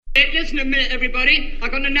Listen a minute, everybody.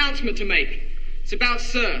 I've got an announcement to make. It's about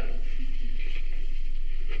Sir.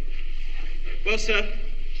 Well, sir,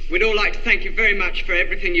 we'd all like to thank you very much for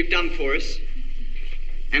everything you've done for us.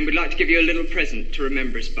 And we'd like to give you a little present to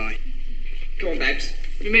remember us by. Come on, Babs.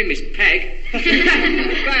 What do you mean, Miss Peg?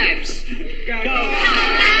 Babs. Go on.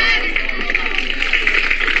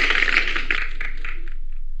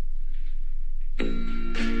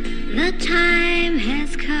 The time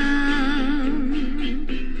has come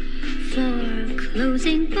for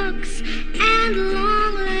closing books, and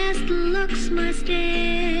long last looks must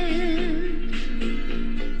end.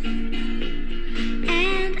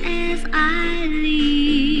 And as I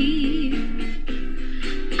leave,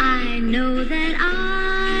 I know that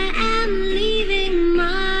I am leaving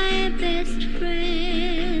my best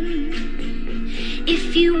friend.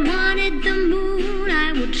 If you wanted the moon,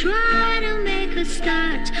 I would try to make a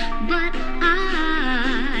start, but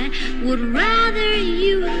I would rather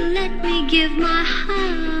you let me give my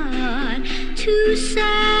heart to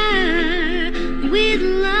Sir with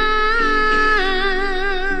love.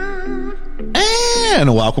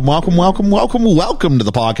 And welcome to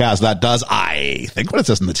the podcast that does, I think what it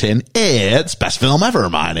says in the tin, it's Best Film Ever.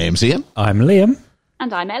 My name's Ian. I'm Liam.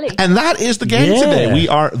 And I'm Ellie. And that is the gang today. We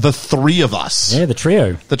are the three of us. Yeah, the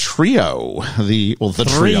trio. The trio. The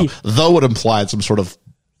trio. Though it implied some sort of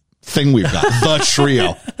thing we've got. The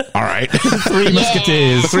trio. All right. Three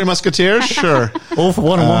Musketeers. The Three Musketeers? Sure. All for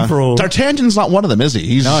one and one for all. D'Artagnan's not one of them, is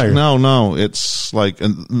he? No. It's like,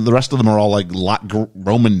 and the rest of them are all like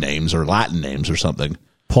Roman names or Latin names or something.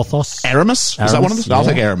 Porthos. Aramis? Is that one of them? Yeah. I'll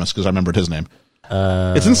take Aramis because I remembered his name.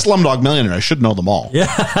 It's in Slumdog Millionaire. I should know them all. Yeah.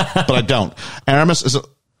 But I don't. Aramis is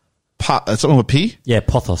something with P? Yeah,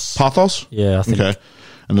 Porthos. Pothos? Yeah, I think. Okay.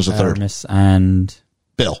 And there's a third. Aramis and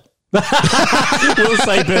Bill. we'll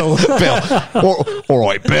say Bill. Bill. All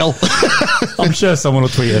right, Bill. I'm sure someone will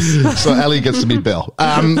tweet us. So Ellie gets to meet Bill.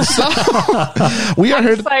 So we are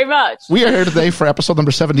here. So much. We are here today for episode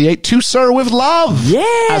number 78, To Sir with Love. Yeah.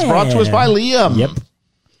 As brought to us by Liam. Yep.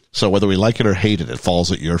 So whether we like it or hate it, it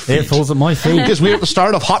falls at your feet. It falls at my feet. Because we're at the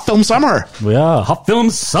start of Hot Film Summer. We are. Hot Film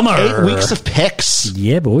Summer. 8 weeks of picks.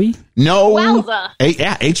 Yeah, boy. No. Wowza.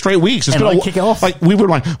 8 straight weeks. It's And been kick it off. Like, we were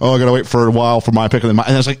like, I gotta wait for a while for my pick. And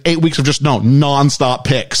it's like 8 weeks of just non-stop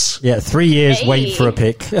picks. Yeah, 3 years Hey. wait for a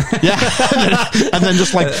pick. Yeah. and then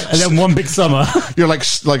just like, And then one big summer. you're like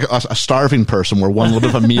a starving person where one little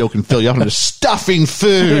bit of a meal can fill you up and just stuffing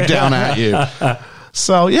food down at you.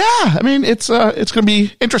 So yeah, I mean, it's going to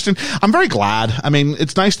be interesting. I'm very glad. I mean,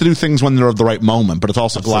 it's nice to do things when they're of the right moment, but it's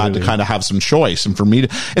also glad to kind of have some choice. And for me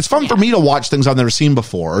it's fun for me to watch things I've never seen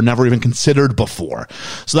before or never even considered before.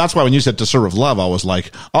 So that's why when you said To Sir with Love, I was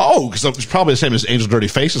like, oh, because it was probably the same as Angel Dirty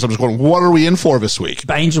Faces. I'm just going, what are we in for this week?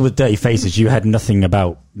 But Angel with Dirty Faces, you had nothing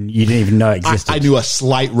about. You didn't even know it existed. I knew a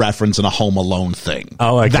slight reference in a Home Alone thing.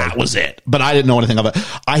 Oh, okay. That was it. But I didn't know anything of it.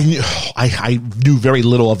 I knew very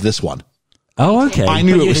little of this one. Oh, okay. I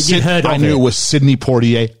knew But it was Sidney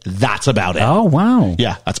Poitier. That's about it. Oh, wow.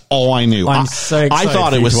 Yeah, that's all I knew. I'm so excited I thought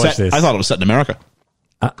for it you was to watch set. this. I thought it was set in America.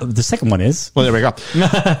 The second one is. Well, there we go.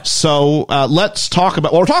 So let's talk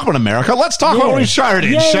about. Well, we're talking about America. Let's talk about where we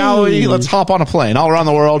charted, shall we? Let's hop on a plane all around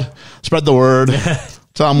the world. Spread the word.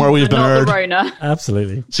 Tell them where we've been Not heard. the Rona.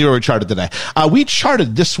 Absolutely. See where we charted today. We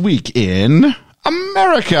charted this week in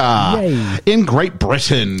America, Yay. in Great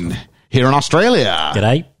Britain, here in Australia.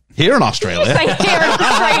 G'day. Here in Australia. Say here in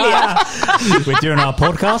Australia. We're doing our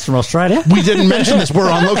podcast from Australia. We didn't mention this.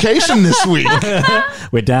 We're on location this week.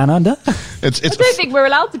 We're down under. It's I don't think we're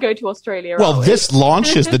allowed to go to Australia. well, are we? this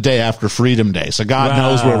launches the day after Freedom Day, so God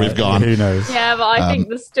knows where we've gone. Who knows? Yeah, but I think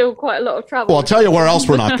there's still quite a lot of travel. Well, I'll tell you where else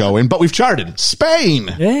we're not going, but we've charted Spain,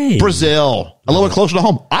 Hey. Brazil, a little bit closer to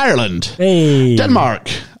home, Ireland, Hey. Denmark,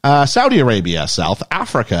 Saudi Arabia, South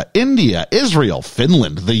Africa, India, Israel,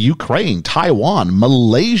 Finland, the Ukraine, Taiwan,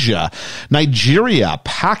 Malaysia, Nigeria,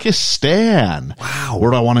 Pakistan. Wow. Where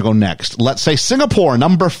do I want to go next? Let's say Singapore,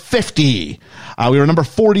 number 50. We were number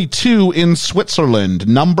 42 in Switzerland,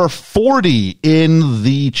 number 40 in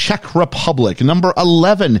the Czech Republic, number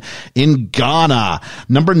 11 in Ghana,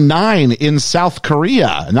 number 9 in South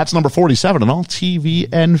Korea, and that's number 47 in all TV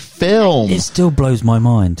and film. It still blows my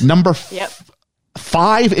mind. Number Yep.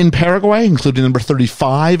 5 in Paraguay, including number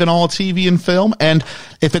 35 in all TV and film. And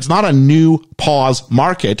if it's not a new pause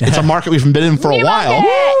market, it's a market we've been in for a while.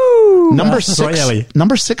 Woo! Number That's right, 6, Ellie.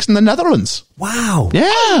 number 6 in the Netherlands. Wow.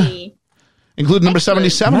 Yeah. Hey. Including number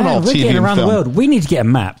 77 in all Man, we're TV getting and around film. the world. We need to get a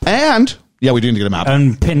map. And Yeah, we do need to get a map.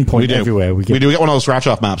 And pinpoint we do. everywhere. We do get one of those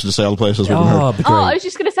scratch-off maps to just say all the places we've Oh, heard. it'd be great. Oh, I was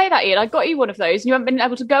just going to say that, Ian. I got you one of those, and you haven't been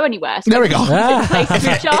able to go anywhere. So There we go. places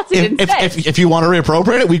we've charted instead. If you want to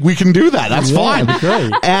reappropriate it, we can do that. That's fine. that'd be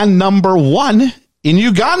great. And number 1 in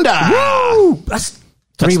Uganda. Woo! That's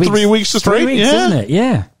 3 weeks straight. 3 weeks, Yeah. isn't it?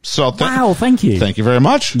 Yeah. So Wow, thank you. Thank you very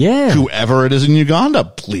much. Yeah. Whoever it is in Uganda,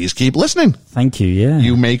 please keep listening. Thank you, yeah.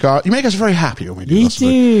 You make us very happy when we do You this. do,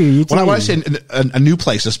 you When I do. say a new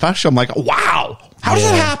place, especially, I'm like, wow, how does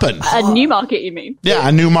that happen? A new market, you mean? Yeah,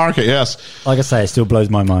 a new market. Yes, Like I say, it still blows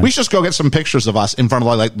my mind. we should just go get some pictures of us in front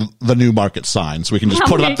of like the new market sign, so we can just How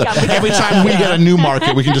put it many up there. can we Every get? time we get a new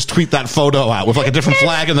market, we can just tweet that photo out with like a different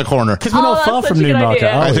flag in the corner. Because we're Oh, not that's far such from a good Newmarket,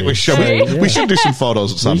 idea. are I think we should. Yeah. We should do some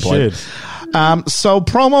photos at some We point. should. So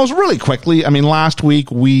promos really quickly. I mean, last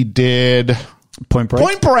week we did Point Break.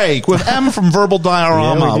 Point Break with M from Verbal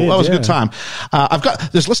Diorama. Yeah, we did, That was a yeah. good time. I've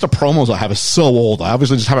got this list of promos I have is so old. I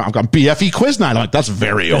obviously just haven't. I've got BFE Quiz Night. I'm like, that's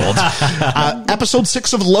very old. Episode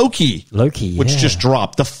 6 of Loki. Loki, which yeah. just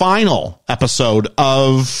dropped. The final episode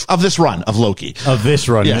of this run of Loki. Of this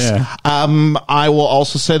run, Yes. yeah. I will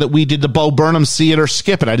also say that we did the Bo Burnham See It or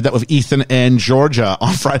Skip It. I did that with Ethan and Georgia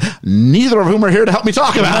on Friday. Neither of whom are here to help me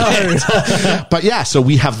talk about it. But yeah, so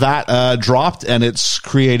we have that dropped, and it's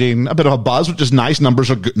creating a bit of a buzz, which is nice. Numbers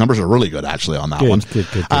are good. Numbers are really good actually on that Good, one. good.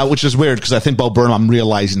 Which is weird because I think Bo Burnham, I'm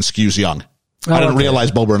realizing, skews young. I didn't okay.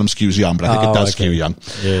 realize Bo Burnham skews young, but I think it does okay. skew young.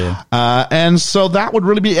 Yeah. And so that would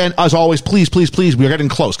really be, and as always, please, we are getting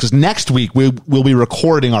close because next week we'll be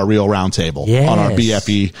recording our real roundtable on our Yes.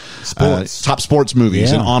 BFE Sports. top sports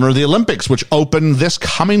movies Yeah. in honor of the Olympics, which open this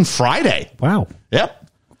coming Friday. Wow. Yep.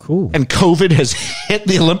 Cool. And COVID has hit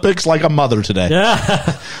the Olympics like a mother today.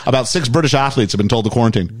 Yeah. About 6 British athletes have been told to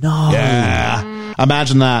quarantine. No. Yeah.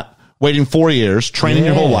 Imagine that. Waiting 4 years, training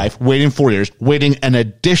your Yeah. whole life, waiting 4 years, waiting an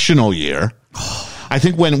additional year. I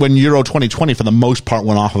think when Euro 2020 for the most part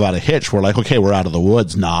went off without a hitch, we're like, okay, we're out of the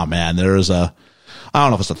woods. Nah, man, I don't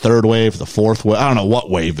know if it's the third wave, the fourth wave. I don't know what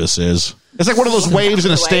wave this is. It's like one of those waves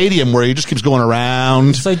in a stadium where he just keeps going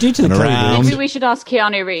around. So due to the and COVID- around. Maybe we should ask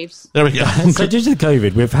Keanu Reeves. There we go. So due to the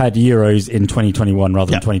COVID, we've had Euros in 2021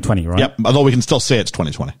 rather than 2020, right? Yep. Although we can still say it's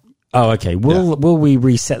 2020. Oh, okay. Will we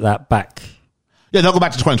reset that back? Yeah, they'll go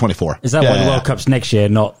back to 2024. Is that yeah, why the yeah. World Cup's next year,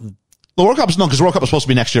 not... The World Cup's no, because the World Cup is supposed to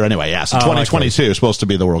be next year anyway. Yeah, so Oh, 2022 is supposed to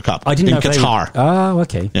be the World Cup I didn't in know if they- Qatar. Oh,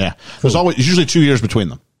 okay. Yeah, there's usually 2 years between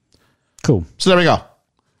them. Cool. So there we go.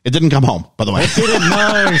 It didn't come home, by the way. Didn't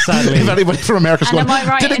know, sadly. If anybody from America's And going, am I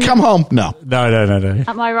right did it in- come home? No. No.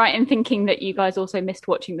 Am I right in thinking that you guys also missed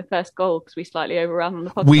watching the first goal because we slightly overran on the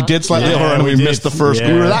podcast? We did slightly Yeah, over and we we did. missed the first.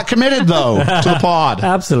 Yeah. We were that committed, though, to the pod.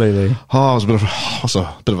 Absolutely. Oh, it was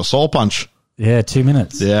a bit of a soul punch. Yeah, 2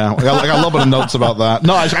 minutes. Yeah, I got a little bit of notes about that.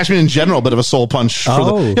 No, I mean in general, a bit of a soul punch.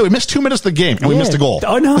 Oh. We missed 2 minutes of the game and we missed a goal.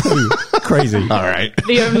 I know. Crazy. All right.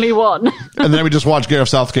 The only one. And then we just watched Gareth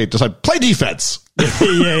Southgate decide, play defense.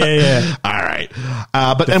 yeah. All right.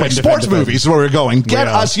 But anyway, Defend, sports defend. movies is where we're going. Get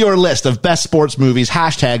We are. us your list of best sports movies.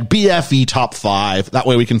 Hashtag BFE top 5. That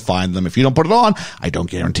way we can find them. If you don't put it on, I don't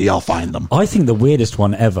guarantee I'll find them. I think the weirdest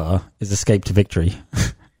one ever is Escape to Victory.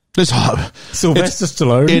 Sylvester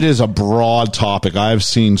Stallone. It is a broad topic. I've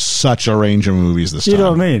seen such a range of movies this Do you time.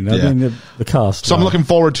 know what I mean? Yeah. I mean, the cast. So I'm looking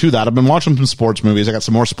forward to that. I've been watching some sports movies. I got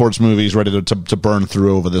some more sports movies ready to burn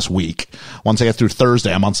through over this week. Once I get through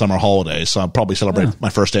Thursday, I'm on summer holidays, so I'll probably celebrate my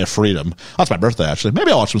first day of freedom. That's my birthday, actually.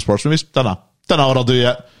 Maybe I'll watch some sports movies. Don't know what I'll do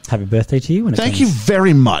yet. Happy birthday to you. When it Thank comes. you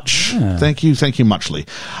very much. Yeah. Thank you muchly.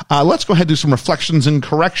 Let's go ahead and do some reflections and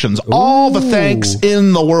corrections. All the thanks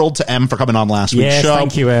in the world to M for coming on last week's Yes, show.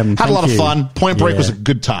 thank you, M. Had a lot Thank of you. fun. Point Break Yeah. was a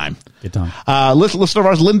good time. Good time. Listener of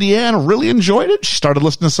ours, Lindy Ann, really enjoyed it. She started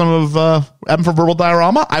listening to some of M for Verbal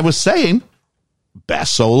Diorama. I was saying,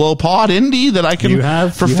 best solo pod indie that I can You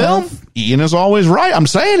have, for you film. have. Ian is always right. I'm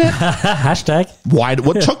saying it. Hashtag.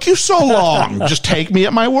 What took you so long? Just take me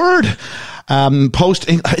at my word.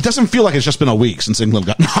 It doesn't feel like it's just been a week since England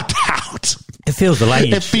got knocked out. It feels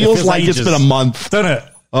delayed. It feels like it's been a month. Don't it?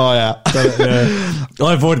 Oh yeah.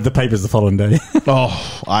 I avoided the papers the following day.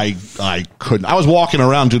 Oh, I couldn't. I was walking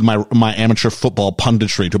around doing my amateur football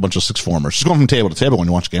punditry to a bunch of sixth formers. Just going from table to table when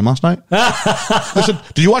you watched the game last night. I said,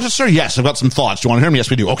 "Did you watch it, sir?" "Yes, I've got some thoughts. Do you want to hear them?" "Yes,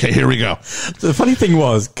 we do." "Okay, here we go." The funny thing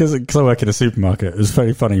was, because I work in a supermarket, it was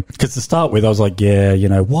very funny. Because to start with, I was like, yeah,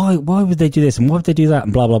 why would they do this and why would they do that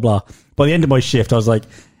and blah, blah, blah. By the end of my shift, I was like,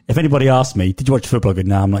 If anybody asked me, did you watch football? I go,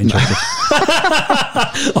 no, I'm not interested.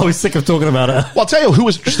 I was sick of talking about it. Well, I'll tell you who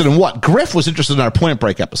was interested in what. Griff was interested in our Point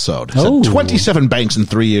Break episode. He Oh. said 27 banks in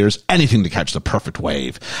 3 years, anything to catch the perfect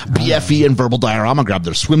wave. BFE and Verbal Diorama grabbed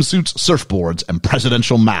their swimsuits, surfboards, and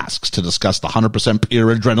presidential masks to discuss the 100%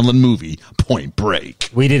 pure adrenaline movie, Point Break.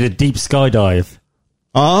 We did a deep skydive.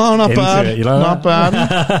 Oh, not Into bad. it, you like Not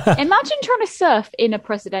bad. Imagine trying to surf in a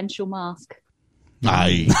presidential mask.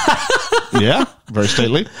 Yeah, very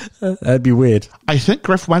stately. That'd be weird. I think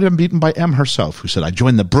Griff might have been beaten by M herself, who said, I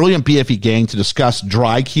joined the brilliant BFE gang to discuss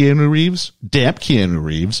dry Keanu Reeves, damp Keanu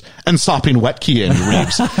Reeves, and sopping wet Keanu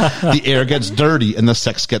Reeves. The air gets dirty and the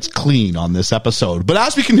sex gets clean on this episode. But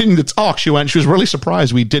as we continued to talk, she was really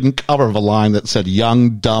surprised we didn't cover the line that said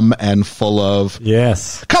young, dumb, and full of...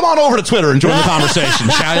 Yes. Come on over to Twitter and join the conversation,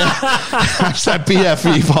 shall you? Hashtag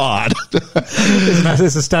BFE pod.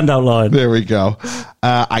 It's a standout line. There we go.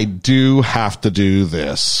 I do have to do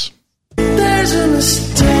this. There's a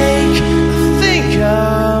mistake I think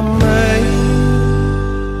I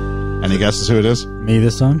made. Any guesses who it is? Me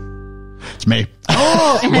this time? It's me.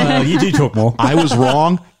 Well, you do talk more. I was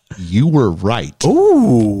wrong. You were right.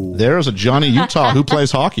 Ooh. There's a Johnny Utah who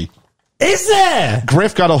plays hockey. Is there?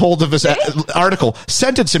 Griff got a hold of this article,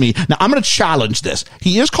 sent it to me. Now, I'm going to challenge this.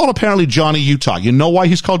 He is called apparently Johnny Utah. You know why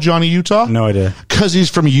he's called Johnny Utah? No idea. Because he's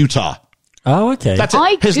from Utah. Oh, okay. That's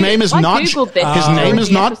it. His name is I not. Googled this His name is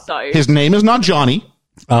during the not. episode. His name is not Johnny.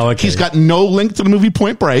 Oh, okay. He's got no link to the movie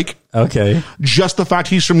Point Break. Okay. Just the fact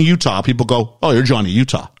he's from Utah, people go, "Oh, you're Johnny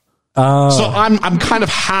Utah." So I'm kind of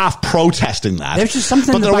half protesting that. There's just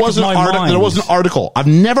something but in the there back was of an my article. mind. There was an article. I've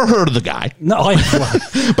never heard of the guy, No,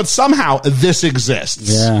 but somehow this exists.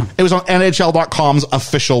 Yeah. It was on NHL.com's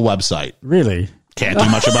official website. Really? Can't do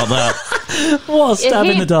much about that. What a stab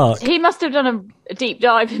in the dark. He must have done a deep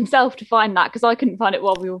dive himself to find that, because I couldn't find it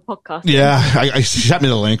while we were podcasting. Yeah, I sent me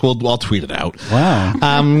the link. I'll tweet it out. Wow.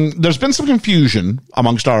 There's been some confusion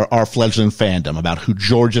amongst our fledgling fandom about who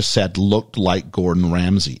Georgia said looked like Gordon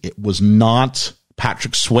Ramsay. It was not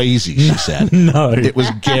Patrick Swayze, she said. No. It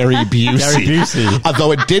was Gary Busey. Gary Busey.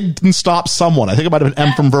 Although it didn't stop someone, I think it might have been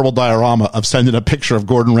M from Verbal Diorama, of sending a picture of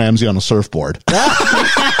Gordon Ramsay on a surfboard.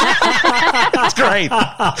 That's great.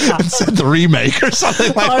 And said the remake or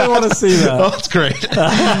something like that. I want to see that. Oh, it's great.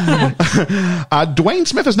 Dwayne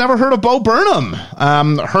Smith has never heard of Bo Burnham.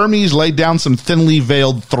 Hermes laid down some thinly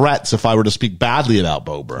veiled threats if I were to speak badly about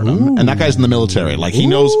Bo Burnham. And that guy's in the military. Like, he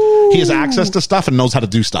knows, he has access to stuff and knows how to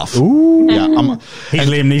do stuff. Yeah. He's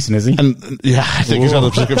Liam Neeson, is he? And yeah, I think he's got a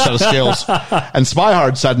particular set of skills. And Spy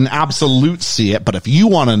Hard said an absolute see it, but if you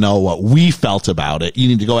want to know what we felt about it, you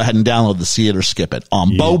need to go ahead and download the See It or Skip It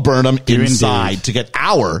on Bo Burnham Inside indeed. to get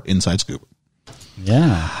our inside scoop.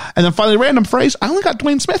 Yeah. And then finally, random phrase, I only got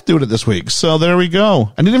Dwayne Smith doing it this week, so there we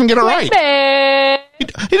go. I didn't even get it right. He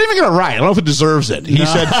didn't even get it right. I don't know if it deserves it. He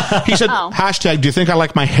said, Oh. hashtag, do you think I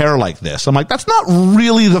like my hair like this? I'm like, that's not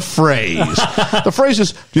really the phrase. The phrase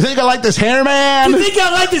is, do you think I like this hair, man? You think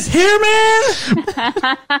I like this hair,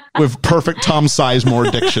 man? With perfect Tom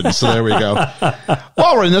Sizemore diction. So there we go.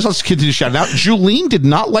 While we're in this, let's continue shouting out. Julene did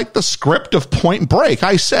not like the script of Point Break.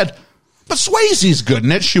 I said, but Swayze's good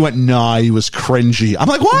in it. She went, nah, he was cringy. I'm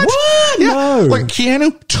like, what? Yeah. No. Like,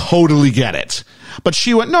 Keanu, totally get it. But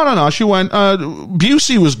she went, no. She went,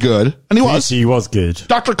 Busey was good. And he was. He was good.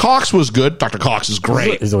 Dr. Cox was good. Dr. Cox is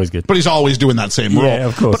great. He's always good. But he's always doing that same role. Yeah,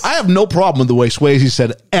 of course. But I have no problem with the way Swayze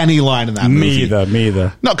said any line in that movie. Me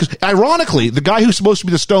either. No, because ironically, the guy who's supposed to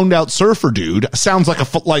be the stoned out surfer dude sounds like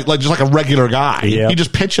just like a regular guy. Yeah. He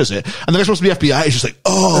just pitches it, and the guy's supposed to be FBI. He's just like,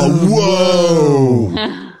 oh,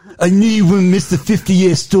 whoa. I knew you wouldn't miss the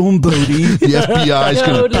 50-year storm, Bodie. The FBI's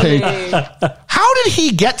going to Totally. pay. How did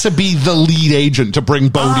he get to be the lead agent to bring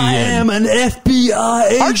Bodie I in? am an FBI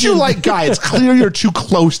agent. Aren't you like, guy, it's clear you're too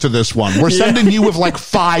close to this one. We're sending you with like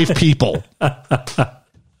 5 people.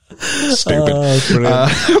 Stupid.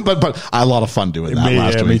 But I had a lot of fun doing that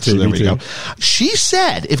last week. Me too, so there me we too. go. She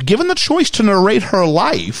said if given the choice to narrate her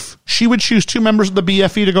life, she would choose 2 members of the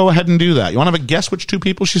BFE to go ahead and do that. You want to have a guess which 2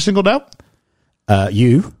 people she singled out?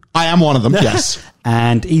 You I am one of them. Yes.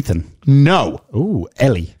 and Ethan. No. Ooh,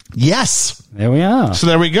 Ellie. Yes. There we are. So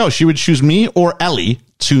there we go. She would choose me or Ellie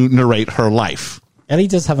to narrate her life. Ellie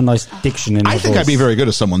does have a nice diction in her I think voice. I'd be very good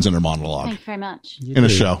at someone's inner monologue Thank you very much. in a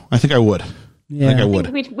show. I think I would. Yeah. I think I I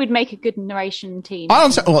would. think we'd make a good narration team. I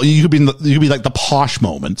don't say, well, you could be like the posh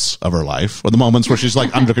moments of her life, or the moments where she's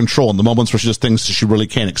like under control, and the moments where she does things that she really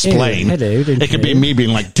can't explain. Hello, it could be me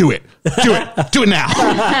being like, do it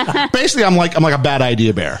now. Basically, I'm like a bad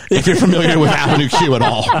idea bear. If you're familiar with Avenue Q at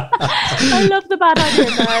all, I love the bad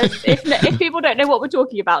idea bears. If people don't know what we're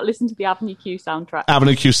talking about, listen to the Avenue Q soundtrack.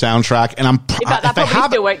 Avenue Q soundtrack, and In fact, that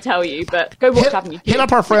probably still won't tell you, but go watch Avenue Q. hit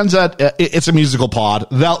up our friends at It's a Musical Pod.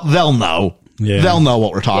 They'll know. Yeah. They'll know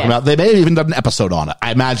what we're talking Yeah. about. They may have even done an episode on it.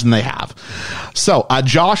 I imagine they have. So,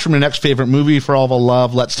 Josh, from your next favorite movie for all the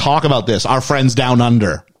love, let's talk about this. Our friends down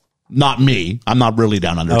under. Not me. I'm not really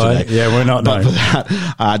down under today. Yeah, we're not. But No. for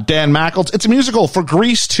that, Dan Mackles. It's a musical for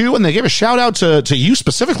Grease 2, and they gave a shout out to you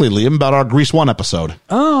specifically, Liam, about our Grease 1 episode.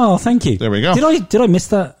 Oh, thank you. There we go. Did I miss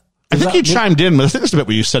that? I Was think that- you chimed in, but I think it's the bit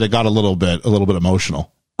where you said it got a little bit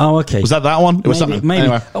emotional. Oh, okay. Was that one? It was something. Maybe.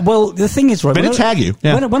 Anyway. Well, the thing is, right? But when it tag you,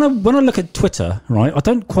 yeah. When I look at Twitter, right, I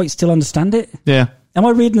don't quite still understand it. Yeah. Am I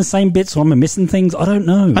reading the same bits or am I missing things? I don't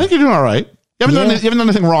know. I think you're doing all right. You haven't done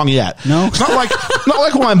anything wrong yet. No. It's not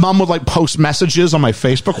like when my mom would like post messages on my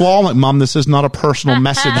Facebook wall. I'm like, Mom, this is not a personal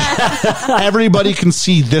message. Everybody can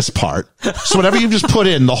see this part. So whatever you've just put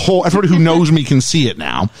in, everybody who knows me can see it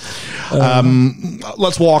now.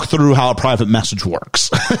 Let's walk through how a private message works.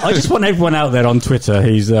 I just want everyone out there on Twitter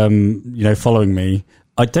who's following me.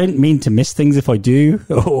 I don't mean to miss things if I do,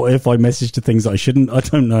 or if I message to things that I shouldn't. I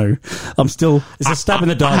don't know. It's a stab in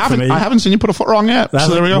the dark for me. I haven't seen you put a foot wrong yet. So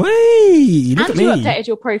there we go. Whee! Look And at you me. updated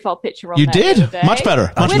your profile picture on You there did. the other day. Much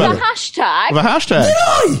better. Much With better. a hashtag. With a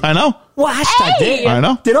hashtag. Did I know. What hashtag Hey! did? I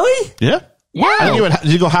know. Did I? Yeah. Yeah. I think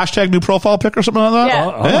did you go hashtag new profile pic or something like that?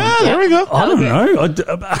 Yeah. Yeah, there we go. I don't know.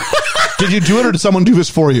 Did you do it or did someone do this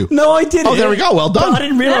for you? No, I did it. Oh, there we go. Well done. But I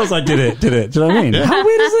didn't realize I did it. Do you know what I mean? How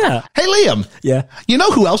weird is that? Hey, Liam. Yeah. You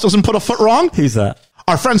know who else doesn't put a foot wrong? Who's that?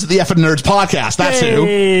 Our friends at the Effin' Nerds podcast. That's who.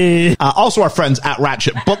 Hey. Also our friends at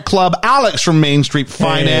Ratchet Book Club, Alex from Main Street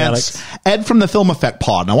Finance, Alex. Ed from the Film Effect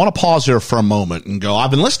Pod. And I want to pause here for a moment and go,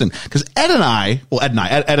 I've been listening because Ed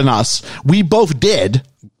and us, we both did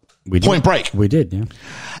Point Break. We did, yeah.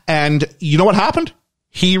 And you know what happened?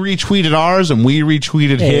 He retweeted ours and we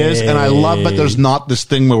retweeted his. And I love that there's not this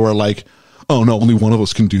thing where we're like, oh no, only one of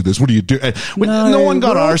us can do this. What do you do? No one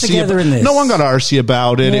got we're all arsy. together in this. No one got arsy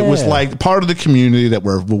about it. It was Yeah. like part of the community that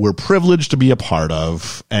we're privileged to be a part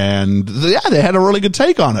of. And they had a really good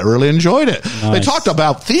take on it. Really enjoyed it. They Nice. talked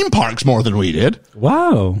about theme parks more than we did.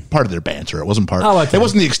 Wow. Part of their banter. It wasn't part. Oh, okay. It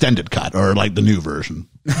wasn't the extended cut or like the new version.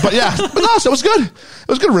 But yeah, so it was good. It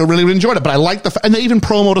was good. Really enjoyed it. But I like and they even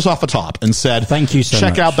promoted us off the top and said, Thank you so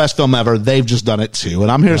check much. out Best Film Ever. They've just done it too.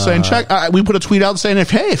 And I'm here saying, we put a tweet out saying,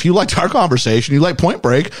 if you liked our conversation, you like Point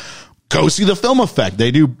Break, go see the Film Effect.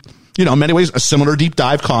 They do, in many ways, a similar deep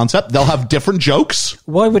dive concept. They'll have different jokes.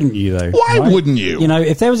 Why wouldn't you, though? Why wouldn't you?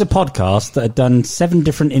 If there was a podcast that had done 7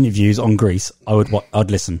 different interviews on Greece,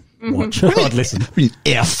 I'd listen. Watch. I'd listen. I mean,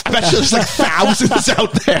 I bet you there's like thousands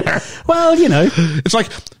out there. Well, It's like,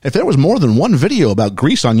 if there was more than one video about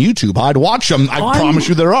Grease on YouTube, I'd watch them. I promise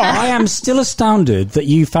you there are. I am still astounded that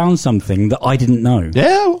you found something that I didn't know.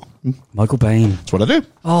 Yeah, Michael Bain. that's what I do.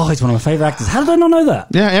 Oh, he's one of my favourite actors. How did I not know that?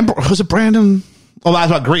 Yeah, and was it Brandon? Oh,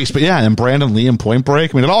 that's about Grease, but yeah, and Brandon Lee and Point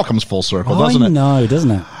Break. I mean, it all comes full circle, doesn't I it? know,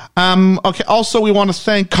 doesn't it? Okay. Also, we want to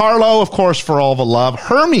thank Carlo, of course, for all the love.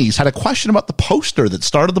 Hermes had a question about the poster that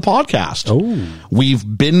started the podcast. Oh. We've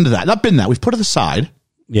we've put it aside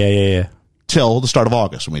Yeah. till the start of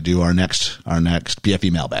August when we do our next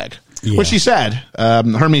BFE mailbag. Yeah. Which he said,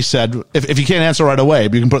 Hermes said, if you can't answer right away, you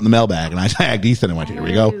can put it in the mailbag. And I tagged Ethan and went, here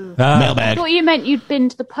we go. I Mailbag. thought you meant you'd been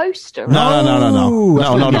to the poster. No.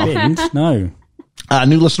 No.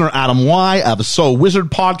 New listener Adam Y of the So Wizard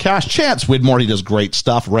podcast. Chance Widmore, he does great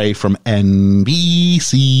stuff. Ray from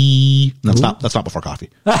NBC. That's not before coffee.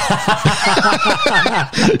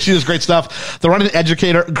 She does great stuff. The running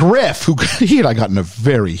educator Griff, who he and I got in a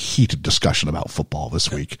very heated discussion about football this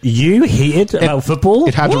week. You heated about football?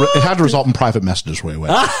 It had to result in private messages where he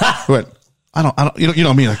went. He went, I don't, you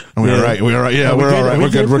know me, like, we're all right. Yeah, we're all right. We're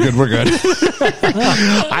good. We're good.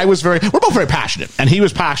 We're both very passionate. And he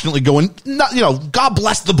was passionately going, God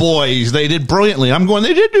bless the boys. They did brilliantly. I'm going,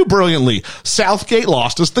 they did do brilliantly. Southgate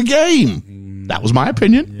lost us the game. That was my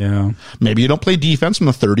opinion. Yeah. Maybe you don't play defense from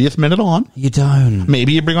the 30th minute on. You don't.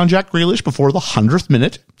 Maybe you bring on Jack Grealish before the 100th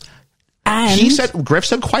minute. And Griff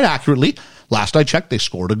said quite accurately, last I checked, they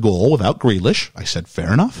scored a goal without Grealish. I said,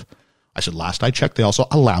 fair enough. I said, last I checked, they also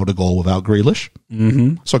allowed a goal without Grealish.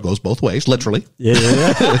 Mm-hmm. So it goes both ways, literally. Yeah.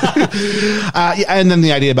 And then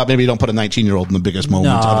the idea about maybe you don't put a 19-year-old in the biggest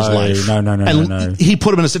moments of his life. No. He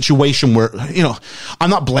put him in a situation where, I'm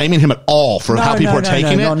not blaming him at all for how people are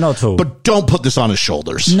taking it. Not at all. But don't put this on his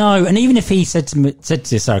shoulders. No, and even if he said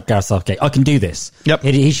to Gareth Southgate, I can do this. Yep.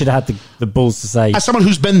 He should have had the balls to say, As someone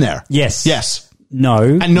who's been there. Yes. No,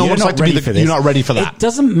 and no one's like to be you're not ready for that. It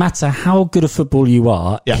doesn't matter how good a football you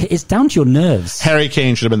are. Yeah. It's down to your nerves. Harry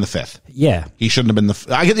Kane should have been the 5th. Yeah. He shouldn't have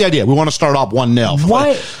been I get the idea. We want to start off 1-0.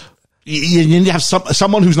 Why? You need to have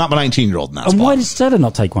someone who's not a 19-year-old in that spot. Why did Sterling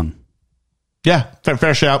not take one? Yeah,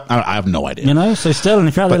 fair shout. I have no idea. So Sterling,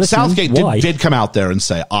 if you're out there listening, Southgate did come out there and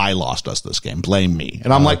say, I lost us this game. Blame me.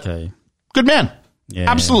 And I'm like, good man.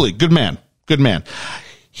 Yeah. Absolutely. Good man. Good man.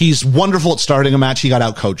 He's wonderful at starting a match. He got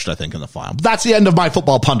outcoached, I think, in the final. That's the end of my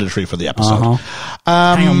football punditry for the episode.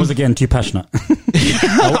 Hang on, was it getting too passionate?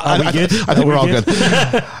 Are we good? I think we're all good.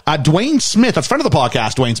 Dwayne Smith, that's friend of the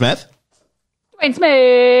podcast, Dwayne Smith. Dwayne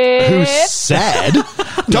Smith. Who said,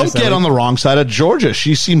 don't get on the wrong side of Georgia.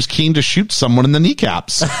 She seems keen to shoot someone in the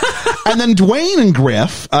kneecaps. And then Dwayne and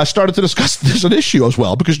Griff started to discuss this an issue as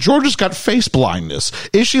well, because Georgia's got face blindness.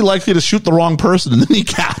 Is she likely to shoot the wrong person in the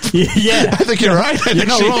kneecap? Yeah. I think you're right. You're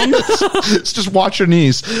not wrong. It's just watch your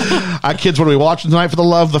knees. Kids, what are we watching tonight for the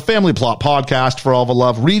love? The Family Plot podcast for all the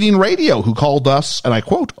love. Reading Radio, who called us, and I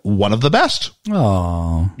quote, one of the best.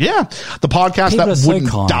 Oh. Yeah. The podcast People that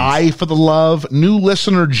wouldn't die for the love. New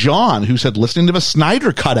listener John, who said listening to the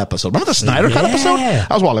Snyder Cut episode. Remember the Snyder Cut episode? That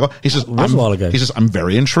was a while ago. He says, He says, I'm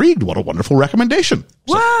very intrigued. What a wonderful recommendation.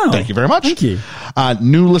 So, wow. Thank you very much. Thank you.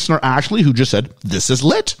 New listener Ashley, who just said, this is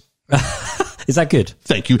lit. Is that good?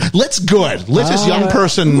 Thank you. Lit's good. Lit is young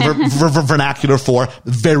person vernacular for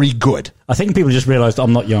very good. I think people just realized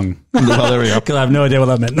I'm not young. Well, there we go. Because I have no idea what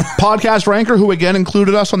that meant. Podcast Ranker, who again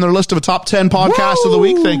included us on their list of a top 10 podcasts of the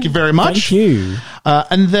week. Thank you very much. Thank you.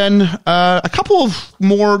 And then a couple of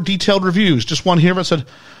more detailed reviews. Just one here that said,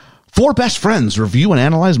 4 best friends review and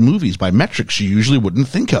analyze movies by metrics you usually wouldn't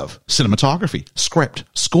think of. Cinematography, script,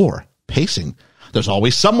 score, pacing. There's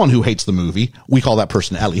always someone who hates the movie. We call that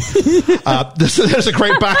person Ellie. There's a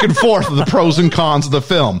great back and forth of the pros and cons of the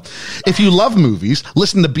film. If you love movies,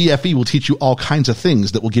 listen to BFE will teach you all kinds of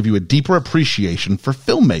things that will give you a deeper appreciation for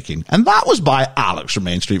filmmaking. And that was by Alex from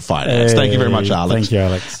Main Street Finance. Thank you very much, Alex. Thank you,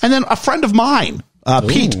 Alex. And then a friend of mine,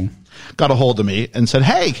 Pete, got a hold of me and said,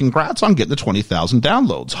 hey, congrats on getting the 20,000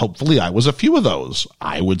 downloads. Hopefully I was a few of those.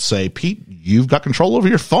 I would say, Pete, you've got control over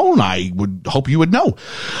your phone. I would hope you would know.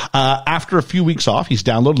 After a few weeks off, he's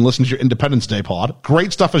downloaded and listened to your Independence Day pod.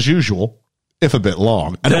 Great stuff as usual. If a bit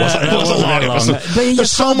long. And it wasn't a long episode.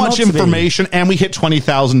 There's so much information, and we hit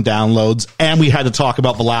 20,000 downloads, and we had to talk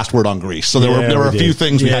about The Last Word on Greece. So there were a few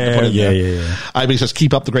things we had to put in there. Yeah. He says,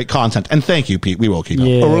 keep up the great content. And thank you, Pete. We will keep up.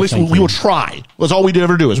 Or at least we will try. That's all we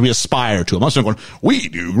ever do is we aspire to. I'm not going, we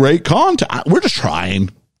do great content. We're just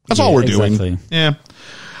trying. That's all we're doing. Yeah.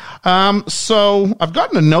 So I've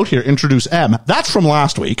gotten a note here, introduce M. That's from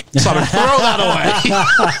last week. So I'm going to throw that away.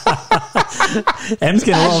 M's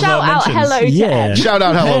getting a lot of shout out mentions. hello to M. Shout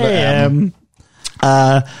out hello to M.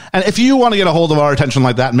 And if you want to get a hold of our attention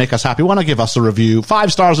like that and make us happy, why not give us a review?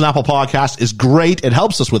 5 stars on Apple Podcast is great. It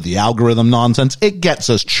helps us with the algorithm nonsense. It gets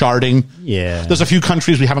us charting. Yeah. There's a few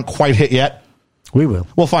countries we haven't quite hit yet. We will.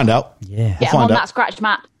 We'll find out. Yeah. Get on that scratch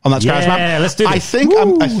map. On that scratch map. Yeah, let's do this. I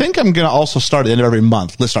think I'm going to also start at the end of every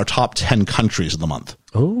month, list our top 10 countries of the month.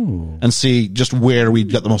 Oh. And see just where we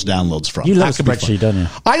get the most downloads from. You love a spreadsheet, don't you?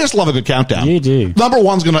 I just love a good countdown. You do. Number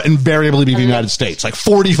one's going to invariably be the United States. Like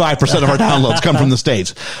 45% of our downloads come from the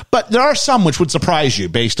States. But there are some which would surprise you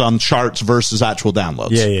based on charts versus actual downloads.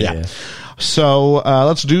 Yeah. So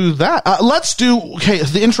let's do that.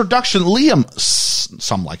 The introduction. Liam,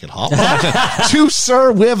 some like it hot, to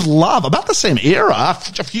Sir with Love, about the same era,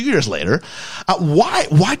 a few years later.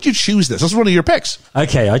 Why did you choose this? This is one of your picks.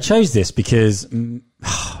 Okay, I chose this because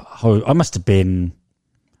I must have been,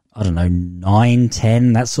 I don't know, 9,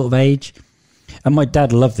 10, that sort of age. And my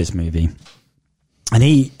dad loved this movie. And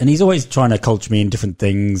he's always trying to culture me in different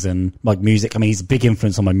things and like music. I mean, he's a big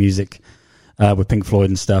influence on my music with Pink Floyd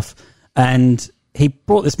and stuff. And he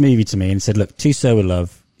brought this movie to me and said, look, To Sir With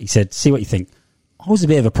Love. He said, see what you think. I was a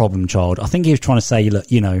bit of a problem child. I think he was trying to say, look,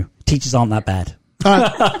 teachers aren't that bad.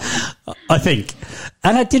 I think.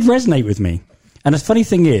 And it did resonate with me. And the funny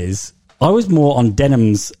thing is, I was more on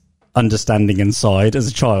Denham's understanding inside as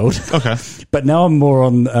a child. Okay. But now I'm more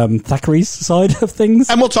on Thackeray's side of things.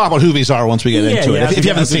 And we'll talk about who these are once we get into it. If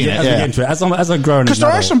you haven't seen it. As I've grown. Because there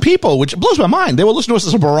are some people, which blows my mind, they will listen to us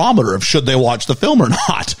as a barometer of should they watch the film or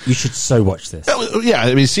not. You should so watch this. Yeah,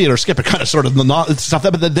 I mean, see it or skip it, kind of sort of stuff.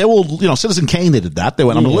 But they will, Citizen Kane, they did that. They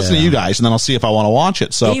went, I'm going to listen to you guys, and then I'll see if I want to watch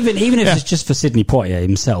it. So even if it's just for Sidney Poitier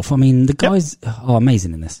himself, I mean, the guys are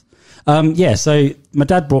amazing in this. So my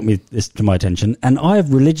dad brought me this to my attention, and I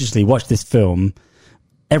have religiously watched this film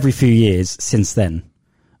every few years since then.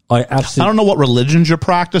 I don't know what religions you're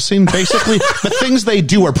practicing, basically. The things they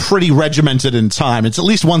do are pretty regimented in time. It's at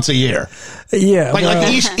least once a year. Yeah.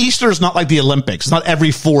 Like Easter's not like the Olympics. It's not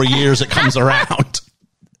every 4 years it comes around.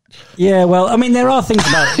 Yeah, well, I mean, there are things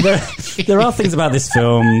about this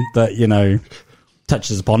film that,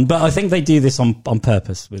 touches upon, but I think they do this on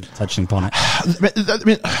purpose with touching upon it. I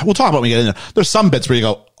mean, we'll talk about when we get in there. There's some bits where you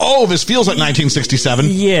go, oh, this feels like 1967.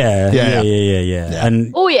 Yeah.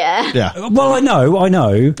 And yeah. Well, I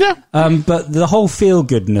know. Yeah. But the whole feel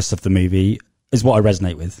goodness of the movie is what I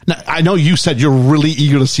resonate with. Now, I know you said you're really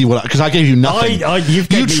eager to see because I gave you nothing.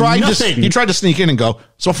 You tried nothing. You tried to sneak in and go,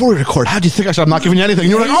 so before we record, how do you think I should? I'm not giving you anything.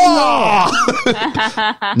 And you're like, oh,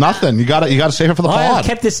 nothing. You got to save it for the pod. I have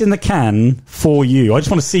kept this in the can for you. I just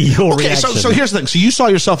want to see your reaction. So here's the thing. So you saw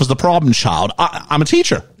yourself as the problem child. I'm a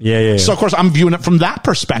teacher. Yeah. So of course I'm viewing it from that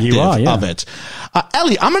perspective of it.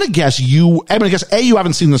 Ellie, I'm going to guess you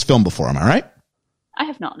haven't seen this film before. Am I right? I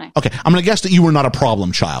have not, no. Okay, I'm going to guess that you were not a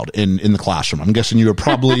problem child in the classroom. I'm guessing you were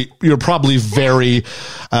probably very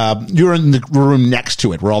you're in the room next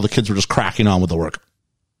to it where all the kids were just cracking on with the work.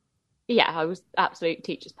 Yeah, I was absolute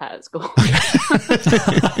teacher's pet at school.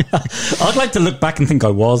 I'd like to look back and think I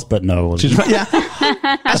was, but no, I wasn't. Yeah.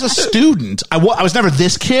 As a student, I was never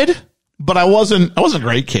this kid, but I wasn't a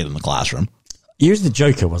great kid in the classroom. You was the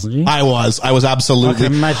Joker, wasn't you? I was absolutely. I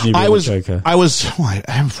can imagine you being the Joker. I don't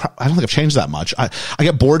think I've changed that much. I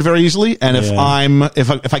get bored very easily, and if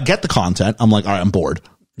I get the content, I'm like, all right, I'm bored.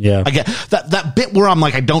 Yeah. I get that bit where I'm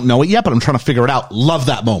like, I don't know it yet, but I'm trying to figure it out. Love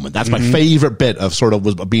that moment. That's my favorite bit of sort of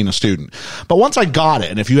was being a student. But once I got it,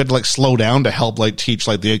 and if you had to like slow down to help like teach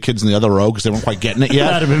like the kids in the other row because they weren't quite getting it yet,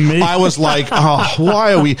 that'd have been me. I was like, oh,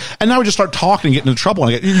 why are we? And now we just start talking and getting into trouble.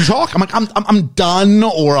 And I get, you talk? I'm like, I'm done,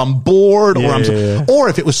 or I'm bored, or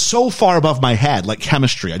if it was so far above my head, like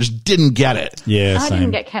chemistry, I just didn't get it. Yeah, I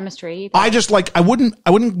didn't get chemistry either. I just like, I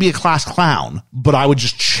wouldn't be a class clown, but I would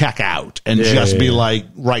just check out and be like,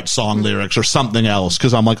 write song lyrics or something else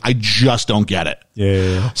because I'm like, I just don't get it.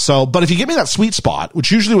 Yeah. So, but if you give me that sweet spot,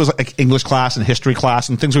 which usually was like English class and history class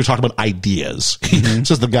and things where we talk about ideas,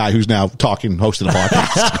 this is the guy who's now hosting a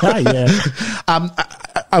podcast.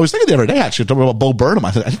 I was thinking the other day actually talking about Bo Burnham.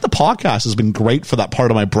 I think the podcast has been great for that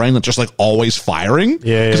part of my brain that's just like always firing.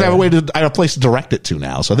 Because I have a place to direct it to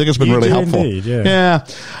now. So I think it's been really helpful. Indeed, yeah.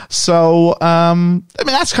 So, I mean,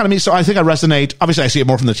 that's kind of me. So I think I resonate. Obviously, I see it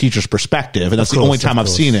more from the teacher's perspective, and that's the only time I've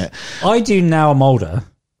seen it. I do now. I'm older.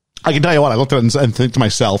 I can tell you what, I looked at it and think to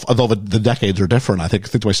myself, although the decades are different, I think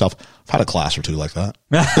to myself, I've had a class or two like that.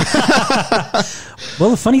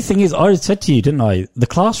 Well, the funny thing is, I said to you, didn't I? The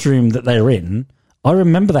classroom that they were in, I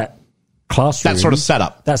remember that classroom. That sort of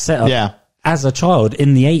setup. That setup. Yeah. As a child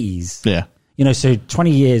in the 80s. Yeah. So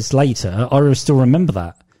 20 years later, I still remember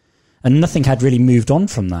that. And nothing had really moved on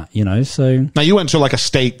from that, so. Now you went to like a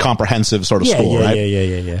state comprehensive sort of school, right?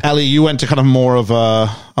 Yeah. Ellie, you went to kind of more of a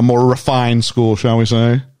more refined school, shall we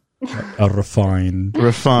say? A refined.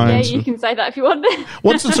 Yeah, you can say that if you want.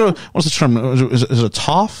 What's the term? Is it a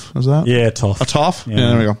TOEF? Is that? Yeah, TOEF. A TOEF? Yeah,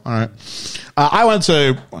 there we go. All right. I went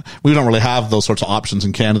to, we don't really have those sorts of options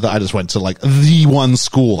in Canada. I just went to like the one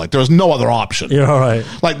school. Like there was no other option. Yeah, all right.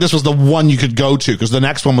 Like this was the one you could go to because the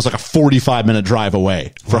next one was like a 45-minute drive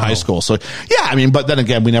away for high school. So yeah, I mean, but then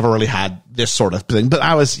again, we never really had this sort of thing. But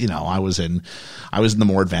I was in the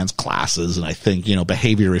more advanced classes, and I think,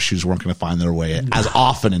 behavior issues weren't going to find their way as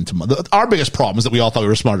often into our biggest problem is that we all thought we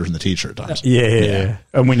were smarter than the teacher at times. Yeah.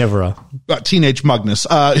 And we never are. Teenage mugness.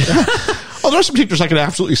 There are some teachers I can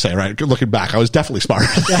absolutely say, right, looking back, I was definitely smart.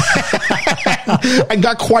 And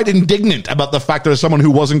got quite indignant about the fact there was someone who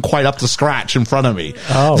wasn't quite up to scratch in front of me.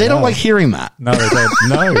 They don't like hearing that. No, they don't.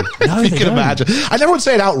 No, you can imagine. I never would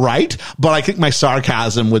say it outright, but I think my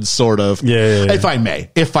sarcasm would sort of, if I may.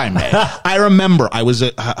 I remember I was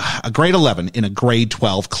a grade 11 in a grade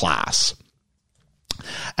 12 class.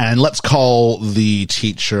 And let's call the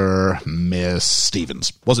teacher Miss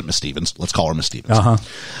Stevens. Wasn't Miss Stevens. Let's call her Miss Stevens.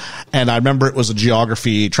 And I remember it was a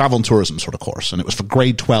geography, travel and tourism sort of course. And it was for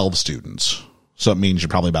grade 12 students. So it means you're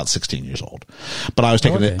probably about 16 years old. But I was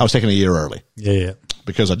taking it a year early. Yeah.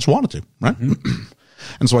 Because I just wanted to, right?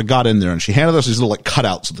 And so I got in there and she handed us these little like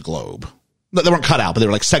cutouts of the globe. They weren't cut out, but they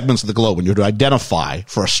were like segments of the globe, and you had to identify,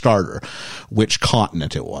 for a starter, which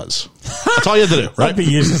continent it was. That's all you had to do, right? I'd be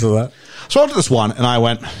useless at that. So I looked at this one, and I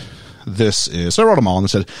went, this is... So I wrote them all, and I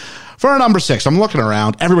said, for number 6, I'm looking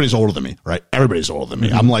around. Everybody's older than me, right? Everybody's older than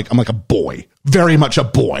me. I'm like a boy. Very much a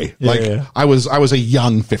boy. I was a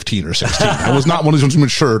young 15 or 16. I was not one of these ones who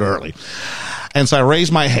matured early. And so I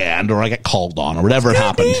raised my hand, or I get called on, or whatever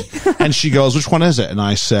happened. And she goes, which one is it? And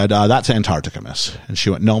I said, that's Antarctica, miss. And she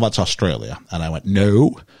went, no, that's Australia. And I went,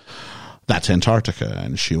 no, that's Antarctica.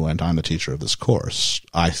 And she went, I'm the teacher of this course.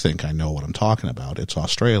 I think I know what I'm talking about. It's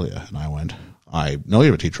Australia. And I went, I know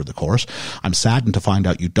you're a teacher of the course. I'm saddened to find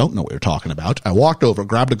out you don't know what you're talking about. I walked over,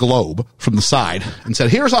 grabbed a globe from the side, and said,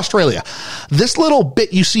 here's Australia. This little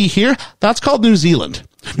bit you see here, that's called New Zealand.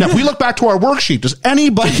 Now, if we look back to our worksheet, does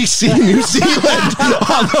anybody see New Zealand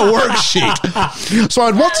on the worksheet? So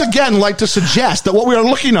I'd once again like to suggest that what we are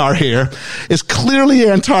looking at here is clearly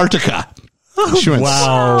Antarctica. She went,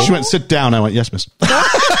 Wow. She went, sit down. I went, yes, miss.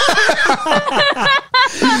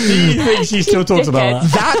 Do you think she still talks about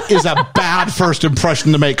that? That is a bad first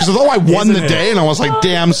impression to make. Because although I won Isn't the it? day and I was like,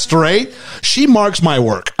 damn straight, she marks my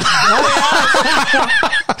work.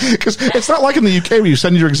 Because it's not like in the UK where you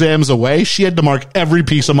send your exams away. She had to mark every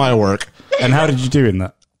piece of my work. And how did you do in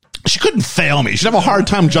that? She couldn't fail me. She'd have a hard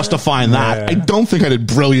time justifying that. Yeah. I don't think I did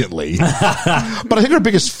brilliantly. But I think her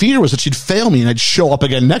biggest fear was that she'd fail me and I'd show up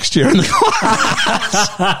again next year in the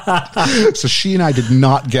class. So she and I did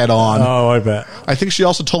not get on. Oh, I bet. I think she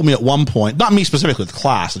also told me at one point, not me specifically, the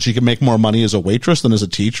class, that she could make more money as a waitress than as a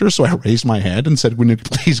teacher. So I raised my hand and said, "Would you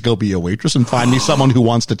please go be a waitress and find me someone who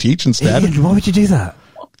wants to teach instead?" Ian, why would you do that?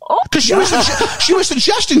 Because she was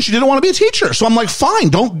suggesting she didn't want to be a teacher. So I'm like, fine,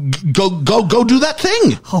 don't go do that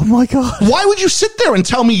thing. Oh my God. Why would you sit there and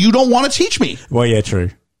tell me you don't want to teach me? Well, yeah, true.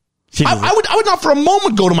 She doesn't. I would not for a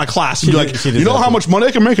moment go to my class and She be did- like, she you know deserves how it. much money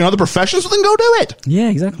I can make in other professions? Well, then go do it. Yeah,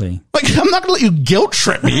 exactly. Like, I'm not going to let you guilt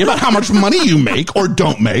trip me about how much money you make or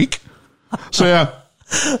don't make. So yeah.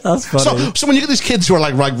 That's funny. So when you get these kids who are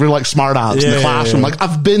like really like smart ass in the Yeah, classroom, yeah. like,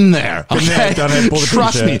 I've been there. Been there, done it, bought the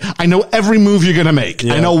Trust me, t-shirt. I know every move you're going to make.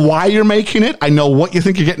 Yeah. I know why you're making it. I know what you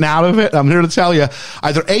think you're getting out of it. I'm here to tell you,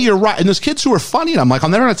 either A, you're right. And there's kids who are funny, and I'm like,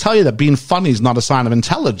 I'm never going to tell you that being funny is not a sign of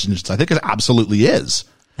intelligence. I think it absolutely is.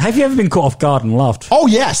 Have you ever been caught off guard and laughed? Oh,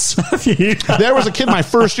 yes. Have you? There was a kid my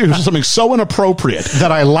first year who said something so inappropriate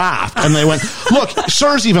that I laughed, and they went, "Look,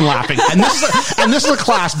 sir's even laughing." And this is a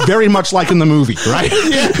class very much like in the movie, right?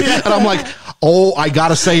 And I'm like, "Oh, I got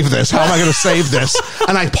to save this. How am I going to save this?"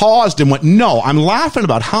 And I paused and went, "No, I'm laughing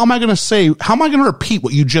about how am I going to repeat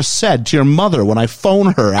what you just said to your mother when I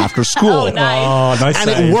phone her after school?" Oh, nice. Oh, nice And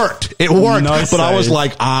save. it worked. It worked. Nice but I was save.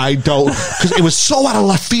 like, I don't, because it was so out of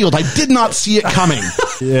left field. I did not see it coming.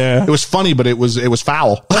 Yeah. It was funny, but it was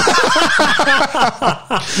foul.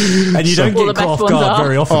 And you don't All get the caught best off guard ones are.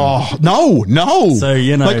 very often. Oh, no. So,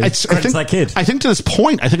 you know, I credit to that kid. I think to this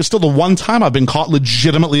point, I think it's still the one time I've been caught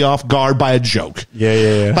legitimately off guard by a joke.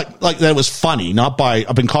 Yeah. Like that was funny, not by,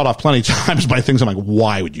 I've been caught off plenty of times by things I'm like,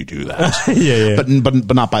 why would you do that? Yeah. But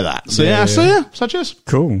not by that. So Yeah. such is.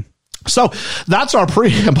 Cool. So that's our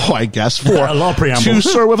preamble, I guess, for A lot of preamble. To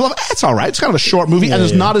Sir With Love. It's all right. It's kind of a short movie, and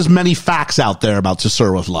there's not as many facts out there about To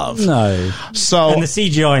Sir With Love. No. So And the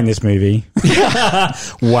CGI in this movie.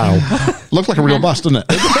 Wow. looked like a real bust, didn't it?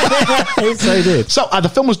 It so did. So the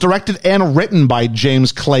film was directed and written by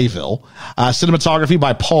James Clavell. Cinematography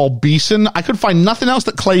by Paul Beeson. I could find nothing else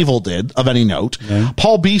that Clavell did of any note. Yeah.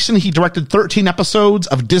 Paul Beeson, he directed 13 episodes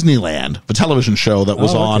of Disneyland, the television show that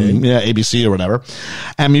was on ABC or whatever.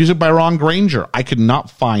 And music by Ron Granger. I could not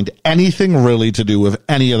find anything really to do with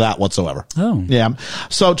any of that whatsoever. Oh. Yeah.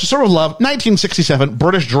 So To Sir With Love, 1967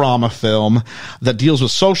 British drama film that deals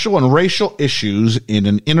with social and racial issues in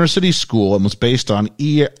an inner city school and was based on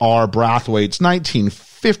E.R. Braithwaite's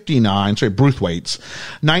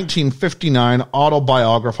 1959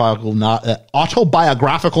 autobiographical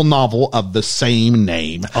novel of the same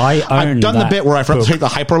name. I've done the bit where I forgot to take the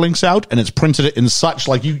hyperlinks out, and it's printed it in such,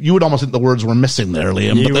 like, you would almost think the words were missing there,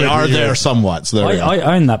 Liam, You but they would, are yeah. there somewhat. So there we go.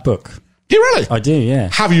 I own that book. Do you really? I do, yeah.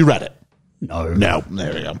 Have you read it? No. No.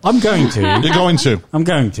 There we go. I'm going to. You're going to. I'm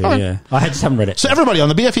going to, yeah. I just haven't read it. So everybody on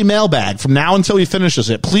the BFE mailbag, from now until he finishes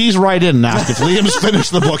it, please write in and ask if Liam's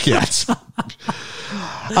finished the book yet.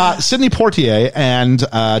 Sidney Poitier and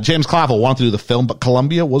James Clavell wanted to do the film, but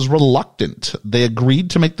Columbia was reluctant. They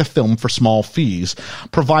agreed to make the film for small fees,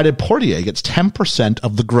 provided Poitier gets 10%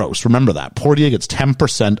 of the gross. Remember that. Poitier gets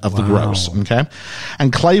 10% of the gross, okay?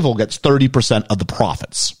 And Clavell gets 30% of the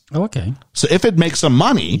profits. Oh, okay. So if it makes some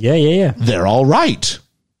money, Yeah. they're all right.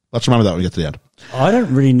 Let's remember that when we get to the end. I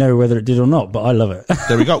don't really know whether it did or not, but I love it.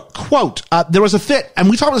 There we go. Quote, there was a fit, and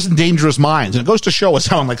we talk about this in Dangerous Minds, and it goes to show us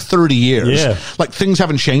how in like 30 years, Yeah. like things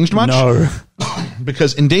haven't changed much. No.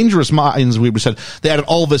 Because in Dangerous Minds, we said they added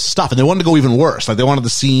all this stuff, and they wanted to go even worse. Like they wanted the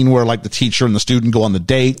scene where like the teacher and the student go on the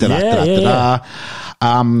date.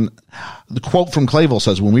 The quote from Clayville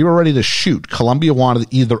says, when we were ready to shoot, Columbia wanted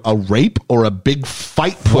either a rape or a big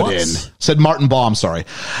fight put What? in. Said Martin Baum, sorry.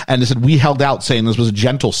 And they said, we held out saying this was a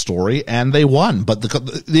gentle story, and they won. But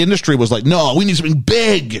the industry was like, no, we need something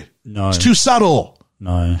big. No. It's too subtle.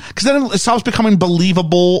 No. Because then it stops becoming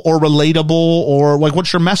believable or relatable or like,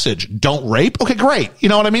 what's your message? Don't rape? Okay, great. You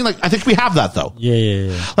know what I mean? Like, I think we have that though.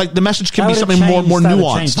 Yeah. Like the message can That be would've something more changed- that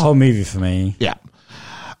would've changed nuanced. the whole movie for me. Yeah.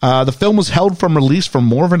 The film was held from release for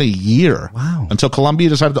more than a year. Wow. Until Columbia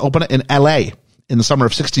decided to open it in LA in the summer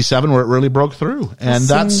of '67, where it really broke through. And Seems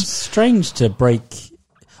that's, strange to break.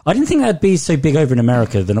 I didn't think that'd be so big over in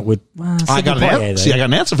America than it would. Well, I got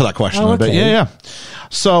an answer for that question. Oh, I bet. okay. Yeah.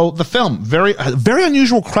 So the film, very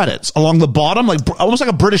unusual credits along the bottom, like almost like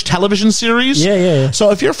a British television series. Yeah. So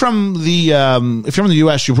if you're from the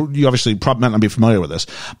US, you obviously probably might not be familiar with this,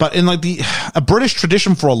 but in like a British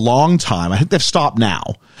tradition for a long time, I think they've stopped now,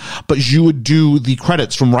 but you would do the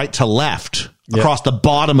credits from right to left across the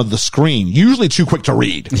bottom of the screen, usually too quick to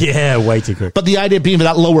read. Yeah, way too quick. But the idea being for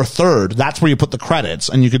that lower third, that's where you put the credits,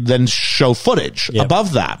 and you could then show footage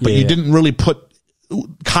above that. But you didn't really put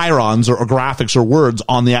chyrons or graphics or words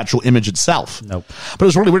on the actual image itself. Nope. But it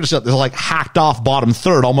was really weird to see that they're like hacked off bottom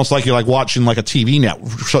third, almost like you're like watching like a TV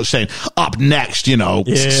network, so saying up next,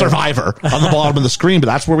 Survivor on the bottom of the screen. But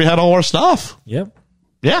that's where we had all our stuff. Yep.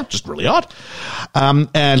 Yeah, just really odd.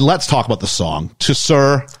 And let's talk about the song To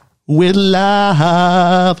Sir With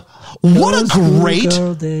Love. What a great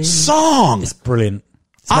song. It's brilliant.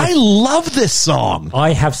 I love this song.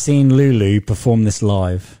 I have seen Lulu perform this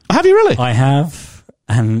live. Have you really? I have,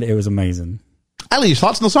 and it was amazing. Ellie,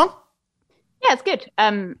 thoughts on the song? Yeah, it's good.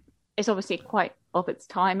 It's obviously quite of its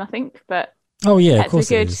time, I think, but Oh yeah, That's of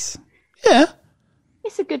course a good- it is. Yeah.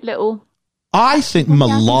 it's a good little. I think I can still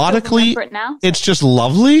melodically, remember it now, so- it's just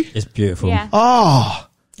lovely. It's beautiful. Yeah. Oh,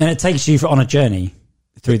 And it takes you on a journey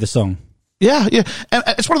through the song. yeah. And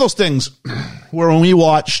it's one of those things where when we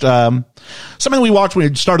watched, something we watched when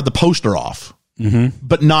we started the poster off,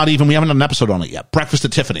 but we haven't done an episode on it yet. Breakfast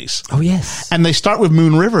at Tiffany's. Oh yes. And they start with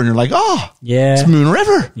Moon River, and you're like, oh, Yeah. it's Moon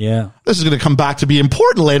River. Yeah. This is going to come back to be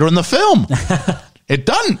important later in the film. It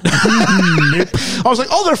doesn't. I was like,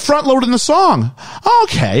 oh, they're front loading the song.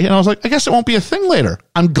 Okay. And I was like, I guess it won't be a thing later.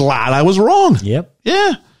 I'm glad I was wrong. Yep.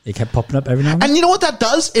 Yeah. It kept popping up every now and then. And you know what that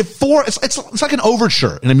does? It's like an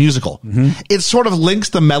overture in a musical. It sort of links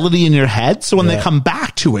the melody in your head. So when they Yeah. come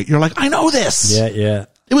back to it, you're like, I know this. Yeah.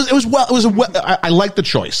 I like the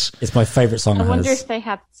choice. It's my favourite song I of wonder hers. if they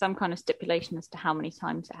had some kind of stipulation as to how many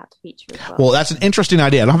times it had to feature as well. Well, that's an interesting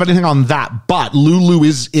idea. I don't have anything on that, but Lulu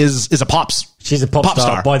is a pops. She's a pop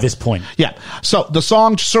star by this point. Yeah. So the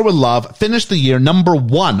song "To Sir With Love" finished the year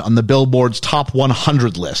 #1 on the Billboard's Top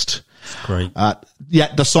 100 list. Great.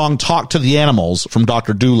 Yet the song "Talk to the Animals" from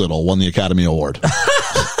Dr. Dolittle won the Academy Award.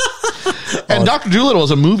 And Dr. Dolittle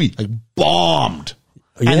is a movie like bombed.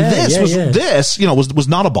 Yeah, And this yeah. was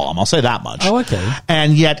not a bomb. I'll say that much. Oh, okay.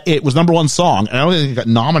 And yet it was #1 song, and I don't think it got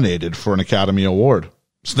nominated for an Academy Award.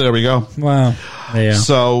 So there we go. Wow. Yeah.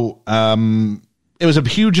 So, it was a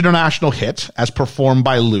huge international hit as performed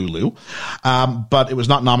by Lulu. But it was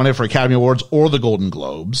not nominated for Academy Awards or the Golden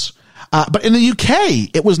Globes. But in the UK,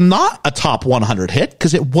 it was not a top 100 hit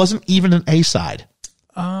because it wasn't even an A-side.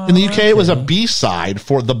 In the UK, it was a B-side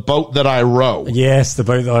for The Boat That I Row. Yes, The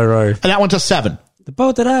Boat That I Row. And that went to 7. The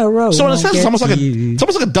Boat That I Row. So in a sense, it's won't almost get like to you. it's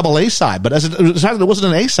almost like a double A side. But as it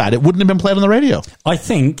wasn't an A side, it wouldn't have been played on the radio. I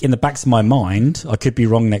think in the backs of my mind, I could be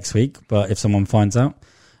wrong next week, but if someone finds out,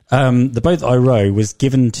 The Boat That I Row was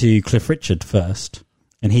given to Cliff Richard first,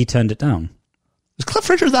 and he turned it down. Is Cliff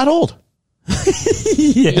Richard that old?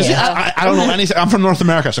 Yeah. Is he? I don't know anything. I'm from North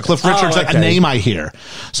America, so Cliff Richard's like a okay. name I hear.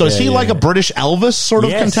 So is he like a British Elvis sort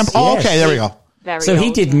of Yes, contemporary? Oh, yes. okay, there we go. Very So he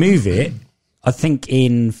old, did yeah. move it, I think,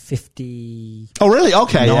 in 59, Oh, really?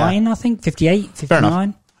 Okay, yeah. I think, 58, 59. Fair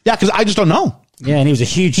enough. Yeah, because I just don't know. Yeah, and he was a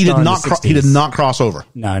huge He star did in not. the 60s. He did not cross over.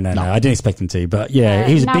 No. I didn't expect him to, but yeah,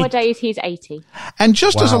 he was a big... Nowadays, he's 80. And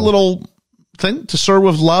just as a Wow. little thing, "To Sir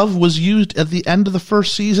With Love" was used at the end of the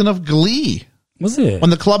first season of Glee. Was it? When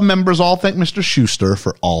the club members all thank Mr. Schuster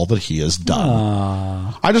for all that he has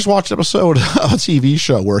done. I just watched an episode of a TV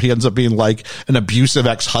show where he ends up being like an abusive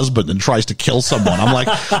ex-husband and tries to kill someone. I'm like,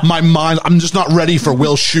 I'm just not ready for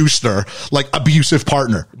Will Schuster, like abusive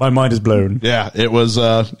partner. My mind is blown. Yeah, it was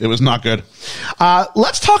not good.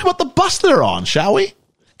 Let's talk about the bus they're on, shall we?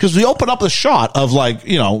 Because we open up the shot of like,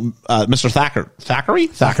 Mr.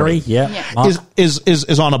 Thackeray, yeah.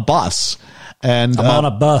 is on a bus. And I'm on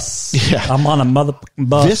a bus. yeah. I'm on a motherfucking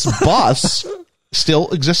bus. This bus still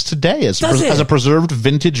exists today as a preserved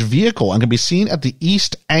vintage vehicle and can be seen at the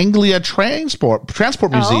East Anglia Transport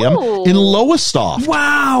Museum in Lowestoft.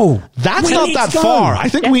 Wow. That's We not need that to go. far. I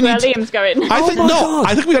think Guess we where need Liam's going. I think my God.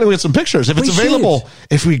 I think we got to get some pictures. If it's We available,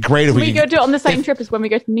 if we great if we we go do it on the same trip as when we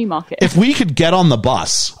go to Newmarket. if we could get on the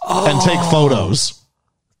bus and take photos.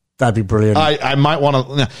 That'd be brilliant. I might want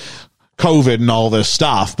to COVID and all this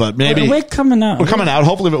stuff, but maybe We're coming out. We're coming out.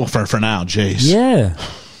 Hopefully, for now. Jeez. Yeah.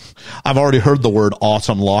 I've already heard the word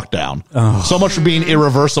autumn lockdown. So much for being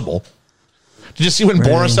irreversible. Did you see when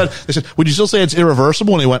Boris said, they said, would you still say it's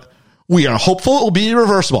irreversible? And he went, we are hopeful it will be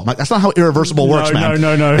irreversible. I'm like, that's not how irreversible works, man.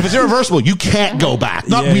 No. If it's irreversible, you can't go back.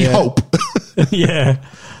 Not Yeah, we yeah. hope. Yeah.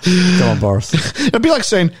 Come on, Boris. It'd be like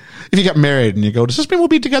saying, if you get married and you go, does this mean we'll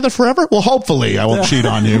be together forever? Well, hopefully I won't cheat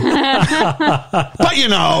on you. But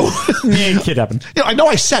Yeah, kid happened. I know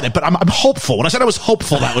I said it, but I'm hopeful. When I said I was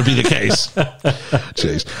hopeful, that would be the case.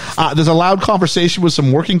 Jeez. There's a loud conversation with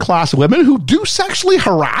some working class women who do sexually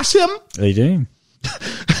harass him. They do.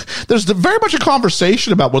 There's very much a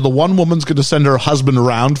conversation about where the one woman's going to send her husband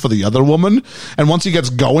around for the other woman. And once he gets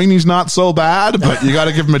going, he's not so bad, but you got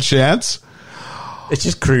to give him a chance. It's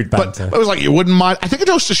just crude But banter. it was like, you wouldn't mind. I think it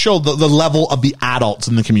goes to show the level of the adults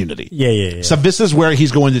in the community. Yeah. So this is where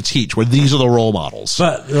he's going to teach, where these are the role models.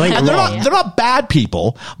 But later And they're on, not they're not bad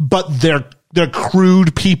people, but they're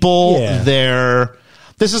crude people. Yeah.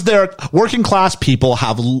 This is their working class people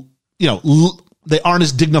have they aren't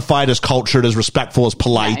as dignified, as cultured, as respectful, as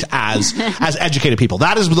polite as educated people.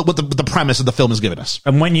 That is what the premise of the film has given us.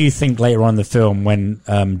 and when you think later on in the film, when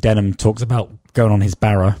Denham talks about going on his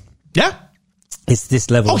barrow, Yeah. it's this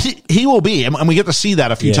level. Oh, he will be, and we get to see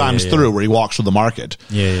that a few times through where he walks through the market.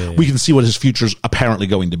 Yeah. We can see what his future's apparently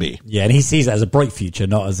going to be. Yeah, and he sees it as a bright future,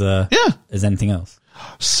 not as as anything else.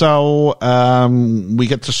 So we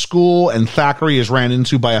get to school, and Thackeray is ran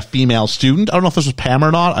into by a female student. I don't know if this was Pam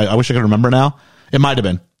or not. I wish I could remember now. It might have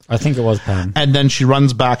been. I think it was Pam. And then she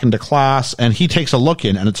runs back into class, and he takes a look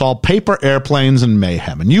in, and it's all paper airplanes and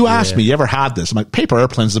mayhem. And you asked me, you ever had this? I'm like, paper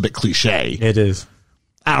airplanes is a bit cliche. It is.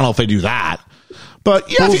 I don't know if they do that.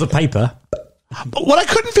 But yeah, Balls of paper. but what I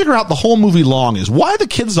couldn't figure out the whole movie long is why are the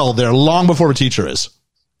kids all there long before the teacher is?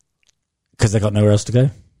 Because they got nowhere else to go.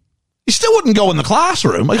 You still wouldn't go in the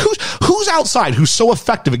classroom. Like who's outside who's so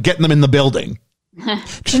effective at getting them in the building? Do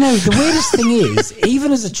you know, the weirdest thing is,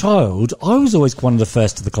 even as a child, I was always one of the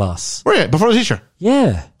first of the class. Were you before the teacher?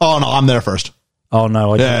 Yeah. Oh no, I'm there first. Oh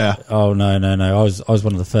no, I didn't. Yeah. Oh no. I was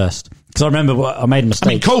one of the first. Because I remember I made a I mean,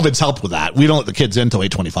 mistake. COVID's helped with that. We don't let the kids in until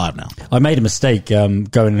 8:25 now. I made a mistake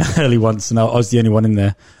going early once, and I was the only one in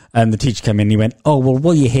there. And the teacher came in and he went, "Oh, well,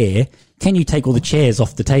 while you're here, can you take all the chairs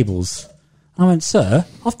off the tables?" I went, "Sir,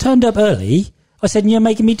 I've turned up early." I said, "And you're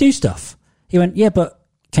making me do stuff." He went, "Yeah, but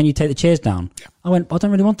can you take the chairs down?" Yeah. I went, "I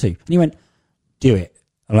don't really want to." And he went, "Do it."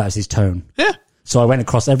 And that was his tone. Yeah. So I went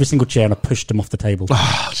across every single chair and I pushed them off the table.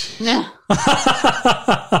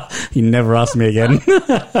 He never asked me again.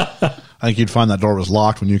 I think you'd find that door was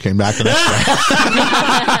locked when you came back the next day.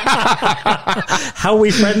 How are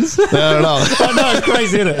we friends? I don't know. I know, it's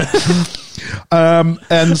crazy, isn't it?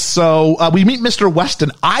 And so we meet Mr.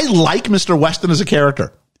 Weston. I like Mr. Weston as a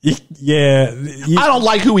character. Yeah. I don't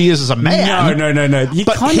like who he is as a man. No. You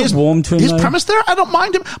But kind of warm to him, his though. premise there, I don't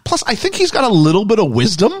mind him. Plus, I think he's got a little bit of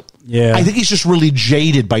wisdom. Yeah. I think he's just really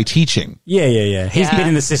jaded by teaching. Yeah. He's been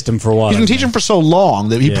in the system for a while. He's been hasn't teaching for so long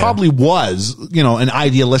that he Yeah. probably was, an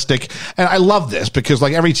idealistic. And I love this because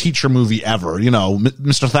like every teacher movie ever,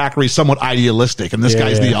 Mr. Thackeray's somewhat idealistic and this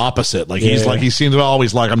guy's the opposite. Like he seems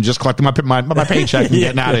always like, I'm just collecting my paycheck and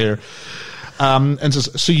getting out of here. And says,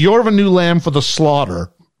 so you're of a new lamb for the slaughter.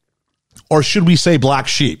 Or should we say black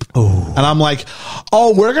sheep? And I'm like,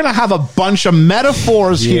 we're going to have a bunch of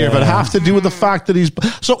metaphors here that have to do with the fact that he's,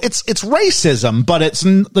 so it's racism, but it's,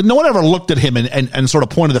 no one ever looked at him and sort of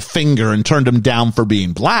pointed the finger and turned him down for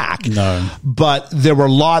being black. No. But there were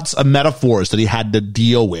lots of metaphors that he had to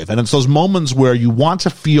deal with. And it's those moments where you want to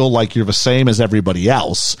feel like you're the same as everybody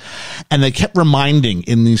else. And they kept reminding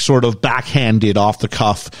in these sort of backhanded, off the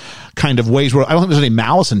cuff kind of ways where I don't think there's any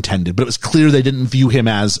malice intended, but it was clear they didn't view him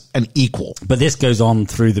as an equal. But this goes on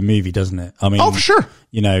through the movie, doesn't it? I mean, Oh, for sure.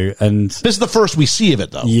 And This is the first we see of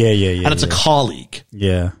it, though. Yeah. And it's a colleague.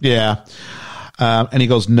 Yeah. Yeah. And he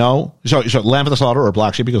goes, no. So lamb for the slaughter or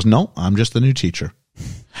black sheep? He goes, no, I'm just the new teacher.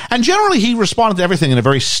 And generally he responded to everything in a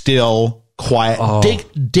very still,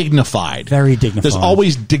 quiet, dignified. Very dignified. There's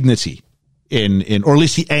always dignity in, or at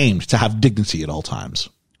least he aimed to have dignity at all times.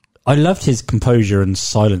 I loved his composure and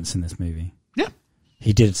silence in this movie. Yeah.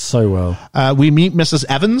 He did so well. We meet Mrs.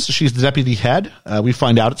 Evans. She's the deputy head. We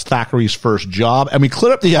find out it's Thackeray's first job, and we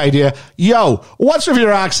clear up the idea, yo, what's with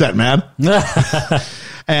your accent, man?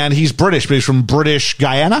 And he's British, but he's from British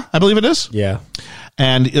Guyana, I believe it is. Yeah.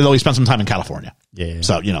 And though he spent some time in California. Yeah.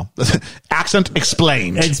 So, accent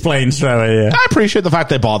explained. Explained straight away, yeah. I appreciate the fact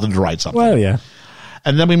they bothered to write something. Well, yeah.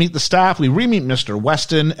 And then we meet the staff. We re-meet Mr.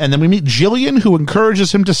 Weston. And then we meet Jillian, who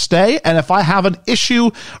encourages him to stay. And if I have an issue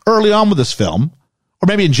early on with this film, or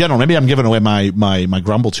maybe in general, maybe I'm giving away my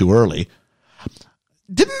grumble too early.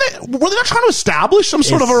 Were they not trying to establish some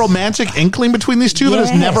sort of a romantic inkling between these two that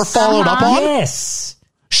is never followed up on? Yes.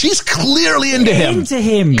 She's clearly into him. Into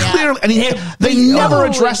him. Clearly. And they never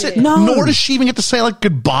address it, No. nor does she even get to say, like,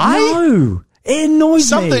 goodbye. No. It annoys me.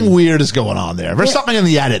 Something weird is going on there. There's something in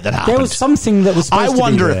the edit that happened. There was something that was supposed I to be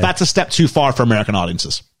wonder if there. that's a step too far for American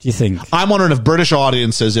audiences. Do you think? I'm wondering if British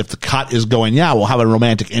audiences, if the cut is going, yeah, we'll have a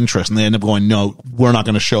romantic interest, and they end up going, no, we're not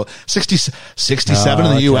going to show 67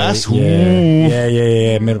 in the U.S.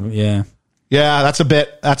 Yeah. Middle, yeah. Yeah, that's a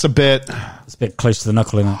bit. It's a bit close to the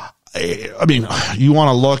knuckle, isn't it? I mean, you want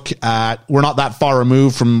to look at, we're not that far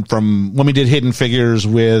removed from when we did Hidden Figures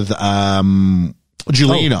with Julina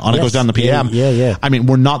on It Goes Down the PM. Yeah. I mean,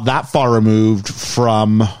 we're not that far removed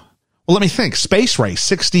from, well, let me think, Space Race,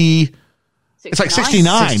 60, it's like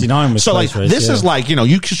 69. 69 was so like, Space Race, this is like,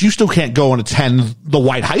 you still can't go and attend the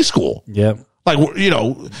white high school. Yeah. Like,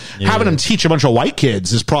 having them teach a bunch of white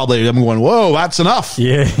kids is probably them going, whoa, that's enough.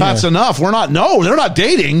 Yeah. That's enough. They're not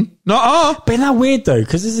dating. Nuh-uh. But isn't that weird, though?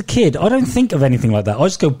 Because as a kid, I don't think of anything like that. I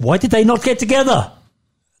just go, why did they not get together?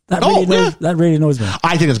 That really annoys me.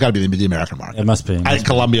 I think it's got to be the American market. It must be. I think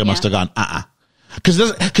Columbia must have gone,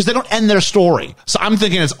 Because they don't end their story. So I'm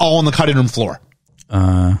thinking it's all on the cutting room floor.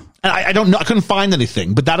 And I don't know. I couldn't find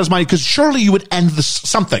anything, but that is because surely you would end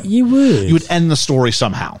something. You would. You would end the story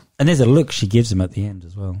somehow. And there's a look she gives him at the end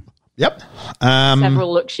as well. Yep.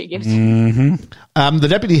 Several looks she gives. The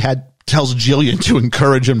deputy head tells Jillian to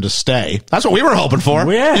encourage him to stay. That's what we were hoping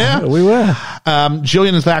for. Yeah, we were.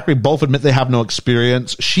 Jillian and Thackeray both admit they have no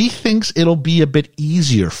experience. She thinks it'll be a bit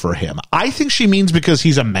easier for him. I think she means because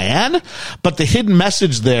he's a man, but the hidden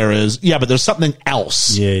message there is, but there's something else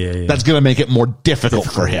that's going to make it more difficult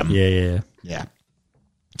for him. Yeah.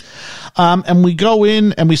 And we go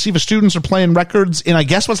in and we see the students are playing records in, I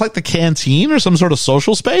guess, what's like the canteen or some sort of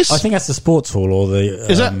social space. I think that's the sports hall or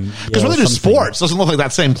the. Is it? Because when they do sports, it doesn't look like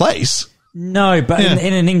that same place. No, but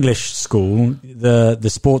in an English school, the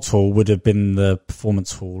sports hall would have been the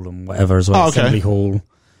performance hall and whatever as well. Assembly hall.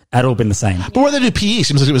 Had all been the same. But where they do PE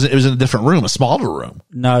seems like it was in a different room, a smaller room.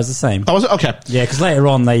 No, it's the same. Oh, was it? Okay. Yeah, because later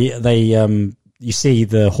on they you see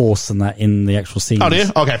the horse and that in the actual scenes. Oh, do you?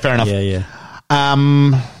 Okay, fair enough.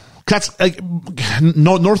 Yeah. That's like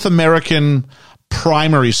North American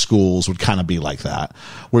primary schools would kind of be like that,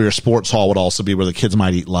 where your sports hall would also be where the kids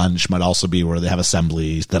might eat lunch, might also be where they have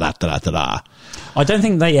assemblies. I don't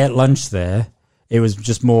think they ate lunch there. It was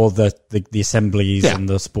just more the assemblies and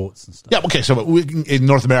the sports and stuff. Yeah, okay. So in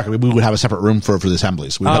North America, we would have a separate room for the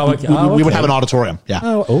assemblies. We would have an auditorium.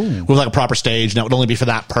 Yeah. With like a proper stage, and it would only be for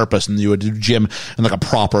that purpose. And you would do gym and like a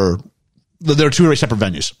proper. There are two very separate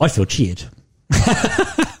venues. I feel cheated.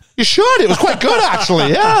 You should. It was quite good,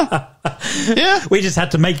 actually. Yeah. We just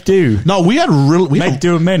had to make do. No, we had make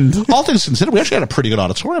do amend. All things considered, we actually had a pretty good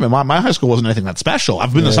auditorium. And my high school wasn't anything that special.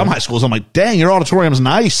 I've been to some high schools. I'm like, dang, your auditorium's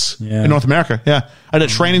nice in North America. Yeah, I had a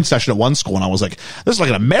training session at one school, and I was like, this is like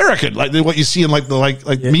an American, like what you see in like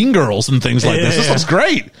Mean Girls and things like this. This looks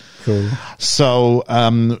great. Cool. So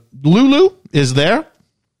Lulu is there.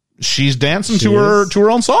 She's dancing to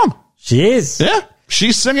her own song. She is. Yeah,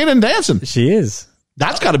 she's singing and dancing. She is.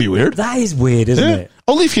 That's got to be weird. That is weird, isn't it?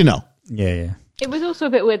 Only if you know. Yeah. It was also a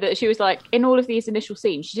bit weird that she was like, in all of these initial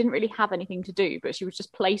scenes, she didn't really have anything to do, but she was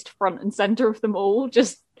just placed front and center of them all,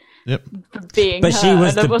 just for being But her. she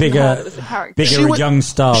was And it the wasn't her, it bigger, was the character. young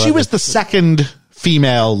star. She was the second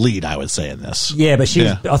female lead, I would say, in this. Yeah, but she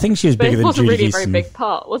was, I think she was But bigger it than wasn't Judy really a very Geeson. big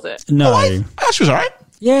part, was it? No. She was all right.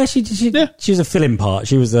 Yeah, she was a fill-in part.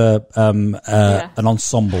 She was an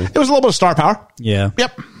ensemble. It was a little bit of star power. Yeah.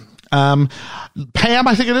 Yep. Pam,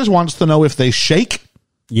 I think it is, wants to know if they shake.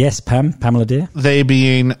 Yes, Pamela Deer. They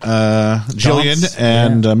being Jillian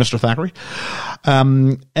and Mr. Thackeray.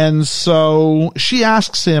 And so she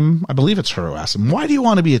asks him, I believe it's her who asks him, why do you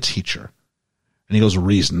want to be a teacher? And he goes,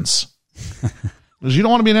 reasons. Because you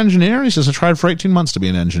don't want to be an engineer? He says, I tried for 18 months to be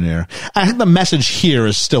an engineer. I think the message here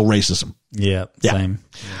is still racism. Yeah, same.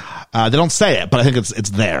 They don't say it, but I think it's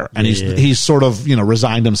there. And he's sort of,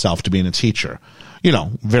 resigned himself to being a teacher.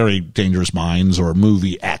 Very Dangerous Minds or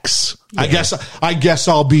movie X. rejects. Yeah. I guess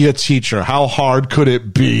I'll be a teacher. How hard could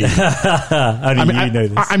it be? Only you know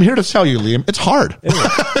this. I'm here to tell you, Liam, it's hard.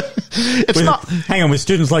 It's not. Hang on, with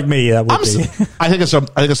students like me, that would be. I think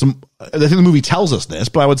the movie tells us this,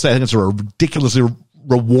 but I would say I think it's a ridiculously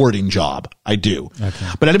rewarding job. I do. Okay.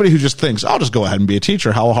 But anybody who just thinks, I'll just go ahead and be a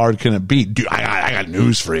teacher, how hard can it be? Dude, I got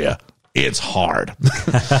news for you. It's hard.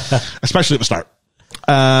 Especially at the start.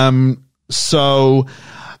 So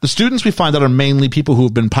the students we find out are mainly people who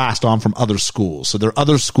have been passed on from other schools. So they're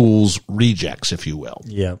other schools' rejects, if you will.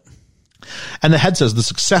 Yeah. And the head says the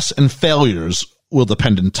success and failures will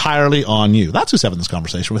depend entirely on you. That's who's having this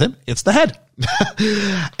conversation with him. It's the head.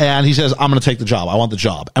 And he says, I'm going to take the job. I want the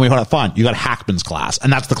job. And we heard, fine, you got Hackman's class.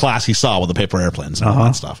 And that's the class he saw with the paper airplanes and all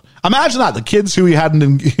that stuff. Imagine that. The kids who he had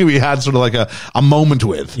sort of like a moment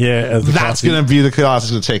with. Yeah. That's going to be the class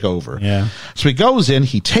he's going to take over. Yeah. So he goes in,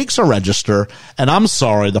 he takes a register, and I'm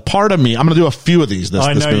sorry, the part of me, I'm going to do a few of these this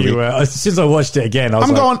movie. You were. As soon as I watched it again,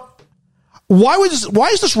 I'm going, why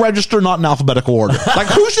is this register not in alphabetical order? Like,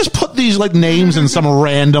 who's just put these like names in some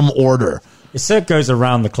random order? It goes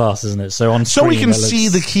around the class, isn't it? So on so we can see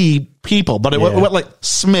the key people, but it went like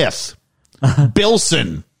Smith,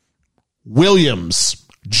 Bilson, Williams,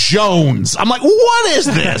 Jones. I'm like, what is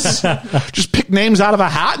this? Just pick names out of a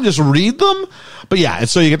hat and just read them. But yeah, and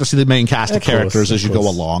so you get to see the main cast of characters as you go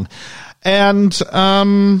along, and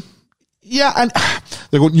and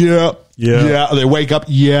they're going, yeah. They wake up,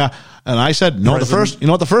 and I said, you know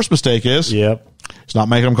what the first mistake is? Yep. It's not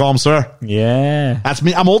making them call him sir. Yeah. That's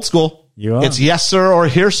me. I'm old school. You are. It's yes, sir, or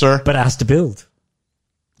here, sir. But it has to build.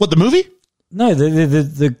 What, the movie? No,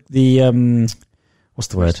 the what's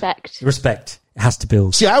the word? Respect. It has to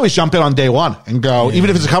build. See, I always jump in on day one and go, even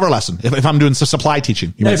if it's a cover lesson, if I'm doing supply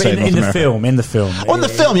teaching. In the film. Oh, in the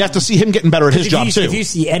film, you have to see him getting better at his job, too. If you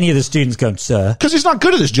see any of the students going, sir. Because he's not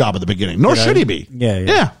good at his job at the beginning, nor should he be.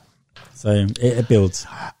 Yeah. So it builds.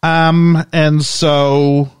 And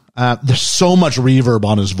so there's so much reverb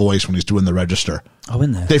on his voice when he's doing the register. Oh,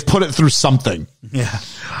 in there. They've put it through something. Yeah.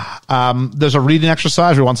 There's a reading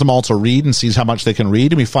exercise. We want them all to read and sees how much they can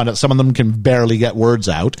read. And we find out some of them can barely get words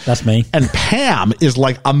out. That's me. And Pam is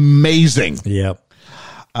like amazing. Yeah.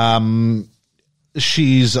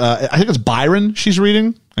 She's, I think it's Byron she's reading.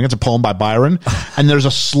 I think it's a poem by Byron. And there's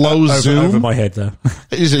a slow zoom. Over my head, though.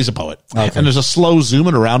 He's a poet. Okay. And there's a slow zoom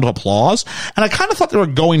and a round of applause. And I kind of thought they were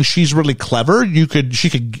going, she's really clever. She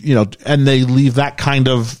could, and they leave that kind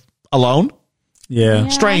of alone. Yeah.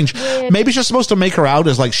 Strange. Maybe it's just supposed to make her out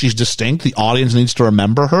as like she's distinct. The audience needs to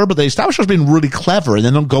remember her, but they establish her as being really clever and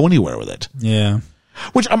then don't go anywhere with it. Yeah.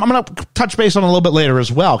 Which I'm going to touch base on a little bit later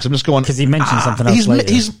as well, because I'm just going. Because he mentioned something else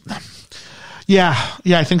later. Yeah,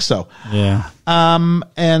 I think so. Yeah.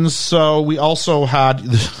 And so we also had,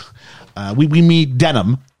 we meet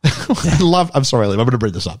Denham. I'm sorry, Liam, I'm going to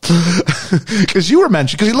bring this up. Because you were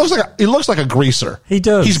mentioning, because he looks like a greaser. He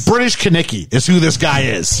does. He's British Kenickie is who this guy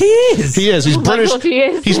is. He is. He's British. God, he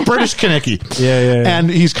is. He's British Kenickie. Yeah. And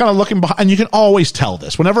he's kind of looking behind, and you can always tell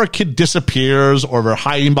this. Whenever a kid disappears or they're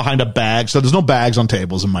hiding behind a bag, so there's no bags on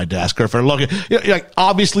tables in my desk, or if they're looking,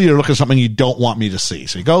 obviously you're looking at something you don't want me to see.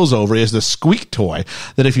 So he goes over, he has this squeak toy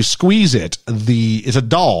that if you squeeze it, it's a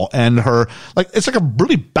doll, and it's like a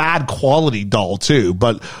really bad quality doll too,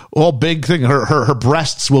 but big thing. Her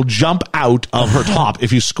breasts will jump out of her top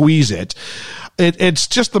if you squeeze it. It's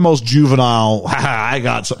just the most juvenile. I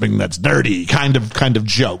got something that's dirty kind of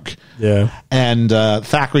joke. Yeah. And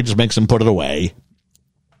Thackeray just makes him put it away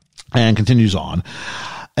and continues on.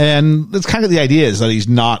 And that's kind of the idea, is that he's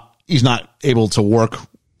not able to work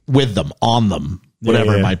with them, on them,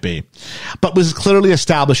 whatever it might be. But was clearly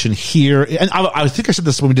established in here. And I think I said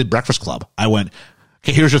this when we did Breakfast Club. I went,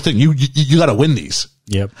 okay, here's your thing. You got to win these.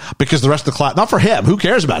 Yep. Because the rest of the class, not for him. Who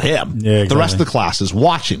cares about him? Yeah, exactly. The rest of the class is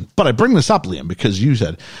watching. But I bring this up, Liam, because you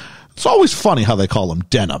said it's always funny how they call him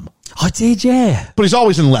Denham. I did, yeah. But he's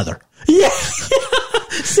always in leather. Yeah.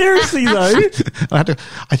 Seriously, though.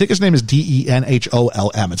 I think his name is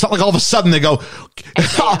Denholm. It's not like all of a sudden they go,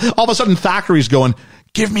 all of a sudden Thackeray's going,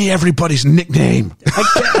 give me everybody's nickname.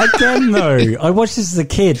 Again, though, I watched this as a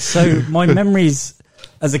kid, so my memories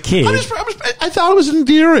as a kid. I thought it was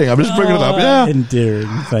endearing. I'm just bringing it up. Yeah. Endearing.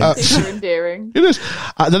 Thanks. Super endearing. It is.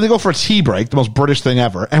 Then they go for a tea break, the most British thing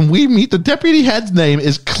ever. And we meet the deputy head's name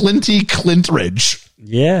is Clinty Clintridge.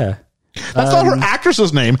 Yeah. That's not her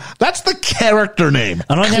actress's name. That's the character name.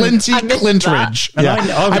 Clinty Clintridge. Yeah.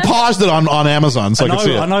 I paused it on Amazon so I could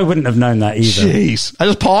see it. And I wouldn't have known that either. Jeez. I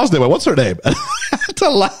just paused it. Went, what's her name? To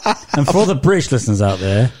laugh. And for all the British listeners out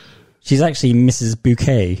there, she's actually Mrs.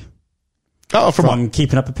 Bouquet. Oh, from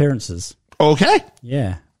Keeping Up Appearances. Okay.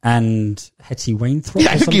 Yeah. and Hetty Wainthrope.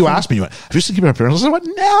 Yeah, I think you asked me, have you seen Keeping Up Appearances? I went,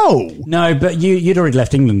 no. No, but you'd already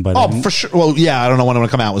left England by then. Oh, for sure. Well, yeah, I don't know when it would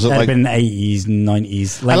come out. Was it That'd like... been 80s,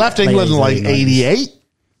 90s. I left England in like 80s. 88.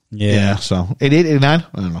 Yeah. So 88, 89?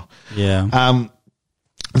 I don't know. Yeah.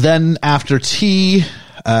 Then after tea,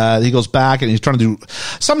 he goes back and he's trying to do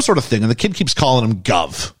some sort of thing, and the kid keeps calling him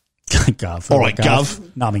Gov. Gov. All right,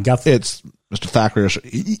 Gov. No, I mean Gov. It's Mr. Thackeray.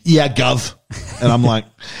 Yeah, Gov. And I'm like,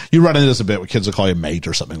 you run into this a bit where kids will call you mate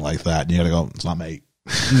or something like that, and you gotta go, it's not mate.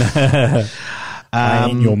 I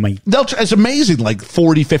ain't your mate. It's amazing, like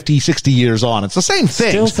 40, 50, 60 years on. It's the same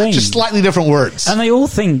thing, Still thing. just slightly different words. And they all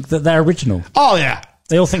think that they're original. Oh, yeah.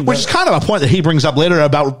 They all think Which is kind of a point that he brings up later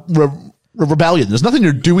about rebellion. There's nothing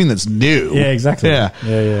you're doing that's new. Yeah, exactly. Yeah.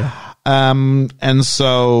 Yeah. And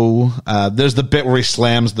so there's the bit where he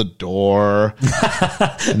slams the door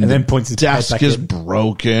And then points his head desk back is in.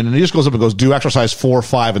 broken, and he just goes up and goes, do exercise 4,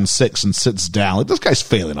 5, and 6, and sits down. Like, this guy's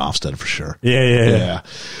failing Ofsted for sure. Yeah.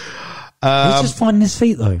 He's just finding his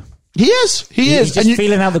feet, though. He is. He's just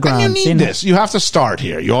feeling out the ground, And you seeing need this. You have to start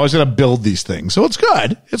here. You always got to build these things. So it's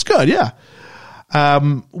good. It's good, yeah.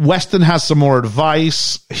 Weston has some more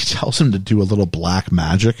advice. He tells him to do a little black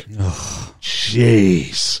magic.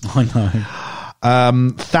 Jeez. I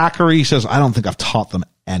know. Thackeray says, I don't think I've taught them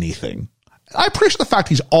anything. I appreciate the fact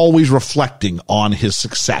he's always reflecting on his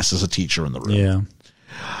success as a teacher in the room.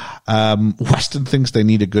 Yeah. Weston thinks they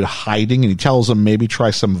need a good hiding, and he tells them maybe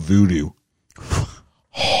try some voodoo.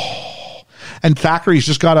 And Thackeray's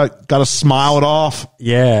just gotta smile it off.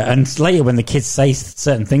 Yeah. And later when the kids say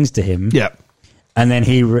certain things to him. Yeah. And then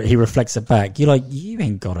he reflects it back. You're like, you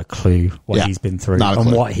ain't got a clue what Yeah, he's been through not a and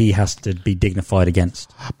clue. what he has to be dignified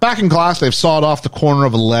against. Back in class, they've sawed off the corner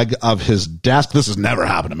of a leg of his desk. This has never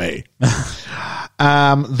happened to me.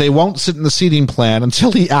 They won't sit in the seating plan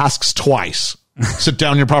until he asks twice. Sit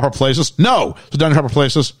down in your proper places? No. Sit down in your proper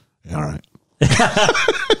places? Yeah, all right.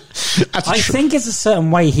 I think it's a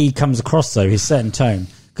certain way he comes across, though, his certain tone.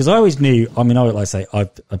 Because I always knew, I like I say, I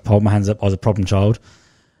hold my hands up, I was a problem child.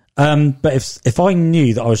 But if I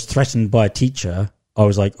knew that I was threatened by a teacher, I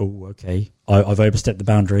was like, oh, okay, I've overstepped the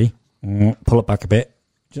boundary. Pull it back a bit.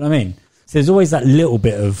 Do you know what I mean? So there's always that little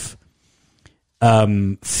bit of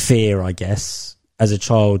fear, I guess, as a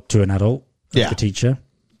child to an adult, the teacher.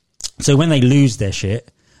 So when they lose their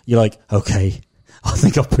shit, you're like, okay, I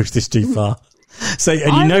think I've pushed this too far. So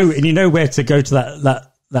and you know where to go to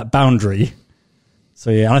that boundary.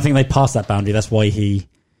 So yeah, and I think they passed that boundary. That's why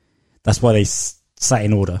they sat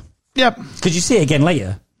in order. Yep. Because you see it again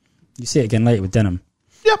later. You see it again later with Denham.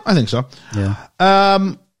 Yep, I think so. Yeah.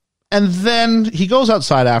 And then he goes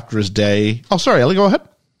outside after his day. Oh, sorry, Ellie, go ahead.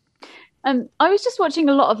 I was just watching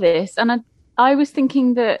a lot of this, and I was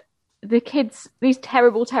thinking that the kids, these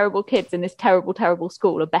terrible, terrible kids in this terrible, terrible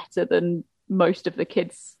school, are better than most of the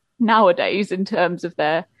kids nowadays in terms of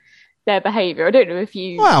their behaviour. I don't know if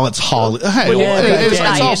you... Well, it's Hollywood. Hey,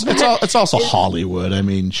 Yeah, it's also Hollywood. I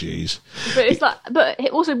mean, jeez. But it's like, but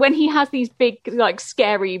also when he has these big, like,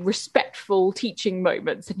 scary, respectful teaching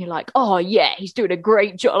moments, and you're like, oh yeah, he's doing a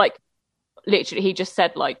great job. Like, literally, he just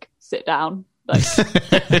said, like, sit down. Like,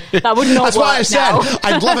 that would not That's work why I said now.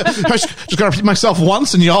 I'd love it. I was just going to repeat myself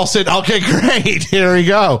once, and you all said, "Okay, great, here we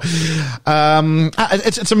go."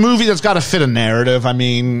 It's a movie that's got to fit a narrative. I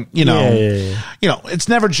mean, you know, it's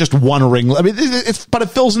never just one ring. I mean, but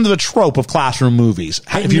it fills into the trope of classroom movies.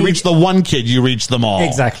 If you reach the one kid, you reach them all.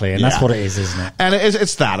 Exactly, and that's what it is, isn't it? And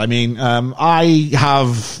it's that. I mean, I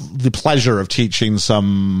have the pleasure of teaching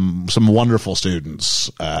some wonderful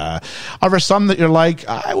students. Are there some that you're like,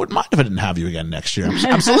 I wouldn't mind if I didn't have you again next year?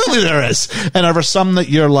 Absolutely there is. And are there some that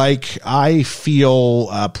you're like, I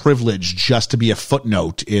feel privileged just to be a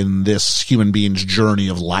footnote in this human being's journey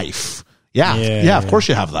of life? Yeah, of course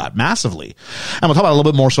you have that, massively. And we'll talk about it a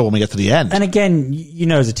little bit more so when we get to the end. And again, you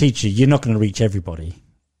know, as a teacher, you're not going to reach everybody.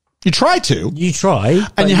 You try to. You try,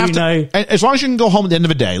 but and you have to. Know, as long as you can go home at the end of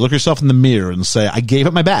the day, look yourself in the mirror and say, I gave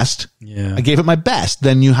it my best. Yeah. I gave it my best.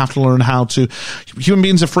 Then you have to learn how to. Human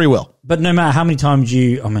beings have free will. But no matter how many times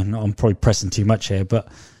I'm probably pressing too much here, but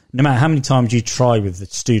no matter how many times you try with the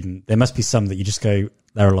student, there must be some that you just go,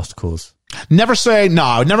 they're a lost cause. Never say, no,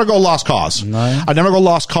 I'd never go lost cause. No. I'd never go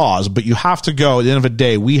lost cause, but you have to go at the end of the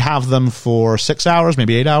day. We have them for 6 hours,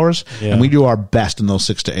 maybe 8 hours, and we do our best in those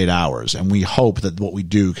 6 to 8 hours. And we hope that what we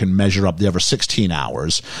do can measure up the other 16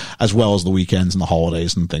 hours, as well as the weekends and the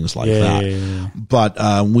holidays and things like that. Yeah.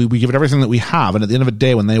 But we give it everything that we have. And at the end of the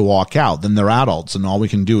day, when they walk out, then they're adults. And all we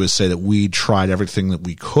can do is say that we tried everything that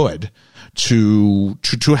we could to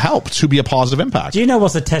help, to be a positive impact. Do you know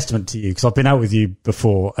what's a testament to you? Because I've been out with you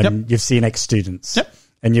before and you've seen ex-students. Yep.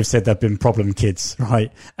 and you've said they've been problem kids,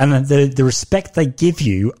 right? And then the respect they give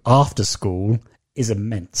you after school is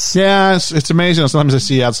immense. Yeah, it's amazing. Sometimes I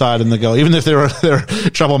see outside and they go, even if they're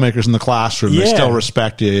troublemakers in the classroom, they still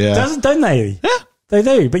respect you. Yeah, don't they? Yeah. They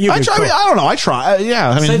do, but you. I don't know. I try.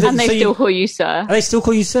 Yeah, I mean, And they still call you sir. They still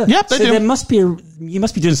call you sir. Yep, they do. There must be you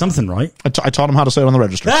must be doing something right. I taught them how to say it on the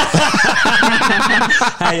register.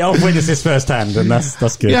 Hey, I've witnessed this firsthand, and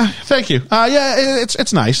that's good. Yeah, thank you.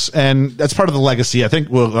 It's nice, and that's part of the legacy. I think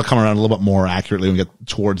we'll come around a little bit more accurately when we get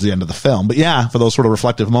towards the end of the film. But yeah, for those sort of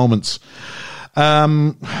reflective moments.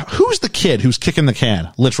 Who's the kid who's kicking the can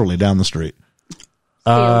literally down the street?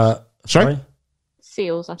 Sorry?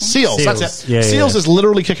 Seals, I think. Seals, that's it. Yeah, Seals is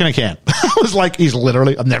literally kicking a can. I was like,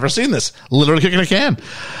 I've never seen this. Literally kicking a can.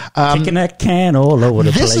 Kicking a can all over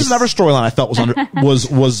the place. This is another storyline I felt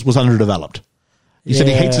was underdeveloped. He said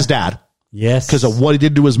he hates his dad. Yes. Because of what he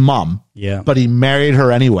did to his mom. Yeah. But he married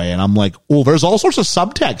her anyway. And I'm like, oh, there's all sorts of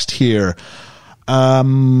subtext here.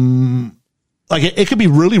 Like it could be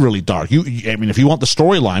really, really dark. I mean, if you want the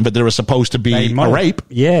storyline, but there was supposed to be a rape.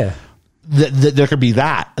 Yeah. There could be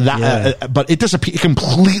that, but it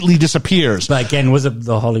completely disappears. But again, was it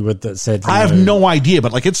the Hollywood that said? I have no idea,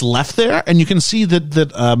 but like it's left there, and you can see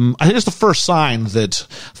that. I think it's the first sign that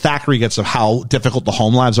Thackeray gets of how difficult the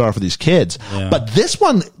home lives are for these kids. Yeah. But this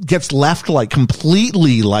one gets left like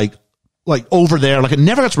completely like over there, like it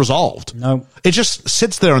never gets resolved. No, it just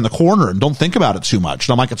sits there in the corner and don't think about it too much.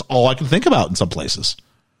 And I'm like, it's all I can think about in some places.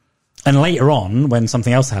 And later on, when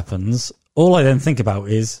something else happens, all I then think about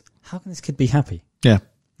is, how can this kid be happy? Yeah.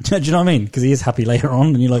 Do you know what I mean? Because he is happy later on,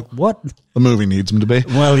 and you're like, what? The movie needs him to be.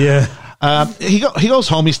 Well, yeah. He goes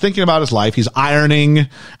home. He's thinking about his life. He's ironing, and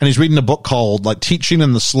he's reading a book called like Teaching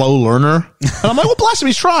and the Slow Learner. And I'm like, well, bless him,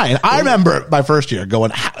 he's trying. I remember my first year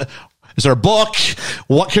going, is there a book?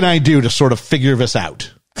 What can I do to sort of figure this out?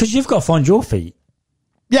 Because you've got to find your feet.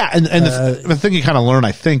 Yeah, and the thing you kind of learn,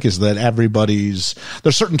 I think, is that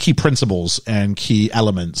there's certain key principles and key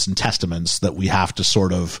elements and testaments that we have to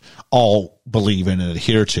sort of all believe in and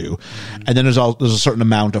adhere to. Mm-hmm. And then there's a certain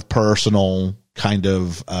amount of personal kind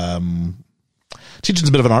of, teaching's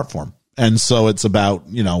a bit of an art form. And so it's about,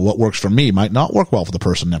 what works for me might not work well for the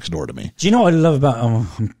person next door to me. Do you know what I love about,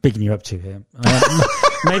 I'm bigging you up to here.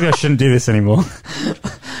 Maybe I shouldn't do this anymore.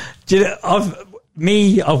 Do you know, I've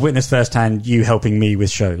witnessed firsthand you helping me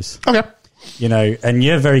with shows. Okay. And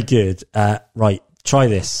you're very good at, right, try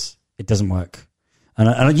this. It doesn't work.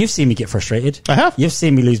 And you've seen me get frustrated. I have. You've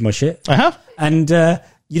seen me lose my shit. I have. And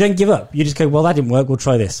you don't give up. You just go, well, that didn't work. We'll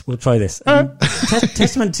try this.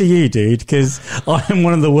 Testament to you, dude, because I'm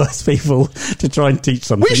one of the worst people to try and teach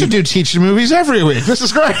something. We should do teaching movies every week. This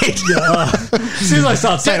is great. As soon as I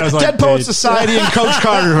started saying it, I was like, Dead Poets Society and Coach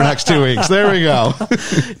Carter for the next 2 weeks. There we go.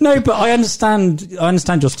 No, but I understand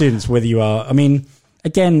your students, whether you are, I mean,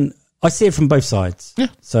 again, I see it from both sides. Yeah.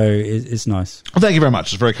 So it's nice. Well, thank you very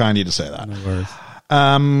much. It's very kind of you to say that. No worries.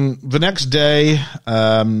 The next day,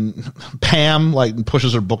 Pam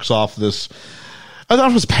pushes her books off this. I thought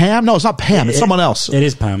it was Pam. No, it's not Pam. It's someone else. It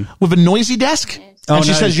is Pam. With a noisy desk. And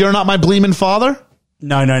she says, "You're not my bleeming father."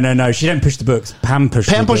 No. She didn't push the books. Pam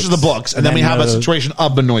pushes the books. And then we have a situation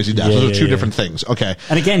of a noisy desk. Those are two different things. Okay.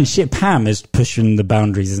 And again, Pam is pushing the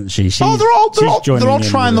boundaries, isn't she? They're all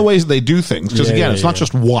trying the ways that they do things. Because again, it's not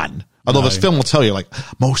just one. Although this film will tell you,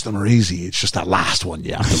 most of them are easy. It's just that last one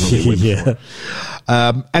you have to really win for.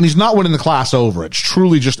 And he's not winning the class over. It's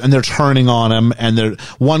truly just, and they're turning on him, and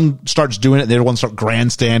one starts doing it, and the other one starts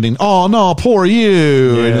grandstanding. Oh, no, poor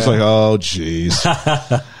you. Yeah. And it's like, oh, jeez.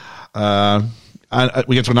 And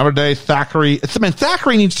we get to another day. Thackeray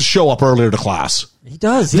needs to show up earlier to class. He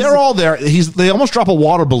does. They're all there. They almost drop a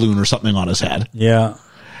water balloon or something on his head. Yeah.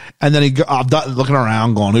 And then looking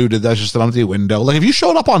around going, who did that? Just stood on the window. If you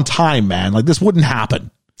showed up on time, man, this wouldn't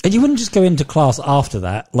happen. And you wouldn't just go into class after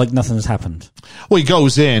that like nothing has happened. Well, he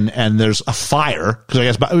goes in and there's a fire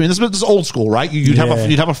because this is old school, right? You'd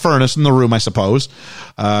have a furnace in the room, I suppose.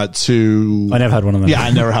 I never had one of them. Yeah, I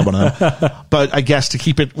never had one of them. But I guess to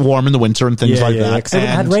keep it warm in the winter and things like that. Because they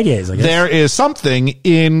had radiators, I guess. There is something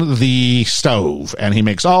in the stove, and he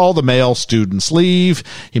makes all the male students leave.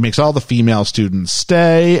 He makes all the female students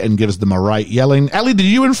stay and gives them a right yelling. Ellie, did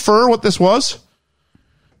you infer what this was?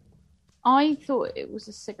 I thought it was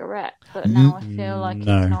a cigarette, but now I feel like it's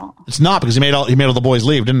not. It's not, because he made all the boys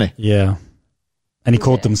leave, didn't he? Yeah. And he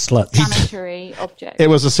called them sluts. Sanitary object.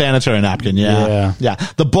 It was a sanitary napkin, yeah.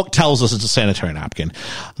 The book tells us it's a sanitary napkin.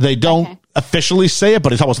 They don't officially say it,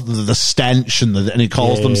 but he talks about the stench and he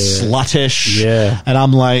calls them sluttish. Yeah. And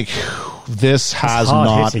I'm like, this has hard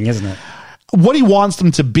not... hitting, isn't it? What he wants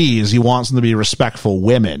them to be is he wants them to be respectful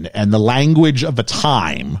women, and the language of the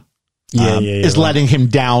time is letting him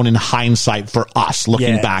down in hindsight for us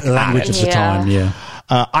looking back language at of it. the time. Yeah,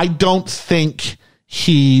 I don't think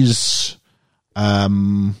he's. I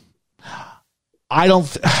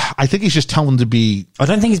think he's just telling them to be. I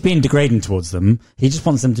don't think he's being degrading towards them. He just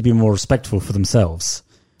wants them to be more respectful for themselves.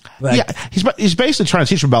 Yeah, he's basically trying to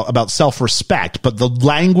teach them about self-respect, but the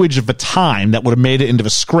language of the time that would have made it into a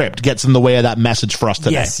script gets in the way of that message for us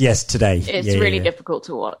today. Yes, today. It's really difficult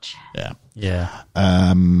to watch. Yeah.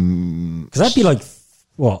 Because that'd be like,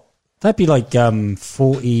 what? That'd be like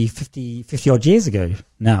 40, 50 odd years ago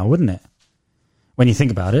now, wouldn't it? When you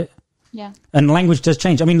think about it. Yeah. And language does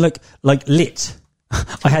change. I mean, look, like lit.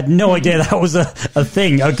 I had no idea that was a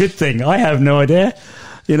thing, a good thing. I have no idea.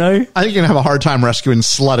 You know? I think you're going to have a hard time rescuing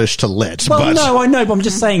sluttish to lit. Well, no, I know, but I'm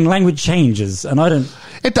just saying language changes, and I don't...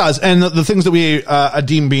 It does, and the things that we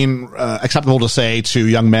deem being acceptable to say to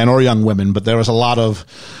young men or young women, but there was a lot of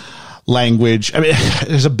language. I mean,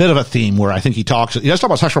 there's a bit of a theme where I think he does talk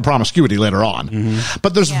about sexual promiscuity later on,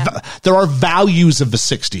 but there are values of the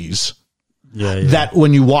 60s that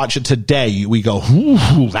when you watch it today, we go,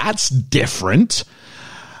 ooh, that's different.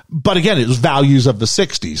 But again, it was values of the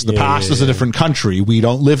 60s. The past is a different country. We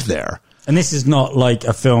don't live there. And this is not like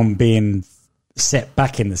a film being set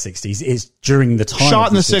back in the 60s. It's during the time. Shot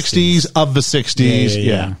in the 60s, of the 60s.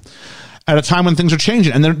 Yeah. At a time when things are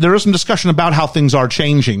changing. And there is some discussion about how things are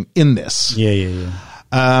changing in this.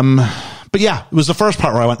 But yeah, it was the first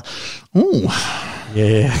part where I went, ooh.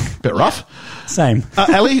 Bit rough. Same.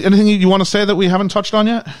 Ellie, anything you want to say that we haven't touched on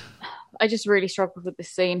yet? I just really struggled with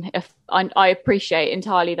this scene. I appreciate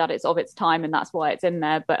entirely that it's of its time and that's why it's in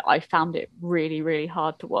there, but I found it really, really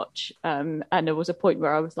hard to watch. And there was a point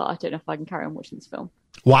where I was like, I don't know if I can carry on watching this film.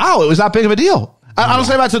 Wow, it was that big of a deal. I don't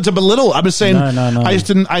say that to belittle. I was saying, no. I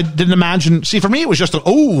didn't imagine. See, for me, it was just I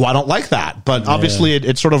don't like that. But obviously,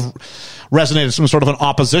 it sort of resonated some sort of an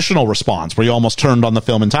oppositional response where you almost turned on the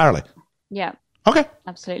film entirely. Yeah. Okay.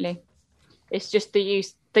 Absolutely. It's just the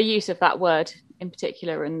use of that word in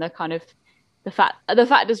particular, and the kind of the fact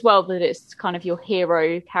as well that it's kind of your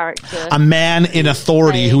hero character, a man in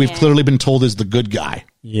authority who we've clearly been told is the good guy.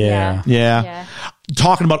 Yeah.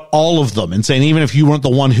 Talking about all of them and saying even if you weren't the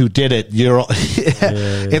one who did it,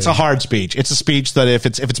 it's a hard speech. It's a speech that if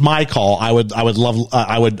it's my call, I would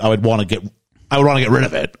want to get rid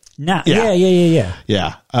of it. Yeah.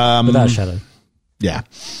 Without a shadow. Yeah.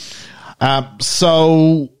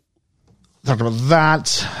 So. Talked about that.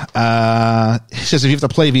 He says if you have to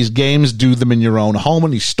play these games, do them in your own home.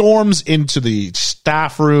 And he storms into the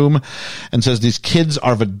staff room and says these kids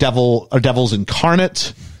are devils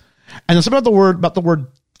incarnate. And it's about the word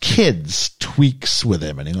kids tweaks with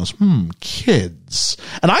him. And he goes, kids.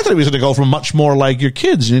 And I thought he was going to go from much more like your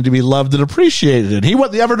kids. You need to be loved and appreciated. And he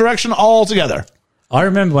went the other direction altogether. I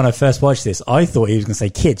remember when I first watched this, I thought he was going to say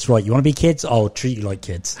kids, right? You want to be kids? I'll treat you like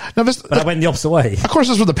kids. But I went the opposite way. Of course,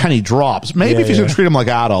 this is where the penny drops. Maybe if he's going to treat them like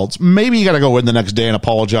adults, maybe you got to go in the next day and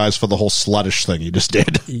apologize for the whole sluttish thing you just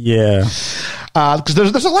did. Yeah. Because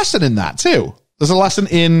there's a lesson in that, too. There's a lesson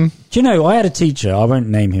in... Do you know, I had a teacher, I won't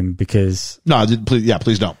name him because... No,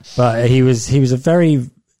 please don't. But he was a very...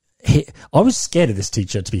 I was scared of this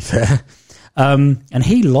teacher, to be fair. And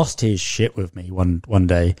he lost his shit with me one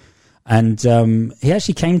day. And he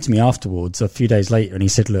actually came to me afterwards, a few days later, and he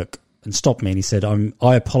said, look, and stopped me, and he said,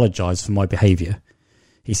 I apologise for my behaviour.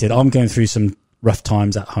 He said, I'm going through some rough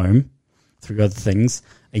times at home, through other things.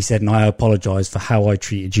 He said, and I apologise for how I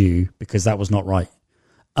treated you, because that was not right.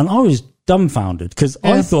 And I was dumbfounded, because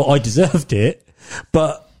I thought I deserved it,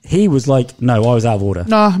 but he was like, no, I was out of order.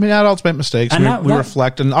 No, I mean, adults make mistakes. And we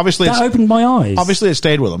reflect, and obviously that opened my eyes. Obviously it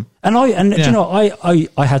stayed with him. And do you know,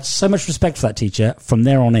 I had so much respect for that teacher from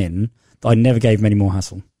there on in that I never gave him any more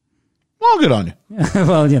hassle. Well, good on you.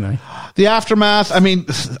 Well, you know. The aftermath, I mean,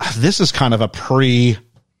 this is kind of a pre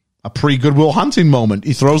Goodwill Hunting moment.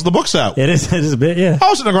 He throws the books out. It is a bit, yeah. I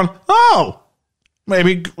was sitting there going,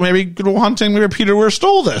 maybe Goodwill Hunting, maybe Peter Weir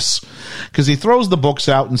stole this. Because he throws the books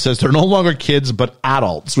out and says they're no longer kids, but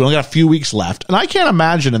adults. We only got a few weeks left. And I can't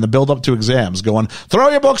imagine in the build-up to exams going, throw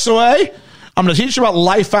your books away. I'm going to teach you about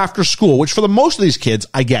life after school, which for the most of these kids,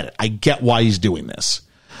 I get it. I get why he's doing this.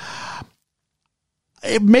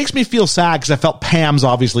 It makes me feel sad because I felt Pam's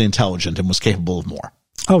obviously intelligent and was capable of more.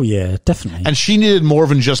 Oh, yeah, definitely. And she needed more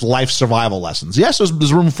than just life survival lessons. Yes,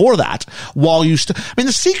 there's room for that. While you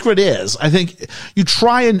the secret is, I think you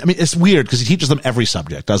try and, it's weird because he teaches them every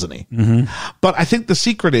subject, doesn't he? Mm-hmm. But I think the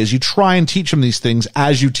secret is you try and teach them these things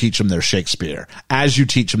as you teach them their Shakespeare, as you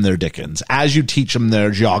teach them their Dickens, as you teach them their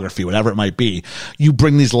geography, whatever it might be. You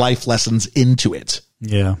bring these life lessons into it.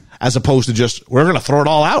 Yeah. As opposed to just, we're going to throw it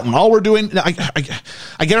all out and all we're doing. I get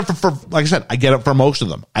it for, like I said, I get it for most of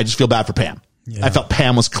them. I just feel bad for Pam. Yeah. I felt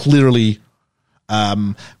Pam was clearly,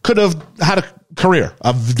 could have had a career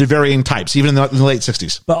of the varying types, even in the late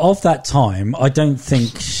 60s. But of that time, I don't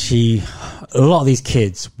think a lot of these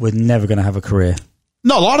kids were never going to have a career.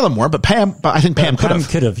 No, a lot of them weren't, but I think Pam could have.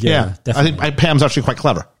 Could have, yeah, definitely. I think Pam's actually quite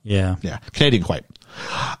clever. Yeah. Yeah. Canadian quite.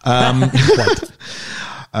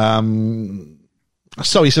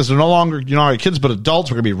 So he says, they're no longer, kids, but adults.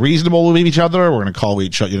 We're going to be reasonable with each other. We're going to call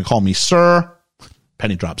each other. You're going to call me sir.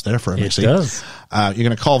 Penny drops there for a It does. You're going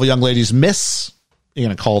to call the young ladies miss. You're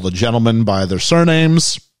going to call the gentlemen by their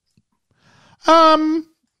surnames. I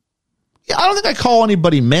don't think I call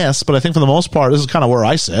anybody miss, but I think for the most part, this is kind of where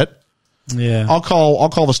I sit. Yeah. I'll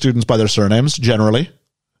call the students by their surnames generally.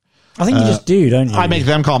 I think you just do, don't you? I make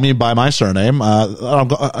them call me by my surname.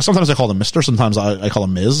 Sometimes I call them Mr. Sometimes I call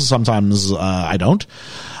them Ms. Sometimes I don't.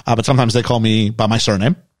 But sometimes they call me by my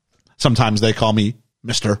surname. Sometimes they call me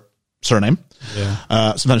Mr. Surname.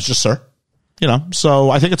 Yeah. Sometimes just Sir. So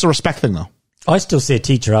I think it's a respect thing, though. I still see a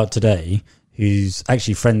teacher out today who's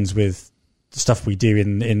actually friends with the stuff we do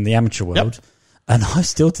in the amateur world. Yep. And I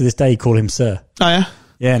still to this day call him Sir. Oh, yeah?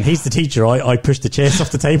 Yeah, and he's the teacher I pushed the chairs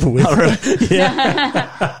off the table with. Oh, really?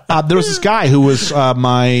 Yeah. There was this guy who was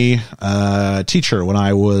my teacher when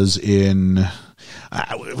I was in,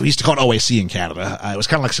 we used to call it OAC in Canada. It was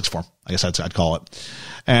kind of like sixth form, I guess I'd call it.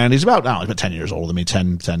 And he's about 10 years older than me,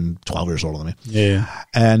 12 years older than me. Yeah.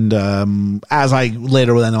 And as I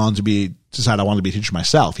later went on to decide I wanted to be a teacher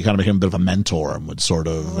myself, he kind of became a bit of a mentor and would sort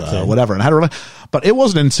of whatever. And I had but it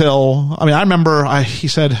wasn't until, I remember he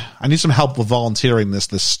said, I need some help with volunteering this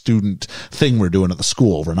student thing we're doing at the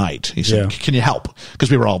school overnight. He said, Can you help?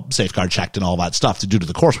 Because we were all safeguard checked and all that stuff due to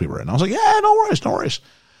the course we were in. I was like, yeah, no worries.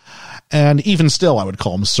 And even still, I would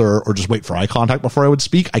call him sir or just wait for eye contact before I would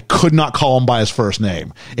speak. I could not call him by his first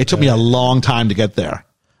name. It took me a long time to get there.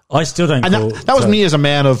 I still don't. And that was me as a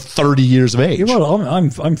man of 30 years of age. Yeah, well,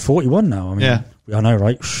 I'm 41 now. Yeah. I know,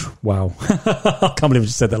 right? Wow. I can't believe I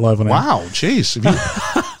just said that live on air. Wow, jeez.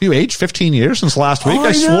 Have you aged 15 years since last week?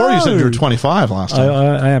 I swore you said you were 25 last time.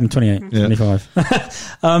 I am 28, 25.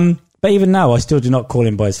 But even now, I still do not call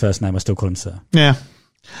him by his first name. I still call him sir. Yeah.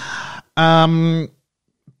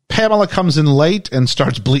 Pamela comes in late and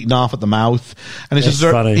starts bleating off at the mouth. And he says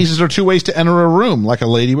there are two ways to enter a room, like a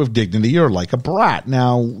lady with dignity or like a brat.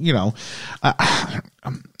 Now,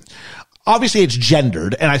 obviously it's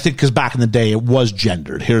gendered. And I think because back in the day it was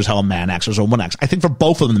gendered. Here's how a man acts or a woman acts. I think for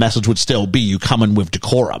both of them, the message would still be you come in with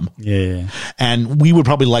decorum. Yeah. And we would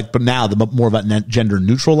probably but now the more of that gender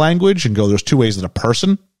neutral language and go, there's two ways that a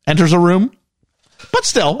person enters a room. But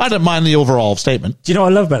still, I don't mind the overall statement. Do you know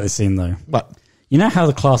what I love about this scene though? What? You know how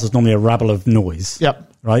the class is normally a rabble of noise?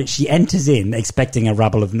 Yep. Right? She enters in expecting a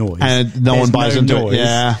rabble of noise. And no one buys into it.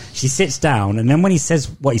 Yeah. She sits down, and then when he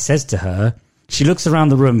says what he says to her, she looks around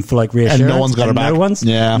the room for like reassurance. And no one's got her back. No one's.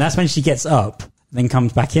 Yeah. And that's when she gets up, then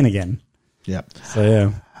comes back in again. Yep.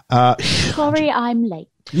 So, yeah. Sorry, I'm late.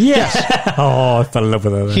 Yes. Oh, I fell in love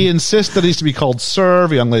with her then. He insists that he's to be called sir.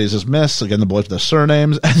 The young ladies is miss. Again, the boys with their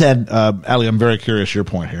surnames. And then, Ellie, I'm very curious your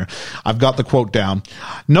point here. I've got the quote down.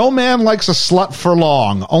 No man likes a slut for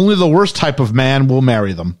long. Only the worst type of man will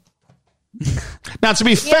marry them. Now, to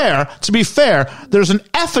be fair, there's an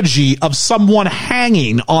effigy of someone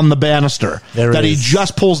hanging on the banister that he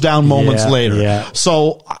just pulls down moments later. Yeah.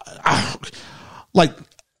 So, like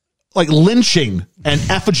lynching and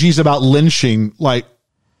effigies about lynching,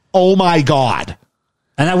 oh my God.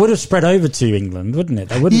 And that would have spread over to England, wouldn't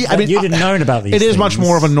it? You'd have known about these It is things. much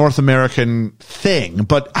more of a North American thing,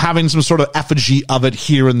 but having some sort of effigy of it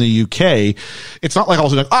here in the UK, it's not like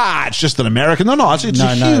also it's just an American. No, it's a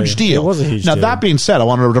huge deal. It was a huge deal. deal. Now, that being said, I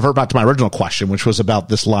want to revert back to my original question, which was about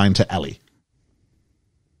this line to Ellie.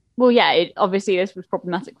 Well, yeah, obviously this was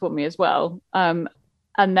problematic for me as well. And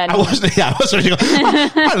then I wasn't I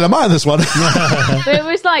don't mind this one. but it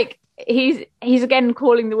was like he's again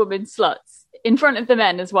calling the women sluts in front of the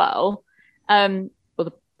men as well, or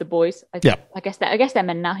the boys. I guess they're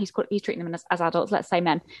men now. He's treating them as adults. Let's say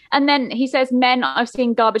men. And then he says, "Men, I've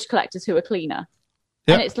seen garbage collectors who are cleaner."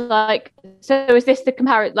 Yep. And it's like, so is this the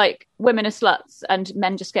compare? Like women are sluts and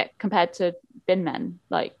men just get compared to bin men?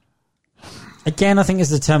 Like again, I think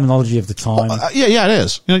it's the terminology of the time. Yeah, it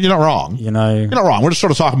is. You're not wrong. You're not wrong. We're just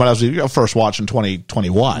sort of talking about as we first watch in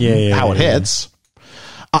 2021 how it hits.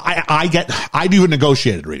 I do a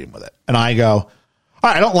negotiated reading with it, and I go, all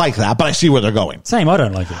right, I don't like that, but I see where they're going. Same, I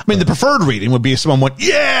don't like it. I mean, the preferred reading would be if someone went,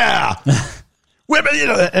 yeah, Women, you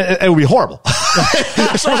know, it would be horrible.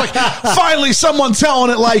 It's sort of like, finally someone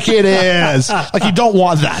telling it like it is. Like, you don't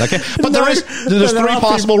want that, okay? But there's three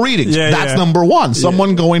possible readings. Yeah, That's yeah. number one.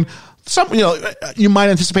 Someone going, you might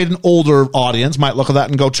anticipate an older audience might look at that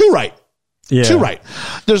and go, too right. Yeah. Too right.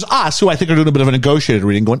 There's us who I think are doing a bit of a negotiated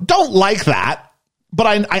reading going, don't like that,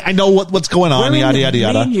 but I know what's going on, yada, yada, Me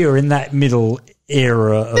yada. and you are in that middle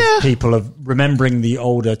era of people of remembering the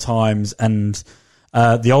older times and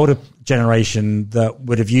the older generation that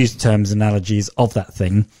would have used terms and analogies of that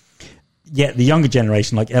thing. Yet the younger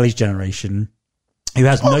generation, like Ellie's generation, who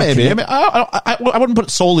has no... Maybe. I mean, I wouldn't put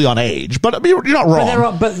it solely on age, but I mean, you're not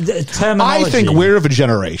wrong. But the terminology... I think we're of a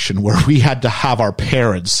generation where we had to have our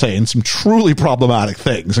parents saying some truly problematic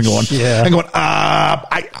things and going,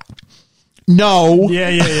 no.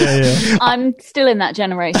 Yeah. I'm still in that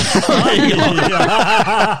generation. So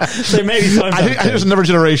maybe I think there's another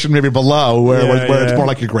generation maybe below where it's more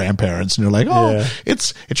like your grandparents, and you're like,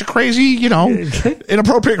 it's a crazy,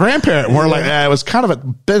 inappropriate grandparent. We're like, it was kind of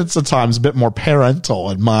at bits of times a bit more parental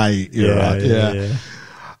in my era. Yeah.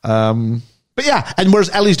 But yeah, and whereas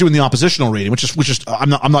Ellie's doing the oppositional reading, which is I'm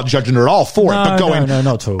not judging her at all for it, but going, no,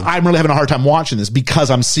 not at all. I'm really having a hard time watching this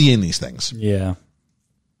because I'm seeing these things. Yeah.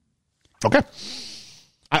 Okay.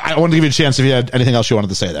 I wanted to give you a chance if you had anything else you wanted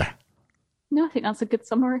to say there. No, I think that's a good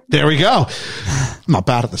summary. There we go. I'm not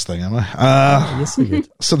bad at this thing, am I? Yes, we did.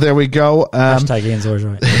 So there we go. Hashtag Ian's always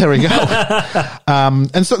right. There we go.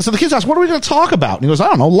 And so the kids ask, what are we going to talk about? And he goes, I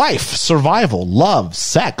don't know, life, survival, love,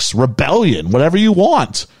 sex, rebellion, whatever you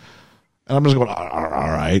want. And I'm just going,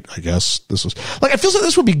 all right, I guess this was... Like, it feels like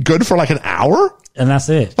this would be good for like an hour. And that's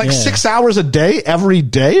it. Like 6 hours a day, every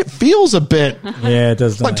day. It feels a bit... Yeah, it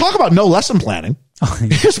does. Like, talk about no lesson planning. You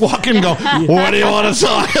just walk in and go, what do you want to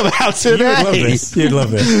talk about today? You'd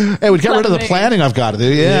love this. Hey, we'd get rid of the planning I've got to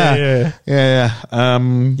do. Yeah.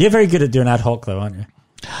 You're very good at doing ad hoc, though, aren't you?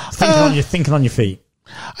 Thinking on your feet.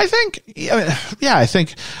 I think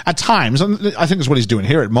at times, and I think is what he's doing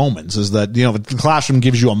here at moments, is that, the classroom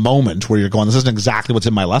gives you a moment where you're going, this isn't exactly what's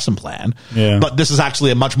in my lesson plan, but this is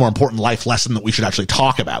actually a much more important life lesson that we should actually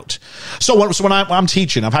talk about. So when I'm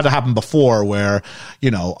teaching, I've had to happen before where,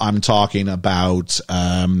 I'm talking about,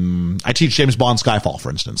 I teach James Bond Skyfall, for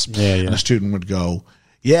instance, and a student would go,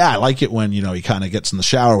 yeah, I like it when, he kind of gets in the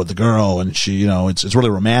shower with the girl and she, it's really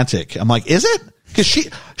romantic. I'm like, is it? Because she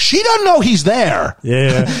doesn't know he's there.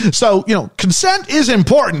 Yeah. So, consent is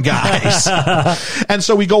important, guys. And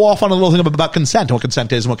so we go off on a little thing about consent and what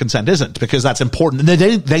consent is and what consent isn't, because that's important. And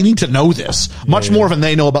they need to know this much more than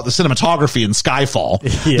they know about the cinematography in Skyfall.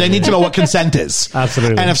 They need to know what consent is.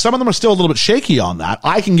 Absolutely. And if some of them are still a little bit shaky on that,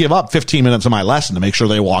 I can give up 15 minutes of my lesson to make sure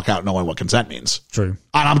they walk out knowing what consent means. True.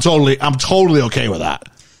 And I'm totally okay with that.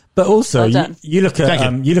 But also, Well you look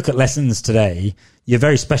at lessons today. You're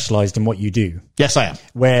very specialised in what you do. Yes, I am.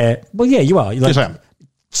 You are. Yes, I am.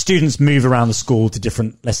 Students move around the school to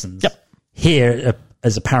different lessons. Yep. Here,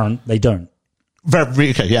 as a parent, they don't.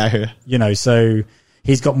 Okay, yeah, I hear you. So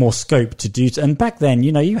he's got more scope to do. And back then,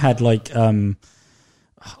 you had I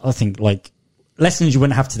think lessons you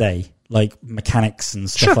wouldn't have today, like mechanics and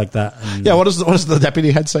stuff like that. And, what does the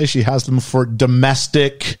deputy head say? She has them for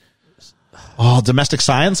domestic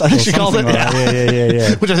science, I think she calls it. Like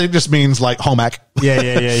yeah. Which I think just means like home ec.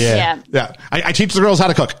 Yeah. I teach the girls how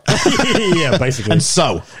to cook. Yeah, basically. And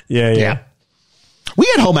so. Yeah. We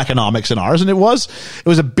had home economics in ours, and it was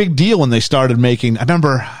a big deal when they started making, I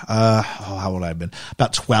remember, how old I've been,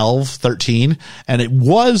 about 12, 13, and it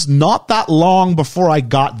was not that long before I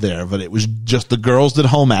got there, but it was just the girls did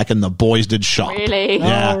home ec and the boys did shop. Really?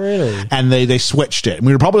 Yeah. Oh, really? And they switched it. And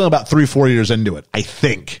we were probably about 3-4 years into it, I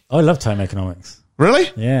think. I loved home economics. Really?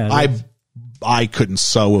 Yeah. I couldn't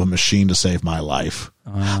sew a machine to save my life.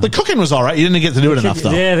 The cooking was all right. You didn't get to do it enough,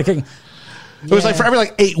 though. Yeah, the cooking. It was like for every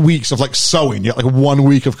 8 weeks of sewing, you get 1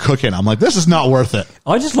 week of cooking. I'm like, this is not worth it.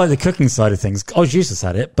 I just like the cooking side of things. I was useless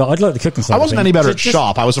at it, but I'd like the cooking side. I wasn't any better at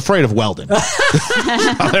shop. I was afraid of welding.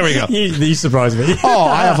 Oh, there we go. You surprised me. Oh,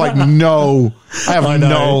 I have no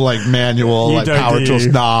manual power tools.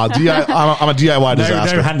 Nah, I'm a DIY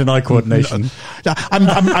disaster. No hand and eye coordination. Yeah,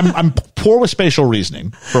 I'm poor with spatial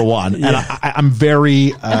reasoning for one, and I'm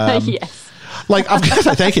very Yes.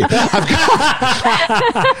 Thank you.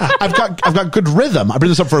 I've got good rhythm. I bring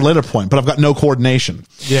this up for a later point, but I've got no coordination.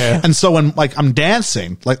 Yeah. And so when I'm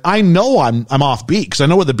dancing, I know I'm off beat because I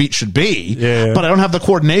know where the beat should be. Yeah. But I don't have the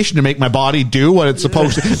coordination to make my body do what it's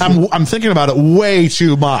supposed to. I'm thinking about it way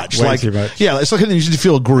too much. Way too much. Yeah, it's like you need to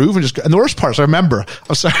feel a groove and the worst part is I remember.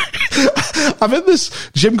 I'm sorry. I'm in this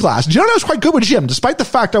gym class. Do you know I was quite good with gym, despite the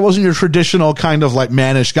fact I wasn't your traditional kind of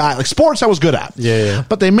mannish guy. Sports I was good at. Yeah.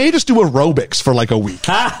 But they made us do aerobics aerobics for like a week.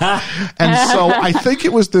 And so I think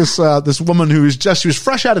it was this woman she was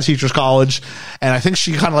fresh out of teacher's college, and I think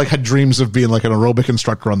she kind of like had dreams of being like an aerobic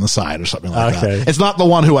instructor on the side or something like that. It's not the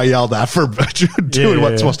one who I yelled at for doing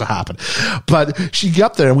what's supposed to happen. But she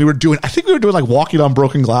got up there and we were doing like Walking on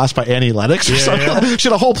Broken Glass by Annie Lennox or something. Yeah. She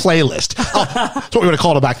had a whole playlist. That's what we would have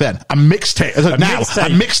called it back then. A mixtape. A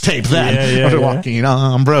mixtape then. Walking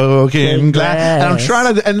on Broken Glass. And I'm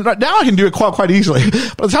trying to, and now I can do it quite easily. But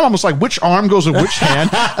at the time I'm almost like, which arm goes in which hand?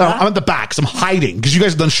 And I'm at the back because I'm hiding, because you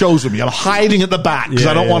guys have done shows with me. I'm hiding at the back because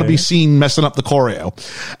I don't want to be seen messing up the choreo.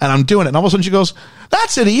 And I'm doing it. And all of a sudden she goes,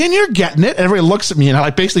 "That's it, Ian, you're getting it." And everybody looks at me and I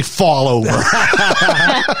like basically fall over.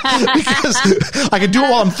 Because I can do it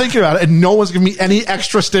while I'm thinking about it and no one's giving me any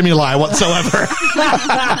extra stimuli whatsoever.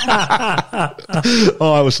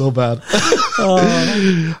 Oh, I was so bad.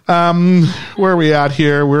 Where are we at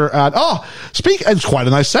here? We're at, it's quite a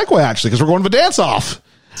nice segue actually, because we're going to the dance off.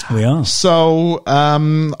 We are. So,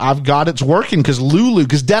 I've got it's working because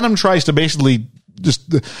Denim tries to basically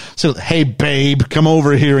just say, "Hey babe, come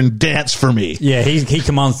over here and dance for me." Yeah, he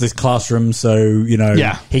commands this classroom, so he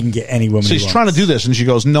can get any woman. So he's trying to do this, and she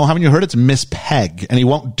goes, "No, haven't you heard? It's Miss Peg," and he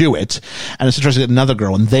won't do it. And it's tries to get another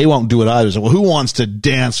girl, and they won't do it either. So, well, who wants to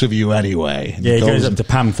dance with you anyway? And he goes up to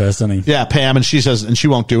Pam first, doesn't he? Yeah, Pam, and she says, and she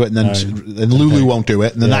won't do it, and then and Lulu won't do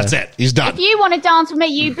it, and then that's it. He's done. If you want to dance with me,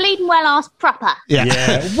 you bleeding well ask proper.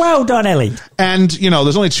 Yeah. Well done, Ellie. And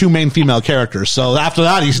there's only 2 main female characters, so after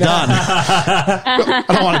that, he's done. I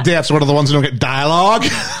don't want to dance with one of the ones who don't get dialogue.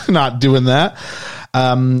 Not doing that.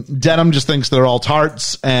 Denim just thinks they're all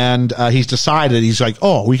tarts, and he's decided, he's like,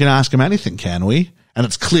 "Oh, we can ask him anything, can we?" And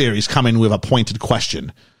it's clear he's coming with a pointed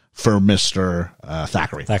question for Mr.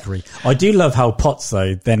 Thackeray. I do love how Potts,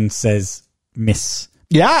 though, then says Miss.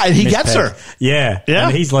 Yeah, and he Miss gets Peg. her. Yeah.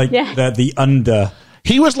 And he's like the under...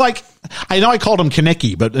 He was like, I know I called him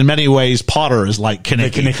Kaneki, but in many ways Potter is like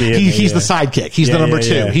Kaneki. He's the sidekick. He's the number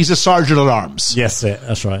 2. Yeah. He's a sergeant at arms. Yes,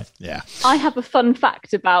 that's right. Yeah. I have a fun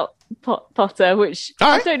fact about Potter, which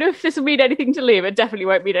I don't know if this will mean anything to Liam. It definitely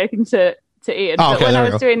won't mean anything to Ian. Oh, but when I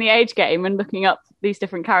was doing the age game and looking up these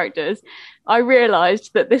different characters, I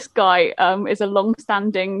realised that this guy is a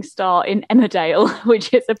long-standing star in Emmerdale,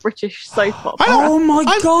 which is a British soap opera. Oh my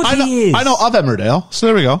God, he is. I know of Emmerdale, so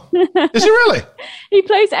there we go. Is he really? He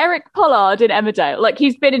plays Eric Pollard in Emmerdale. Like,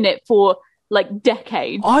 he's been in it for like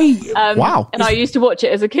decades. Wow. And I used to watch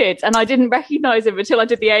it as a kid, and I didn't recognise him until I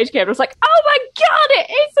did the age game. I was like, oh my God,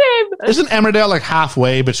 it is him! Isn't Emmerdale like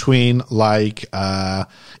halfway between like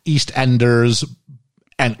EastEnders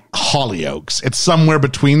and Hollyoaks? It's somewhere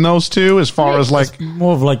between those two as far as like... It's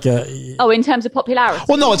more of like a... Oh, in terms of popularity?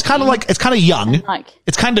 Well, no, it's kind of young. Like,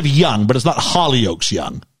 it's kind of young, but it's not Hollyoaks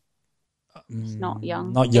young. It's not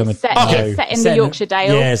young. Not young. It's set in the Yorkshire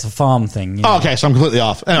Dale. Yeah, it's a farm thing. Oh, okay, so I'm completely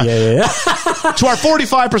off. Anyway, Yeah. to our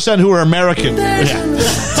 45% who are American.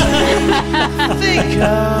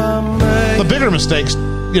 The bigger mistakes,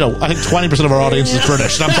 I think 20% of our audience is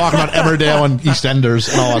British. And I'm talking about Emmerdale and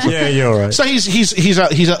EastEnders and all that stuff. Yeah, you're right. So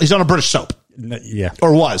he's on a British soap. Yeah.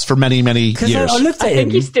 Or was for many, many years. I looked at him. I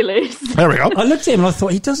think he still is. There we go. I looked at him and I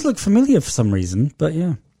thought he does look familiar for some reason, but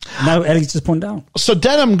yeah. No, Ellie's just pointed out. So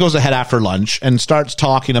Denim goes ahead after lunch and starts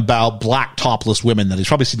talking about black topless women that he's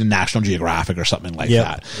probably seen in National Geographic or something like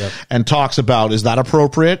that. Yep. And talks about, is that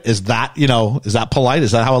appropriate? Is that, is that polite?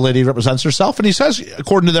 Is that how a lady represents herself? And he says,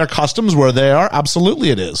 according to their customs where they are, absolutely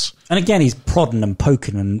it is. And again, he's prodding and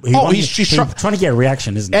poking and he's trying to get a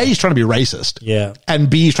reaction, isn't he? A, he's trying to be racist. Yeah. And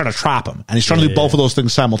B, he's trying to trap him. And he's trying to do both of those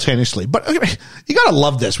things simultaneously. But you gotta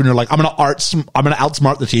love this when you're like, I'm gonna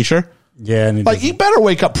outsmart the teacher. Yeah, and like you better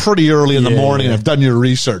wake up pretty early in the morning and have done your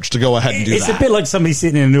research to go ahead and do that. It's a bit like somebody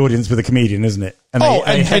sitting in an audience with a comedian, isn't it? And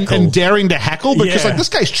and daring to heckle because like this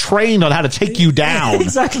guy's trained on how to take you down.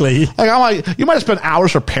 Exactly. Like you might have spent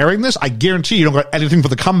hours preparing this. I guarantee you don't got anything for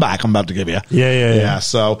the comeback I'm about to give you. Yeah.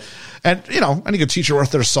 So, and any good teacher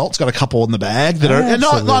worth their salt's got a couple in the bag that are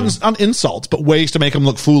not on insults, but ways to make them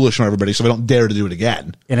look foolish on everybody, so they don't dare to do it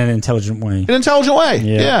again in an intelligent way.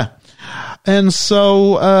 Yeah. And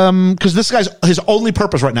so, because this guy's, his only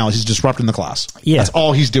purpose right now is he's disrupting the class. Yeah. That's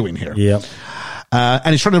all he's doing here. Yeah. And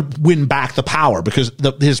he's trying to win back the power because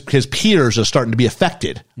his peers are starting to be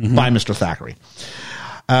affected by Mr. Thackeray.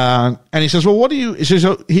 And he says, well,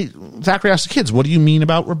 Thackeray asks the kids, what do you mean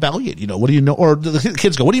about rebellion? What do you know? Or the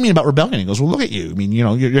kids go, what do you mean about rebellion? He goes, well, look at you. I mean, your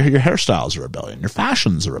hairstyle's a rebellion. Your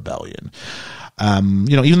fashion's a rebellion.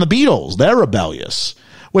 Even the Beatles, they're rebellious.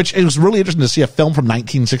 which it was really interesting to see a film from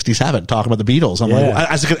 1967 talking about the Beatles. I'm Yeah.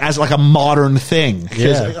 like, as like a modern thing.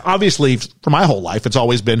 Because Yeah. obviously, for my whole life, it's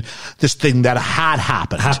always been this thing that had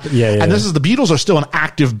happened. Yeah. And this is the Beatles are still an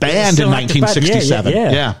active band in still an active band. 1967.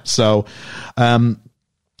 Yeah. So, and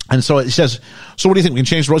so it says, so what do you think? We can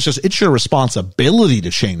change the world? It says, it's your responsibility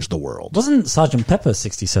to change the world. Wasn't Sgt. Pepper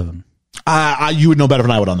 67? You would know better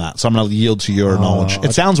than I would on that. So I'm going to yield to your knowledge.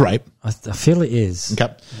 It sounds right. I feel it is.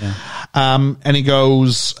 Okay. And he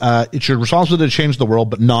goes, it's your responsibility to change the world,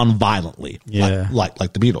 but non-violently. Yeah. Like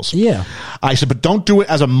the Beatles. Yeah. I said, but don't do it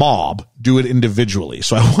as a mob. Do it individually.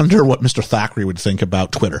 So I wonder what Mr. Thackeray would think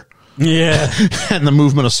about Twitter. Yeah. And the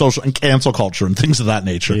movement of social and cancel culture and things of that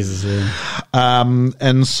nature. Jesus, yeah.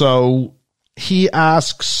 And so he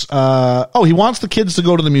asks, he wants the kids to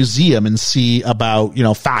go to the museum and see about,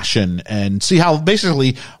 fashion and see how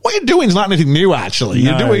basically what you're doing is not anything new, actually.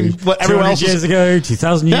 You're doing what everyone else years ago,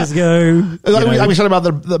 2,000 years ago. We said about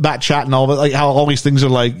the back chat and all, but like how all these things are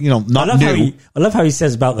like, not new. I love how he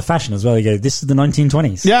says about the fashion as well. He goes, this is the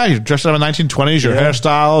 1920s. Yeah, you're dressed up in the 1920s, your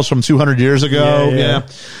hairstyles from 200 years ago. Yeah.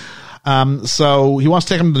 So he wants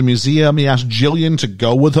to take him to the museum. He asks Jillian to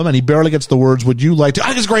go with him, and he barely gets the words, would you like to? I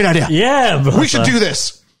think it's a great idea. Yeah. We should do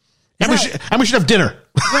this. And we should have dinner.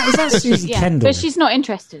 Is that Susie Kendall? But she's not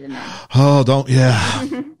interested in it. Oh,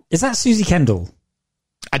 yeah. Is that Susie Kendall?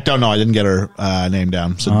 I don't know. I didn't get her name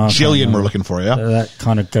down. So Jillian we're looking for, yeah? That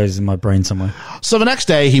kind of goes in my brain somewhere. So the next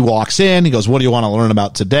day he walks in. He goes, what do you want to learn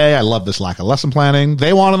about today? I love this lack of lesson planning.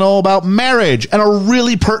 They want to know about marriage and a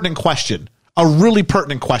really pertinent question.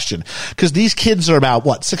 Because these kids are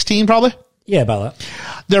about, 16 probably? Yeah, about that.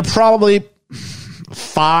 They're probably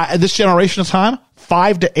this generation of time,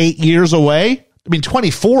 5 to 8 years away. I mean,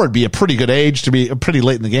 24 would be a pretty good age to be pretty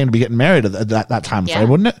late in the game to be getting married at that time frame,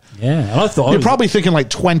 wouldn't it? Yeah. And I thought you're probably thinking like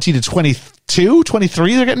 20 to 22,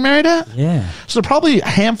 23 they're getting married at. Yeah. So they're probably a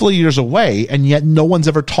handful of years away, and yet no one's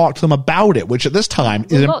ever talked to them about it, which at this time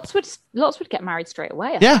is lots would get married straight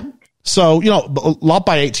away. I think. So, a lot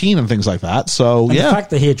by 18 and things like that. So, and the fact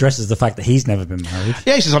that he addresses the fact that he's never been married.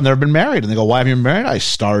 Yeah, he says, I've never been married. And they go, why have you been married? I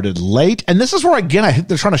started late. And this is where, again, I think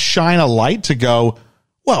they're trying to shine a light to go,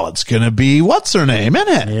 well, it's going to be, what's her name,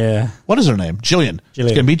 isn't it? Yeah. What is her name? Jillian.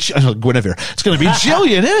 It's going to be Guinevere. It's going to be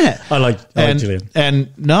Jillian, isn't it? I like Jillian. And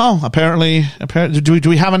no, apparently, do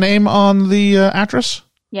we have a name on the actress?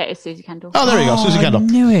 Yeah, it's Susie Kendall. Oh, there you go, Susie Kendall. I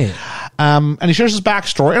knew it. And he shares his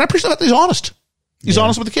backstory, and I appreciate that he's honest. He's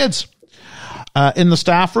honest with the kids. In the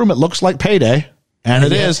staff room, it looks like payday, and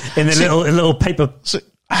it is. In the little paper things.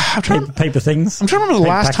 I'm trying to remember the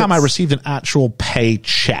last time I received an actual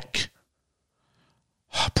paycheck.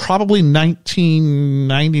 Probably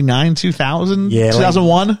 1999, 2000,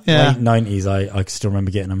 2001. Yeah. Late 90s, I still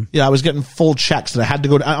remember getting them. Yeah, I was getting full checks that I had to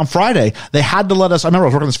go to. On Friday, they had to let us, I remember I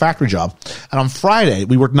was working this factory job, and on Friday,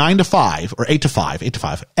 we worked 9 to 5, or 8 to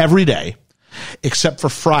 5, every day. Except for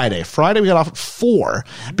Friday. Friday we got off at 4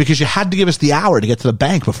 because you had to give us the hour to get to the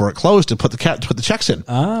bank before it closed to put the checks in.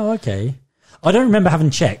 Oh, okay. I don't remember having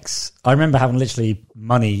checks. I remember having literally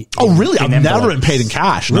money. Oh, really? I've envelopes. never been paid in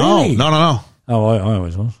cash. Really? No. Oh, I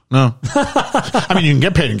always was. No. I mean, you can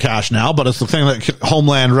get paid in cash now, but it's the thing that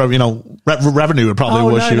Homeland, revenue would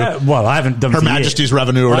probably wish you. No. Well, I haven't done Her Majesty's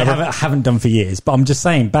revenue or whatever. I haven't done for years, but I'm just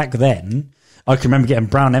saying back then, I can remember getting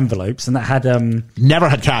brown envelopes and that had never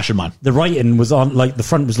had cash in mine. The writing was on, like the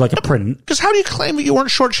front was like a print. Because how do you claim that you weren't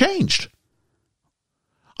shortchanged?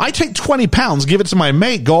 I take £20, give it to my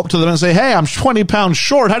mate, go up to them and say, "Hey, I'm £20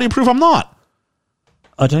 short. How do you prove I'm not?"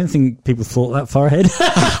 I don't think people thought that far ahead.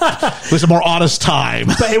 It was a more honest time.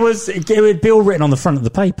 But it would be all written on the front of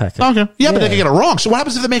the pay packet. Okay. Yeah, but they could get it wrong. So what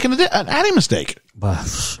happens if they make an adding mistake? Well,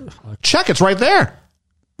 check, it's right there.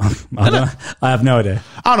 I have no idea.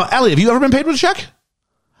 I don't know. Ellie, have you ever been paid with a check?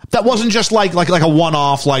 That wasn't just like a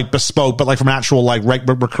one-off, like bespoke, but like from an actual like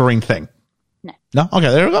recurring thing. No. No? Okay,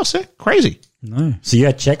 there we go. See? Crazy. No. So you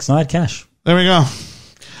had checks and I had cash. There we go.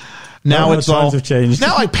 Now it's all have changed.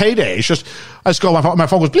 Now like payday. It's just I just go. My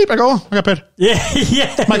phone goes bleep. I go. Oh, I got paid.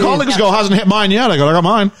 Yeah. My colleagues go. Hasn't hit mine yet. I go. I got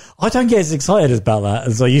mine. I don't get as excited about that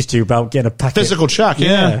as I used to about getting a packet. Physical check.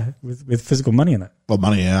 Yeah. With physical money in it. Well,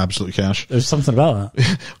 money. Yeah, absolutely cash. There's something about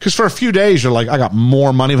that. Because for a few days you're like, I got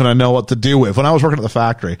more money than I know what to do with. When I was working at the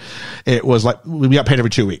factory, it was like we got paid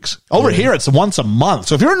every 2 weeks. Over here, it's once a month.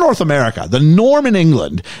 So if you're in North America, the norm in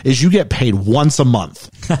England is you get paid once a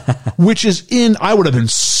month, which is I would have been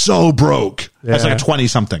so broke as like a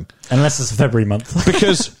 20-something. Unless it's a February month.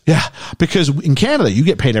 because in Canada, you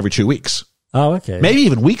get paid every 2 weeks. Oh, okay. Maybe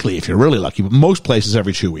even weekly if you're really lucky, but most places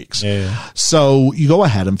every 2 weeks. Yeah. So you go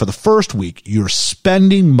ahead and for the first week, you're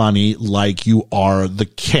spending money like you are the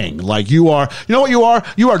king. Like you are, you know what you are?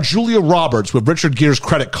 You are Julia Roberts with Richard Gere's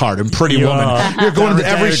credit card and Pretty You Woman. are. You're going to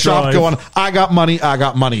every Rodeo shop Drive. going, I got money, I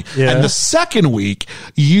got money. Yeah. And the second week,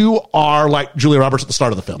 you are like Julia Roberts at the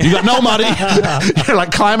start of the film. You got no money. You're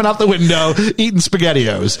like climbing out the window, eating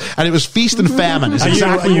SpaghettiOs. And it was feast and famine. It's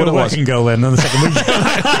exactly are you what a it was. working girl then on the second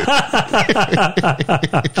week?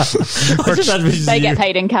 I just envision They you- get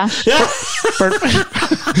paid in cash. For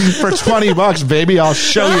 $20, baby, I'll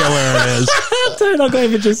show you where it is. Dude, I got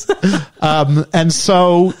images. And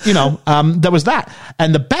so, you know, there was that.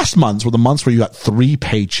 And the best months were the months where you got 3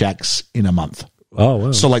 paychecks in a month. Oh,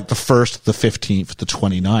 wow. So like the 1st, the 15th, the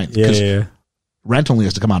 29th. yeah, 'Cause yeah. rent only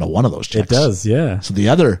has to come out of one of those checks. It does, yeah. So the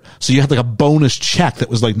other, so you had like a bonus check that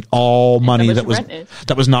was like all money much that was, rent is.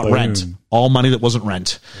 that was not Boom. rent. All money that wasn't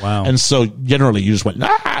rent. Wow. And so generally you just went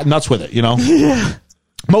nuts with it, you know?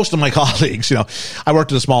 Most of my colleagues, you know, I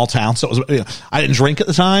worked in a small town, so it was, you know, I didn't drink at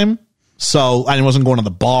the time. So I wasn't going to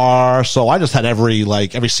the bar. So I just had every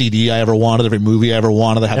CD I ever wanted, every movie I ever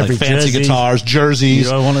wanted. I had Every like fancy jersey. guitars, jerseys.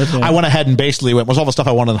 You know, I went ahead and basically went, was all the stuff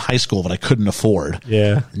I wanted in high school that I couldn't afford.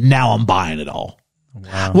 Yeah. Now I'm buying it all.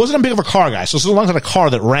 Wow. Wasn't a big of a car guy. So as long as I had a car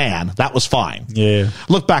that ran, that was fine. Yeah.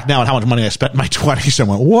 Look back now at how much money I spent in my 20s and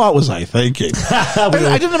went, what was I thinking?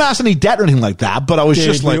 I didn't amass any debt or anything like that, but I was Dude,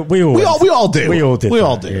 just like, we all do. We all did We that,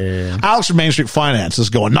 all do. yeah. Alex from Main Street Finance is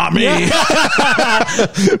going, not me.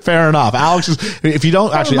 Fair enough. Alex is, if you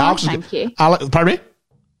don't, actually, am I, Alex is, thank you. pardon me?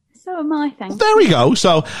 So am I, thank you. There we go.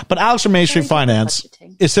 So, but Alex from Main Street good Finance,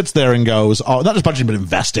 budgeting. it sits there and goes, oh, not just budgeting, but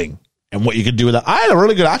investing and what you could do with that. I had a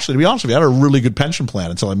really good, actually, to be honest with you, I had a really good pension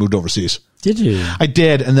plan until I moved overseas. Did you? I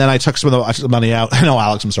did, and then I took I took the money out. No,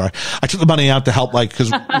 Alex, I'm sorry. I took the money out to help, like,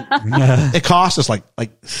 because it cost us like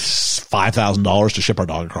 $5,000 to ship our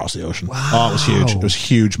dog across the ocean. Wow. Oh, it was huge. It was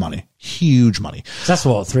huge money. That's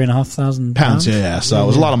what, £3,500 Pounds, yeah. So it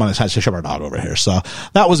was a lot of money to ship our dog over here. So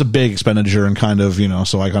that was a big expenditure, and kind of, you know.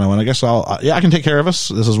 So I kind of went, I guess I can take care of us.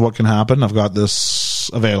 This is what can happen. I've got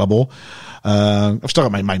this available. I've still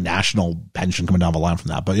got my national pension coming down the line from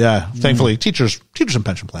that, but yeah, thankfully, teachers and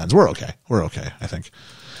pension plans, we're okay, I think.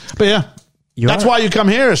 But yeah, that's why you come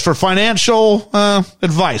here, is for financial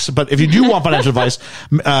advice. But if you do want financial advice,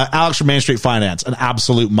 Alex from Main Street Finance, an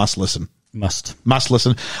absolute must listen. Must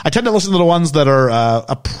listen. I tend to listen to the ones that are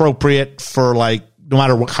appropriate for, like, no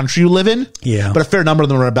matter what country you live in. Yeah. But a fair number of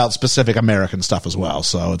them are about specific American stuff as well.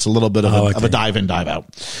 So it's a little bit of a dive in, dive out.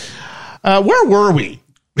 Where were we?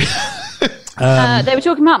 They were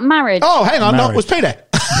talking about marriage. Oh, hang on. Marriage. No, it was payday.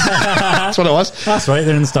 That's what it was. That's right,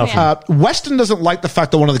 they're in the stuff. Weston doesn't like the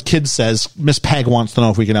fact that one of the kids says, Miss Peg wants to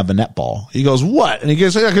know if we can have the netball. He goes, what? And he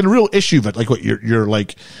goes, like, a real issue, but like, what, you're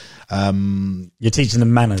like, You're teaching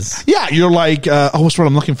them manners. yeah, you're like, what's what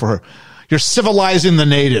I'm looking for her? You're civilizing the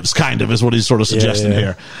natives, kind of, is what he's sort of suggesting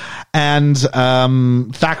here. And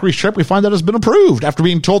Thackeray's trip, we find that has been approved after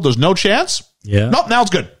being told there's no chance. Yeah. Nope, now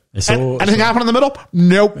it's good. Anything happen in the middle?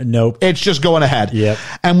 Nope. It's just going ahead. Yep.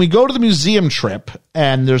 And we go to the museum trip,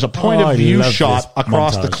 and there's a point of view shot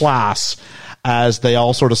across the montage. class as they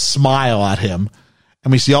all sort of smile at him.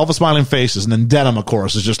 And we see all the smiling faces, and then Denham, of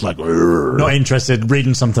course, is just like, Not interested,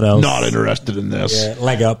 reading something else. not interested in this. Yeah,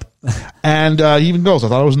 leg up. And he even goes, I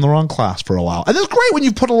thought I was in the wrong class for a while. And it's great when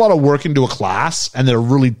you put a lot of work into a class, and they're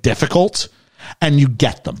really difficult, and you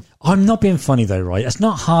get them. I'm not being funny though, right? It's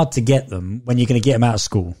not hard to get them when you're going to get them out of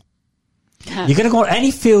school. You're going to go on any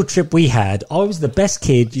field trip we had. I was the best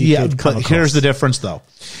kid you could come but across. here's the difference, though,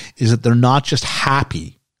 is that they're not just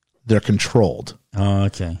happy, they're controlled. Oh,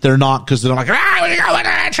 okay. They're not, because they're like,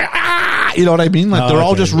 you know what I mean? Like, they're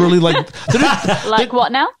all just really like, Like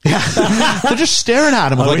what now? they're just staring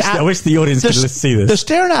at him. With I wish the audience could see this. They're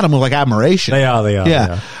staring at him with like admiration. They are.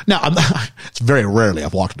 Yeah. Now, it's very rarely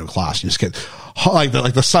I've walked into a class. You just get like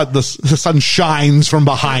the sun shines from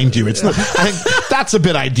behind you. It's not, I think that's a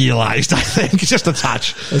bit idealized. I think just a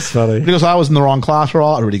touch. That's funny. Because I was in the wrong class, or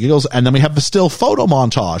all everybody giggles, and then we have the still photo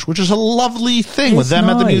montage, which is a lovely thing with them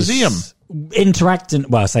at the museum. Interacting,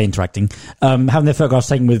 well, I say interacting, having their photographs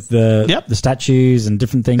taken with the statues and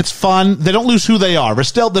different things. It's fun. They don't lose who they are. They're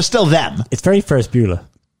still them. It's very Ferris Bueller,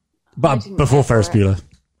 but before Ferris Bueller.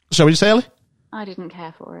 So, what did you say, Ellie? I didn't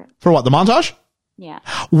care for it. For what? The montage? Yeah.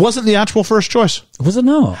 Wasn't the actual first choice. Was it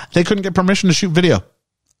not? They couldn't get permission to shoot video.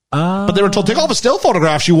 But they were told, take all the still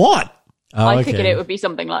photographs you want. I figured it would be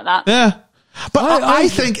something like that. Yeah. But I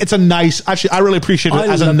think it's a nice, actually, I really appreciate it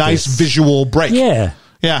as a nice visual break. Yeah.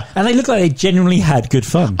 Yeah. And they look like they genuinely had good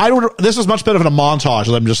fun. This was much better than a montage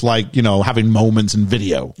of them just like, having moments in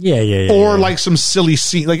video. Yeah. Or like some silly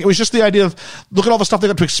scene. Like, it was just the idea of, look at all the stuff they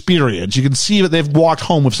got to experience. You can see that they've walked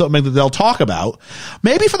home with something that they'll talk about,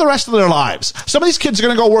 maybe for the rest of their lives. Some of these kids are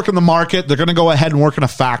going to go work in the market. They're going to go ahead and work in a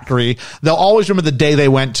factory. They'll always remember the day they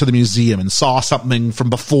went to the museum and saw something from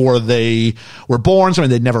before they were born, something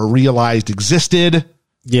they'd never realized existed.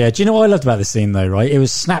 Yeah, do you know what I loved about this scene though, right? It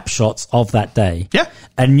was snapshots of that day. Yeah.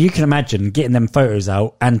 And you can imagine getting them photos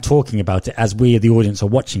out and talking about it as we, the audience, are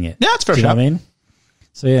watching it. Yeah, it's fair Do you know shot. what I mean?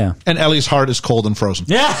 So, yeah. And Ellie's heart is cold and frozen.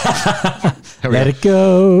 Yeah. There we Let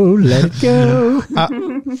go. it go. Let it go.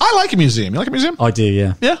 I like a museum. You like a museum? I do,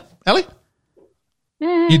 yeah. Yeah. Ellie?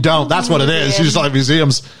 You don't. That's what it is. You just like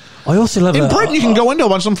museums. I also love In Britain, you can go into a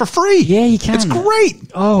bunch of them for free. Yeah, you can. It's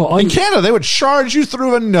great. Oh, In Canada, they would charge you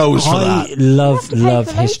through the nose for I that. love You have to pay for loads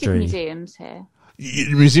of history. museums here.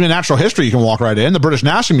 Museum of Natural History, you can walk right in. The British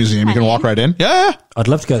National Museum, you can walk right in. Yeah. I'd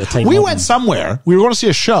love to go to the Tate We Modern. went somewhere. We were going to see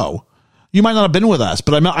a show. You might not have been with us,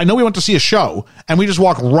 but I know we went to see a show, and we just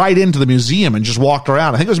walked right into the museum and just walked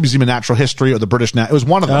around. I think it was the Museum of Natural History or the British. It was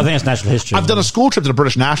one of them. I think it's natural history. I've done a school trip to the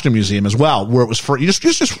British National Museum as well, where it was free. You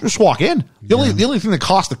just walk in. The only thing that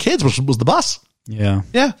cost the kids was the bus. Yeah.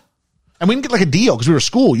 Yeah. And we didn't get like a deal because we were a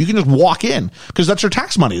school. You can just walk in because that's your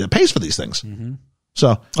tax money that pays for these things.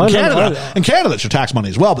 So in Canada, it's your tax money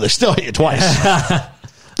as well, but they still hit you twice.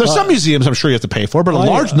 There's some museums I'm sure you have to pay for, but a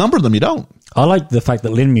large number of them you don't. I like the fact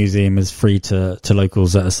that Lynn Museum is free to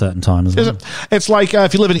locals at a certain time as well. It's like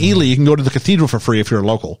if you live in Ely, you can go to the cathedral for free if you're a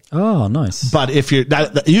local. Oh, nice. But if you're,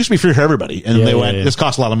 that it used to be free for everybody, and they went, this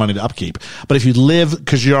costs a lot of money to upkeep. But if you live,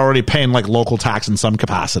 because you're already paying like local tax in some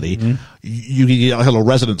capacity, you get a little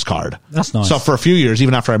residence card. That's nice. So for a few years,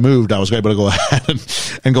 even after I moved, I was able to go ahead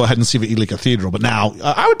and go ahead and see the Ely Cathedral. But now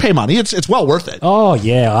I would pay money. It's well worth it. Oh,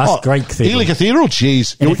 yeah. That's great cathedral. Ely Cathedral,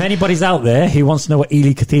 jeez. And if anybody's out there who wants to know what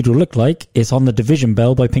Ely Cathedral looked like, it's on the Division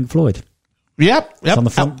Bell by Pink Floyd. Yep. on the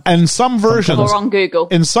front- And some versions. Or on Google.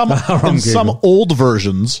 In some old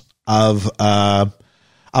versions of the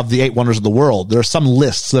 8 Wonders of the World, there are some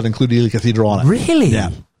lists that include Ely Cathedral on it. Really? Yeah.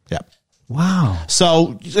 Wow.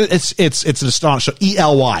 So it's an astonishing.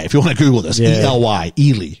 ELY. If you want to Google this, ELY,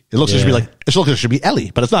 Ely. It looks like it should be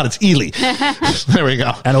Ellie, but it's not. It's Ely. There we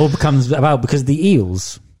go. And it all becomes about because of the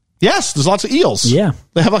eels. Yes, there's lots of eels. Yeah.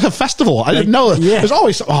 They have like a festival. I didn't know that. Yeah. There's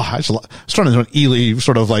always, I was trying to do an Ely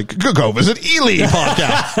sort of like, go visit Ely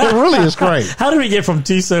podcast. It really is great. How do we get from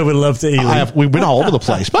Too Sober Love to Ely? We've been all over the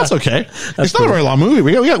place, but that's okay. It's not a very long movie.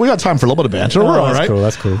 We got time for a little bit of banter. We're all right.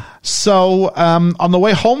 That's cool. So, on the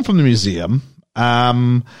way home from the museum,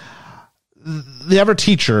 the other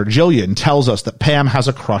teacher, Jillian, tells us that Pam has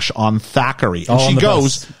a crush on Thackeray. And she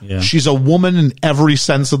goes, she's a woman in every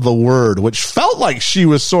sense of the word, which felt like she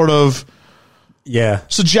was sort of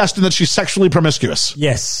suggesting that she's sexually promiscuous.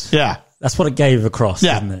 Yes. Yeah. That's what it gave across,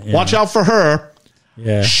 Yeah. didn't it? Yeah. Watch out for her.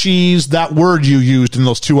 Yeah. She's that word you used in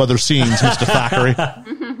those 2 other scenes, Mr. Thackeray.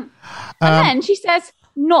 And then she says,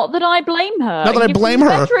 not that I blame her. Not that I Gives blame them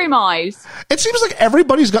her. Bedroom eyes. It seems like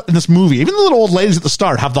everybody's got in this movie, even the little old ladies at the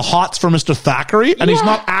start, have the hots for Mr. Thackeray, and he's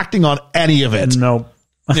not acting on any of it. No.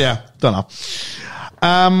 Yeah, don't know.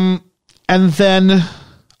 And then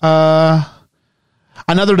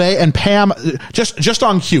another day, and Pam, just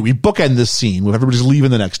on cue, we bookend this scene where everybody's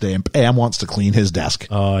leaving the next day, and Pam wants to clean his desk.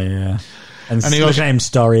 Oh, yeah. And he look goes, at him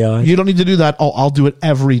starry-eyed. You don't need to do that. Oh, I'll do it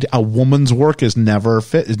every day. A woman's work is never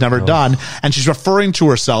done. And she's referring to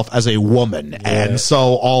herself as a woman. Yeah. And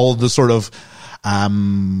so all the sort of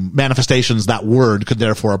manifestations that word could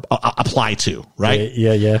therefore apply to, right?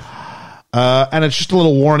 Yeah. And it's just a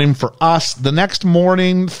little warning for us. The next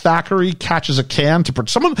morning, Thackeray catches a can to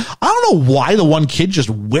someone. I don't know why the one kid just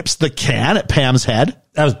whips the can at Pam's head.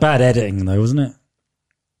 That was bad editing, though, wasn't it?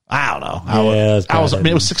 I don't know.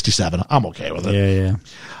 It was 67. I'm okay with it. Yeah.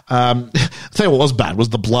 I'll tell you what was bad was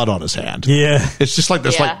the blood on his hand. Yeah. It's just like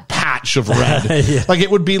this like patch of red. Yeah. Like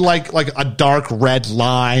it would be like a dark red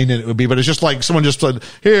line, and it would be, but it's just like someone just said,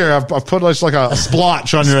 here, I've put like a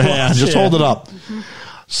splotch on your hand. Just hold it up.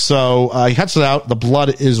 So he cuts it out. The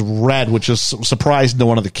blood is red, which is surprising to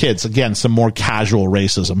one of the kids. Again, some more casual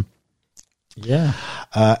racism. Yeah.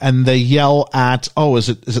 And they yell at, is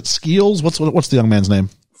it Skeels? What's the young man's name?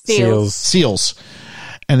 Seals.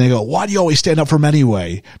 And they go, why do you always stand up for him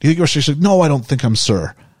anyway? Do you think you're sir? She's like, no, I don't think I'm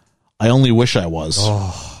sir. I only wish I was.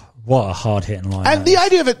 Oh, what a hard-hitting line. And the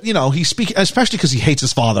idea of it, he's speaking, especially because he hates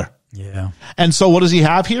his father. Yeah. And so what does he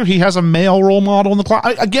have here? He has a male role model in the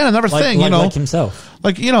class. Again, another thing, like himself.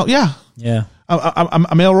 Like, yeah. Yeah.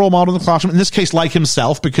 a male role model in the classroom. In this case, like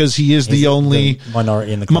himself, because he is the only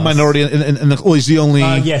minority in the class. He's the only.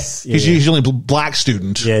 Yes, he's the only black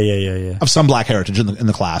student. Yeah. Of some black heritage in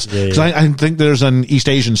the class. Because Yeah. I think there's an East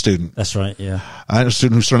Asian student. That's right. Yeah. A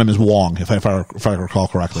student whose surname is Wong, if I recall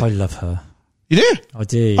correctly. I love her. You do? I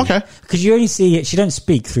do. Okay. Because you only see it. She don't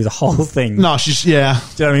speak through the whole thing. No, she's yeah.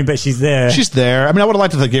 Do you know what I mean? But she's there. She's there. I mean, I would have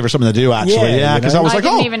liked to give her something to do. Actually, Yeah, because you know? I was I like,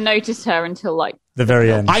 didn't oh, even notice her until like the very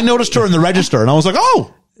end. I noticed her in the register, and I was like,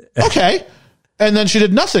 oh, okay. And then she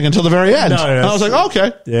did nothing until the very end. No, and I was like, oh,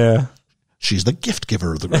 okay. Yeah. She's the gift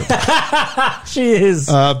giver of the group. She is.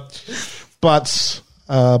 But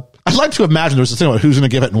I'd like to imagine there was this thing about who's going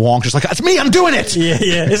to give it, and Wong's just like, it's me, I'm doing it. yeah.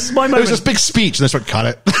 This is my There was moment. this big speech, and they sort of cut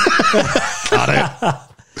it. Cut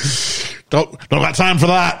it. Don't got time for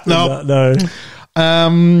that. No. No.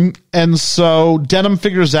 And so Denham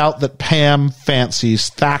figures out that Pam fancies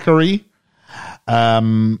Thackeray.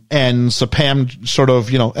 And so Pam sort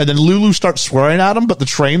of, and then Lulu starts swearing at him, but the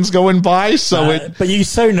train's going by. So But you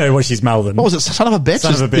so know what she's mouthing. what was it? Son of a bitch?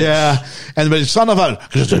 Son of a bitch. Yeah. And but son of a,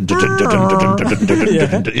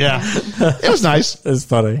 yeah. It was nice. It's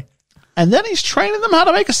funny. And then he's training them how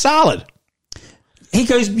to make a salad. He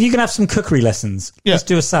goes, you can have some cookery lessons. Yeah. Let's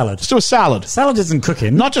do a salad. Let's do a salad. Salad isn't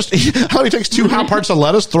cooking. Not just how he takes 2 half parts of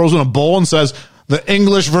lettuce, throws in a bowl, and says, the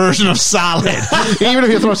English version of salad. Even if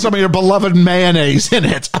you throw some of your beloved mayonnaise in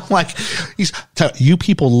it. I'm like, you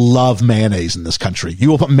people love mayonnaise in this country. You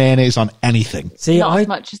will put mayonnaise on anything. See, not as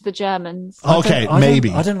much as the Germans. Okay,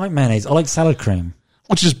 maybe. I don't like mayonnaise. I like salad cream.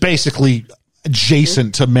 Which is basically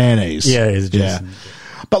adjacent to mayonnaise. Yeah, it is adjacent. Yeah.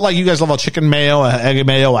 But like you guys love a chicken mayo, a egg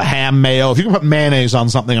mayo, a ham mayo. If you can put mayonnaise on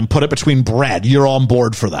something and put it between bread, you're on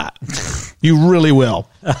board for that. You really will.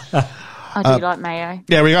 I do like mayo.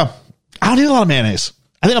 There we go. I don't eat a lot of mayonnaise.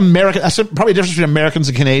 I think that's probably the difference between Americans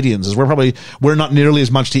and Canadians is we're not nearly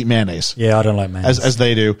as much to eat mayonnaise Yeah, I don't like mayonnaise. as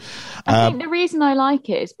they do. I think the reason I like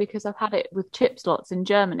it is because I've had it with chips lots in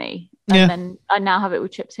Germany, and Yeah. then I now have it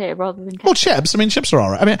with chips here rather than ketchup. Well, chips. I mean, chips are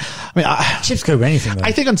all right. I mean, Chips go with anything, though.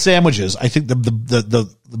 I think on sandwiches, I think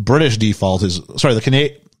the British default is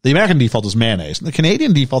the American default is mayonnaise, and the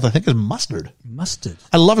Canadian default I think is mustard. Mustard.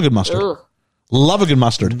 I love a good mustard. Ugh. Love a good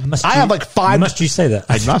mustard. Must I you- have like 5. Must you say that?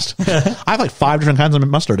 I must. I have like 5 different kinds of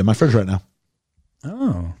mustard in my fridge right now.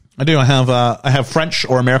 Oh. I do. I have French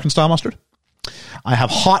or American style mustard. I have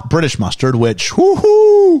hot British mustard, which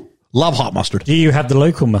whoo-hoo, love hot mustard. Do you have the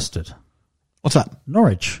local mustard? What's that?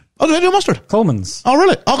 Norwich. Oh, do they do mustard? Coleman's. Oh,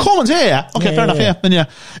 really? Oh, Coleman's. Yeah. Okay, Yeah, fair enough. yeah. Yeah. Then yeah.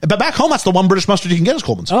 But back home, that's the one British mustard you can get is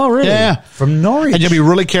Coleman's. Oh, really? Yeah. From Norwich. And you have to be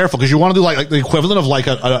really careful because you want to do like the equivalent of like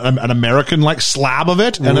an American like slab of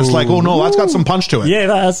it, and it's like, oh no, that's got some punch to it. Yeah,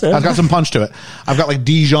 that's it. I've got some punch to it. I've got like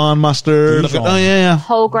Dijon mustard. I've got- Dijon. oh yeah.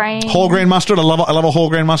 Whole grain. Whole grain mustard. I love a whole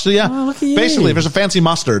grain mustard. Yeah. Oh, look at you. Basically, if there's a fancy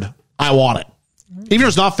mustard, I want it. Even if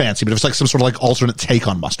it's not fancy, but if it's like some sort of like alternate take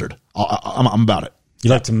on mustard, I'm about it. You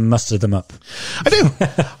like to mustard them up. I do.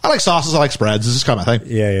 I like sauces. I like spreads. This is kind of my thing.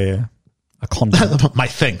 Yeah. A condiment. My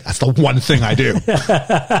thing. That's the one thing I do.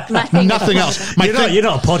 Nothing else. My thing. You're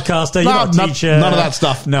not a podcaster. You're not a teacher. None of that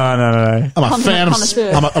stuff. No. I'm a Condiment fan of.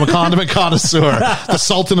 connoisseur. I'm a condiment connoisseur. The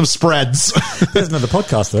Sultan of spreads. There's another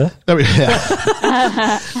podcaster.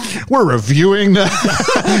 Yeah. We're reviewing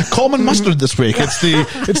Coleman mustard this week. It's the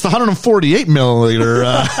 148 milliliter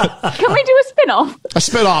Can we do a spin-off? a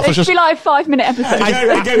spit off. It It's should just be like 5-minute episodes.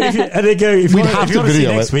 If We'd you have want to to see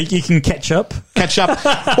video next it. week, you can catch up. catch up.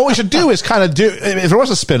 What we should do is kind of do. If there was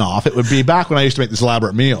a spin off, it would be back when I used to make these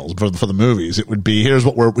elaborate meals for the movies. It would be here's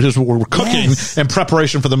what we're cooking Yes. in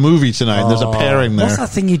preparation for the movie tonight. There's a pairing there. What's that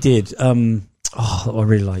thing you did? That I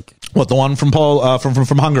really like. What, the one from Paul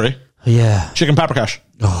from Hungary? Yeah. Chicken paprikash.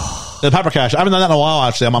 The paprikash. I haven't done that in a while,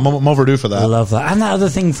 actually. I'm overdue for I that. love that. And that other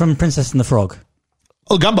thing from Princess and the Frog.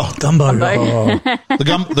 Oh, gumbo. Gumbo. Gumbo. Oh.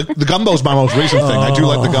 The gumbo's my most recent thing. I do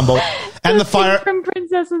like the gumbo. And the fire. From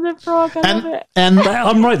Princess and the Frog. I love it. And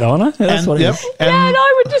I'm right though, aren't I? That's and, what it yep, is. Yeah, and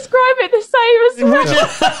I would describe it the same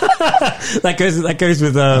as well. That goes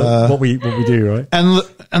with what we do, right?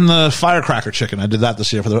 and the firecracker chicken. I did that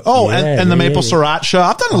this year for the and the maple sriracha.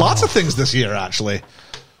 I've done lots of things this year, actually.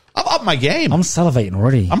 I've upped my game. I'm salivating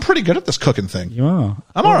already. I'm pretty good at this cooking thing. You are.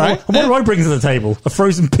 I'm all right. What do I bring to the table? A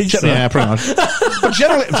frozen pizza. Yeah, pretty much. But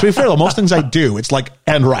generally, to be fair, though, most things I do, it's like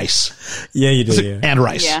and rice. Yeah, you do. Yeah. And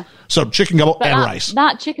rice. Yeah. So chicken gumbo But and that, rice.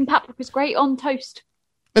 that chicken paprika is great on toast.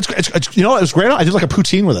 It's you know what? It was great. I did like a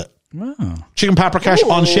poutine with it. Wow. Chicken paprikash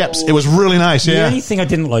on chips. It was really nice. The Yeah. only thing I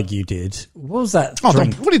didn't like you did. What was that Oh,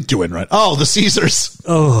 drink? what are you doing, right? Oh, the Caesars.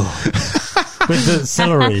 Oh. with the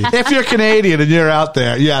celery. If you're Canadian and you're out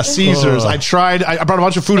there, yeah, Caesars. Oh. I brought a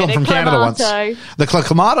bunch of food home from Canada once. Clamato. The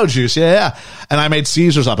Clamato juice, yeah. And I made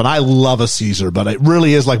Caesars up, and I love a Caesar, but it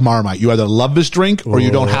really is like Marmite. You either love this drink or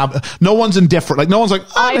you don't have. No one's indifferent. Like no one's like,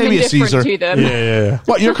 oh, I'm maybe a indifferent Caesar. to them. Yeah.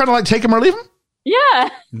 What? You're kind of like take them or leave them? Yeah.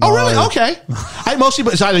 Oh, really? Okay. I mostly,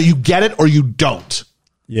 but it's either you get it or you don't.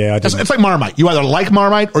 Yeah, I It's didn't. like Marmite. You either like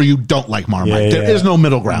Marmite or you don't like Marmite. There is no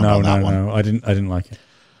middle ground on that one. No, I didn't like it.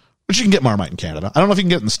 But you can get Marmite in Canada. I don't know if you can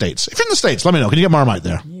get it in the States. If you're in the States, let me know. Can you get Marmite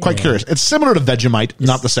there? Quite curious. It's similar to Vegemite,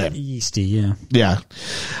 not the same. Yeasty, yeah. Yeah.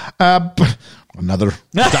 Another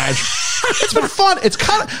dive. It's been fun. It's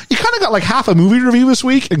you kind of got like half a movie review this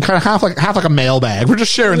week and kind of half like a mailbag. We're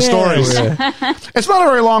just sharing stories. Yeah. It's not a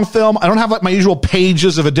very long film. I don't have like my usual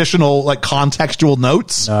pages of additional like contextual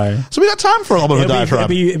notes. No. So we got time for a little bit of a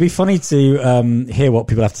diatribe. It'd be funny to hear what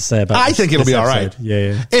people have to say about I this, think it'll this be all episode. right.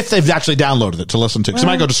 Yeah. If they've actually downloaded it to listen to. Because I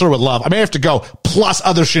might go to Sir with Love. I may have to go plus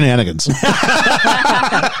other shenanigans.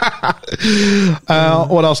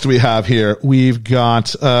 What else do we have here? We've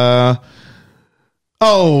got...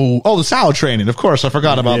 the salad training. Of course, I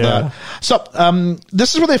forgot about that. So,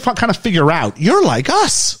 this is where they kind of figure out, you're like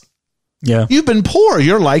us. Yeah. You've been poor.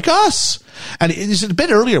 You're like us. And it's a bit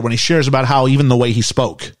earlier when he shares about how even the way he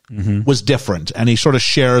spoke was different. And he sort of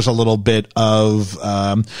shares a little bit of,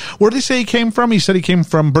 where did he say he came from? He said he came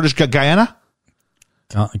from British Guyana?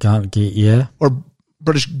 Yeah. Or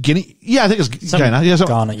British Guinea? Yeah, I think it's Guyana. Yeah,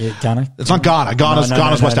 Ghana. It's not Ghana.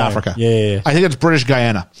 Ghana's West Africa. Yeah. I think it's British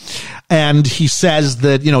Guyana. And he says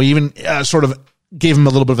that, he even sort of gave him a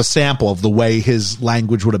little bit of a sample of the way his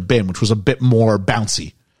language would have been, which was a bit more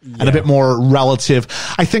bouncy and a bit more relative.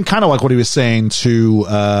 I think kind of like what he was saying to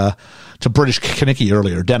British Kaniki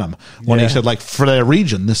earlier, Denham, when he said, like, for their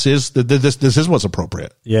region, this is what's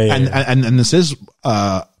appropriate. And this is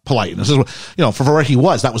polite. And this is what, for where he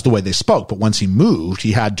was, that was the way they spoke. But once he moved,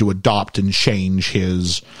 he had to adopt and change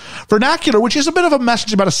his vernacular, which is a bit of a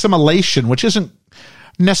message about assimilation, which isn't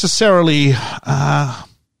necessarily,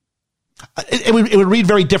 it would read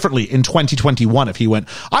very differently in 2021 if he went,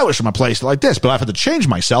 I was from a place like this, but I've had to change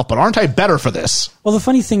myself, but aren't I better for this? Well, the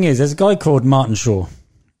funny thing is, there's a guy called Martin Shaw.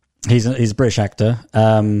 He's a British actor.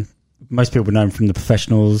 Most people know him from The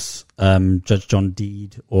Professionals, Judge John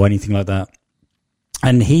Deed, or anything like that.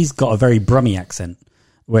 And he's got a very Brummie accent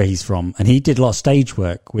where he's from. And he did a lot of stage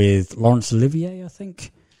work with Laurence Olivier, I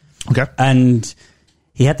think. Okay. And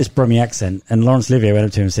he had this Brummie accent. And Laurence Olivier went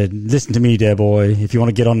up to him and said, listen to me, dear boy. If you want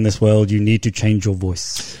to get on in this world, you need to change your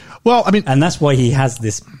voice. Well, I mean... And that's why he has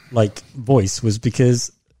this, voice, was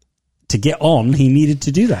because... to get on, he needed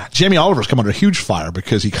to do that. Jamie Oliver's come under huge fire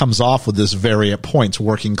because he comes off with this very, at points,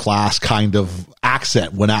 working class kind of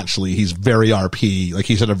accent when actually he's very RP. Like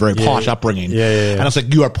he's had a very posh upbringing. Yeah. And it's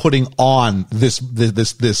like you are putting on this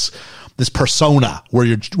persona where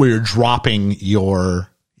you're dropping your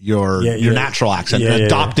natural accent and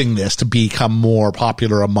adopting this to become more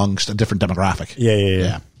popular amongst a different demographic.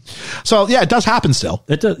 Yeah. So yeah, it does happen still.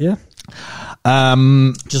 It does, yeah.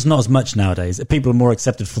 Just not as much nowadays. People are more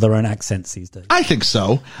accepted for their own accents these days. I think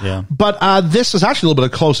so. Yeah. But this is actually a little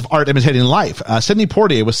bit of close of art imitating life. Sidney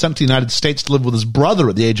Poitier was sent to the United States to live with his brother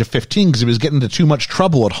at the age of 15 because he was getting into too much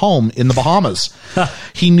trouble at home in the Bahamas.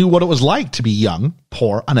 He knew what it was like to be young,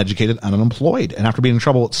 poor, uneducated, and unemployed. And after being in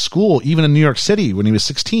trouble at school, even in New York City when he was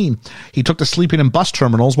 16, he took to sleeping in bus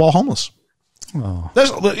terminals while homeless. Oh.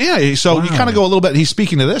 So you kind of go a little bit, he's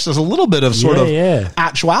speaking to this, there's a little bit of sort of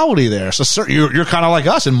actuality there. So you're kind of like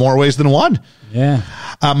us in more ways than one. Yeah.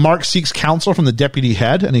 Mark seeks counsel from the deputy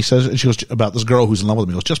head, and she goes about this girl who's in love with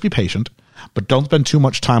him. He goes, just be patient, but don't spend too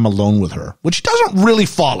much time alone with her, which he doesn't really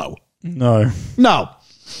follow. No.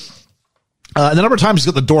 And the number of times he's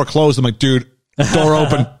got the door closed, I'm like, dude,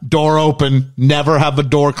 door open. Never have the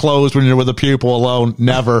door closed when you're with a pupil alone.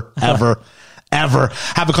 Never, ever. Ever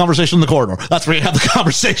have a conversation in the corridor. That's where you have the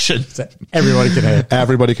conversation. Everybody can hear.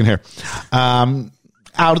 Everybody can hear.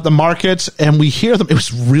 Out at the market, and we hear them. It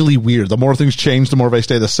was really weird. The more things change, the more they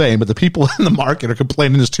stay the same. But the people in the market are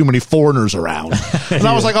complaining there's too many foreigners around. And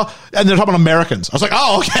I was like, oh, and they're talking about Americans. I was like,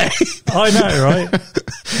 oh, okay. I know, right?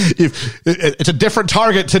 It's a different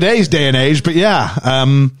target today's day and age, but yeah.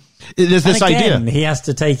 There's this idea. He has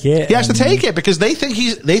to take it. He has to take it because they think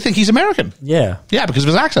he's American. Yeah. Yeah, because of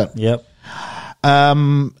his accent. Yep.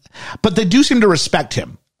 But they do seem to respect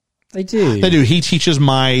him. They do. He teaches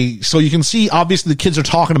so you can see, obviously, the kids are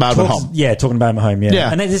talking about him at home. Yeah, talking about him at home, yeah.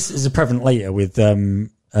 Yeah. And this is a prevalent later with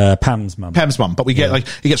Pam's mum. Pam's mum, but we get like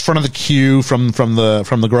he gets front of the queue from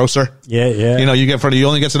the grocer. Yeah. You know, he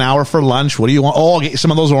only gets an hour for lunch. What do you want? Oh, I'll get you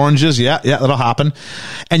some of those oranges. Yeah, that'll happen.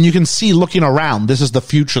 And you can see looking around, this is the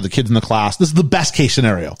future, the kids in the class. This is the best case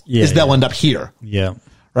scenario. They'll end up here. Yeah.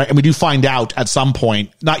 Right. And we do find out at some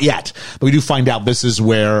point, not yet, but we do find out this is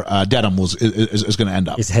where Dedham is going to end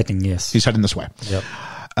up. He's heading, yes. He's heading this way. Yep.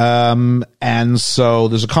 And so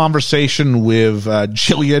there's a conversation with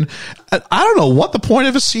Gillian. I don't know what the point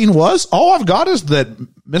of his scene was. All I've got is that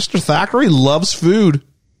Mr. Thackeray loves food.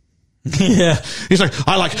 Yeah. He's like,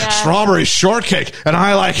 I like strawberry shortcake. And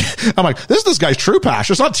I'm like, this is this guy's true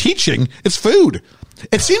passion. It's not teaching. It's food.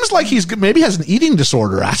 It seems like he's maybe has an eating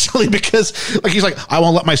disorder actually, because like, he's like, I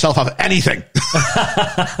won't let myself have anything.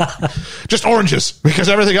 Just oranges, because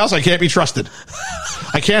everything else I can't be trusted.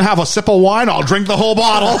 I can't have a sip of wine. I'll drink the whole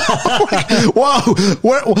bottle. Like,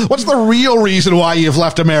 whoa. What's the real reason why you've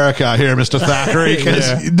left America here, Mr. Thackeray?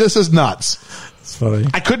 Because this is nuts. It's funny.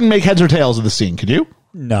 I couldn't make heads or tails of the scene. Could you?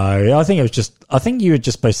 No, I think you were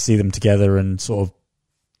just supposed to see them together and sort of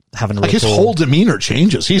having a like his whole demeanor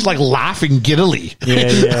changes. He's like laughing giddily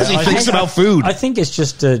as he thinks about food. I think it's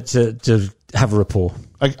just to have a rapport.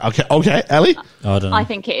 Okay, Ellie? I don't know. I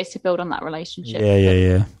think it is to build on that relationship.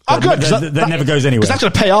 Yeah. Oh, good. That never goes anywhere. Because that's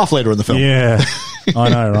going to pay off later in the film. Yeah, I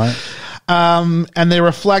know, right? And they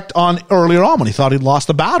reflect on earlier on when he thought he'd lost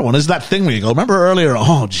the bad one. Is that thing where you go, remember earlier?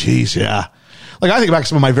 Oh, geez, yeah. Like, I think back to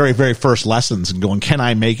some of my very, very first lessons and going, can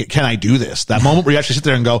I make it? Can I do this? That moment where you actually sit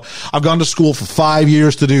there and go, I've gone to school for 5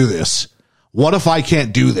 years to do this. What if I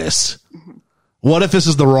can't do this? What if this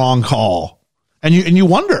is the wrong call? And you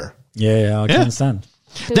wonder. Yeah, I can understand.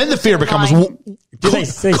 Then the fear becomes,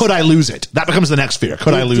 could I lose it? That becomes the next fear.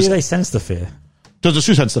 Could I lose it? Do they sense the fear? Does the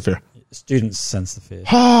sense the fear? Students sense the fear.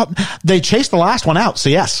 They chased the last one out, so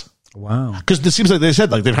yes. Wow. Because it seems like they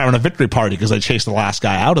said like they're having a victory party because they chased the last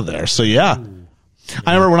guy out of there. So yeah.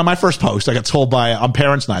 I remember when on my first post, I got told on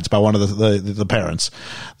parents' nights by one of the parents.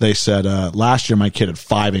 They said, last year my kid had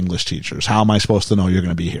 5 English teachers. How am I supposed to know you're going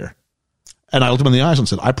to be here? And I looked him in the eyes and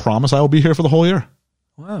said, I promise I will be here for the whole year.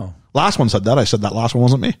 Wow. Last one said that. I said that last one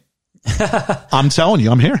wasn't me. I'm telling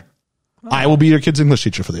you, I'm here. Wow. I will be your kid's English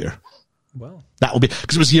teacher for the year. Well, that will be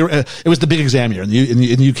because it was the big exam year in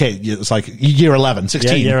the UK. It's like year 11,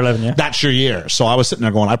 16. Yeah, year 11. Yeah, that's your year. So I was sitting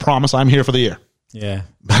there going, I promise I'm here for the year. Yeah,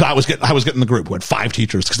 but I was getting the group who had 5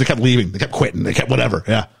 teachers because they kept leaving, they kept quitting, they kept whatever.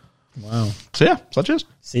 Yeah. Wow. So yeah, such is.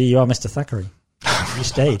 See, you are Mr. Thackeray. You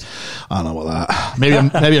stayed. I don't know about that. Maybe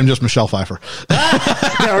I'm just Michelle Pfeiffer.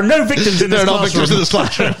 There are no victims in this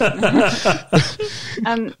classroom.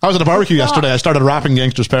 I was at a barbecue yesterday. I started rapping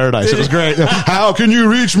Gangster's Paradise. It was great. How can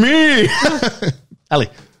you reach me? Ellie.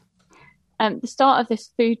 The start of this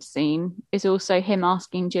food scene is also him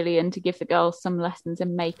asking Gillian to give the girls some lessons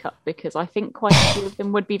in makeup because I think quite a few of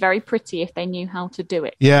them would be very pretty if they knew how to do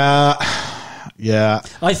it. Yeah.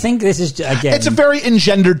 I think this is, again... It's a very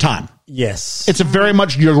engendered time. Yes. It's a very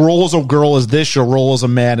much, your role as a girl is this, your role as a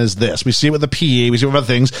man is this. We see it with the PE, we see it with other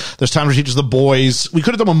things. There's times where she teaches the boys. We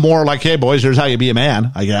could have done more like, hey, boys, here's how you be a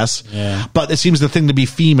man, I guess. Yeah. But it seems the thing to be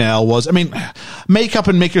female was, I mean, makeup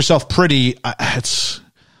and make yourself pretty, it's...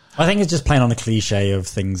 I think it's just playing on a cliche of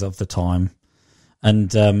things of the time.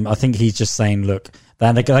 And I think he's just saying, look,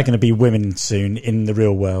 they're going to be women soon in the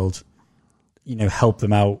real world. You know, help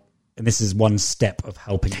them out. And this is one step of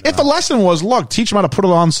helping them If the lesson was, look, teach them how to put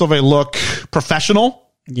it on so they look professional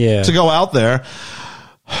to go out there.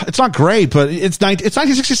 It's not great, but it's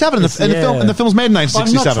 1967 and the film's made in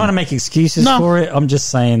 1967. I'm not trying to make excuses for it. I'm just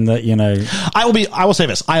saying that, you know. I will say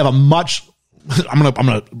this. I have a much... I'm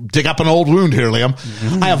gonna dig up an old wound here, Liam.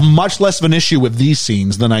 Mm-hmm. I have much less of an issue with these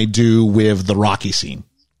scenes than I do with the Rocky scene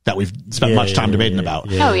that we've spent much time debating about.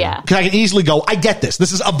 Oh yeah, because I can easily go, I get this.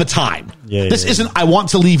 This is of the time. This isn't. Yeah. I want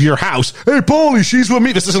to leave your house. Hey, Paulie, she's with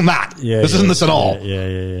me. This isn't that. This isn't this at all.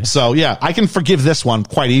 Yeah. So yeah, I can forgive this one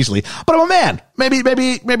quite easily. But I'm a man. Maybe.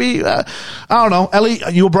 I don't know. Ellie,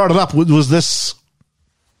 you brought it up. Was this?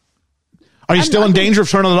 Are you still in danger of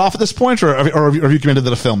turning it off at this point, or have you committed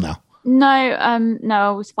to the film now? No, I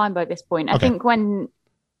was fine by this point. I think when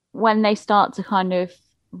they start to kind of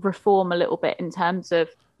reform a little bit in terms of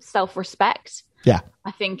self-respect,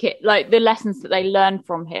 I think it like the lessons that they learn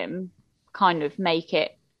from him kind of make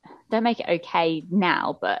it okay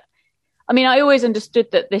now. But I mean, I always understood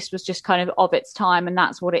that this was just kind of its time, and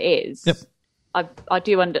that's what it is. Yep. I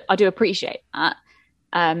do appreciate that.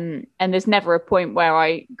 And there's never a point where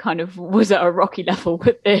I kind of was at a Rocky level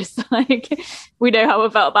with this. Like we know how I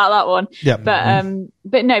felt about that one. Yeah.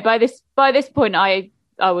 But no, by this point, I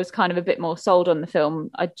was kind of a bit more sold on the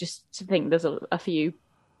film. I just think there's a few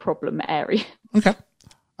problem areas. Okay.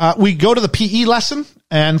 We go to the PE lesson,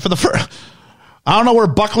 and for the first, I don't know where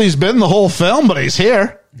Buckley's been the whole film, but he's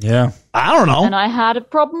here. Yeah. I don't know. And I had a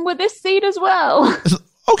problem with this scene as well.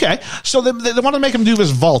 Okay, so they want to make him do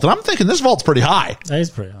this vault, and I'm thinking this vault's pretty high. That is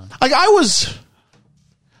pretty high. Like I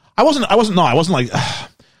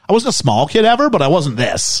wasn't a small kid ever, but I wasn't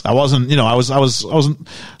this. I wasn't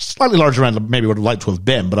slightly larger than maybe would have liked to have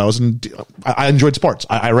been, but I enjoyed sports.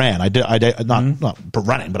 I ran. I did not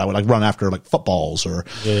running, but I would like run after like footballs or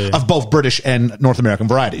of both British and North American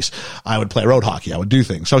varieties. I would play road hockey. I would do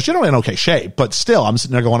things. So I was generally in okay shape, but still I'm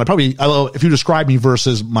sitting there going, if you describe me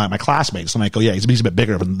versus my classmates, I might go, yeah, he's a bit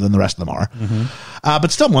bigger than the rest of them are.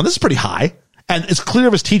 But still, this is pretty high. And it's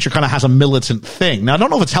clear his teacher kind of has a militant thing. Now, I don't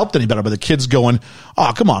know if it's helped any better, but the kid's going,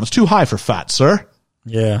 oh, come on, it's too high for fat, sir.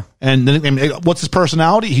 Yeah. And then, what's his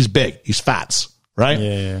personality? He's big. He's fats, right?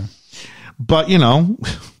 Yeah. But, I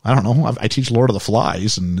don't know. I teach Lord of the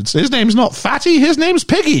Flies, and his name's not Fatty. His name's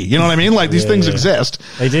Piggy. You know what I mean? Like, these things exist.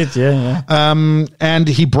 They did, yeah. And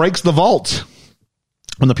he breaks the vault.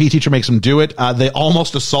 When the PE teacher makes him do it, they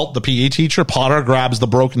almost assault the PE teacher. Potter grabs the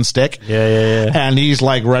broken stick. Yeah. And he's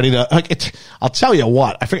like ready to, I'll tell you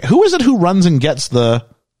what, I forget, who is it who runs and gets the,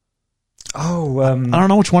 I don't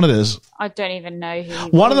know which one it is. I don't even know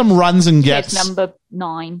who. One of them runs and gets. It's number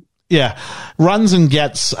 9. Yeah. Runs and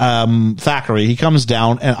gets, Thackeray. He comes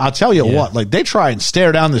down, and I'll tell you what, like, they try and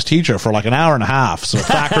stare down this teacher for like an hour and a half so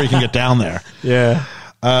Thackeray can get down there. Yeah.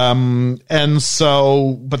 And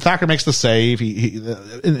so, but Thacker makes the save. He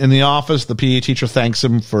in the office, the PE teacher thanks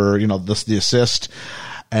him for, the assist.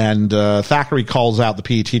 And, Thackeray calls out the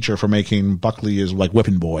PE teacher for making Buckley his like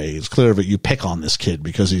whipping boy. It's clear that you pick on this kid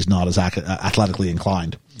because he's not as athletically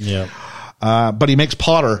inclined. Yeah. But he makes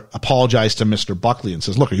Potter apologize to Mr. Buckley and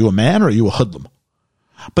says, look, are you a man or are you a hoodlum?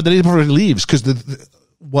 But then he leaves because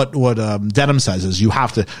what Denham says is you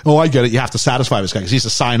have to, I get it, you have to satisfy this guy because he has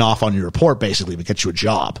to sign off on your report basically to get you a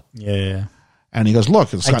job. Yeah. And he goes,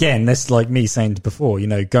 look. Again, that's like me saying before,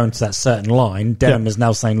 going to that certain line, Denham is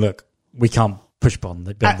now saying, look, we can't push upon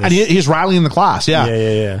this. And he's rallying the class,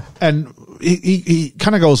 Yeah. And he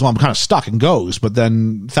kind of goes, well, I'm kind of stuck, and goes. But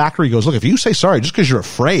then Thackeray goes, look, if you say sorry just because you're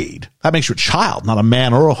afraid, that makes you a child, not a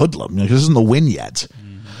man or a hoodlum. This isn't the win yet.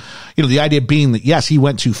 The idea being that, yes, he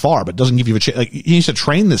went too far, but doesn't give you a chance. Like, he needs to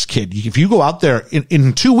train this kid. If you go out there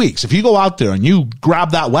in 2 weeks, if you go out there and you grab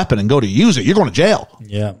that weapon and go to use it, you're going to jail.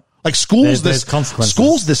 Yeah. Like school's there's consequences.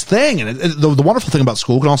 School's this thing. And the wonderful thing about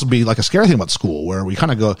school can also be like a scary thing about school where we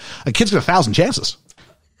kind of go, a kid's got 1,000 chances.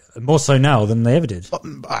 More so now than they ever did.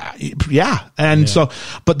 Yeah. And so,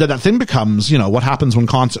 but that thing becomes, what happens when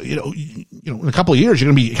in a couple of years,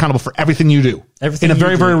 you're going to be accountable for everything you do. Everything in a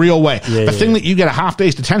very, very real way. Yeah, the thing that you get a half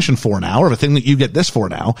day's detention for now, or the thing that you get this for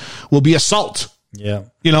now, will be assault. Yeah.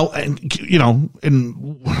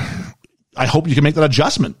 And I hope you can make that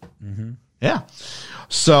adjustment. Mm-hmm. Yeah.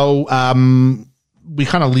 So, we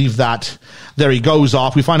kind of leave that there. He goes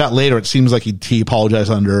off. We find out later it seems like he apologized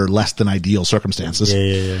under less than ideal circumstances.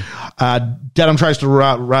 Yeah. Denham tries to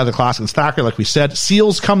rally the class against Thackeray, like we said.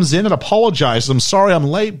 Seals comes in and apologizes. I'm sorry I'm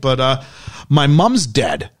late, but my mom's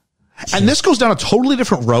dead. And this goes down a totally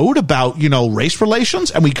different road about, race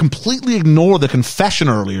relations, and we completely ignore the confession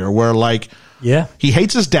earlier where, like, he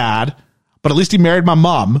hates his dad, but at least he married my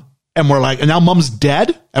mom. And we're like, and now mom's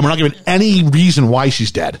dead, and we're not given any reason why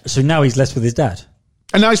she's dead. So now he's left with his dad.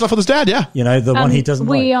 And now he's left with his dad, yeah. The one he doesn't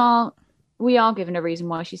like. We are given a reason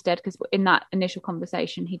why she's dead, because in that initial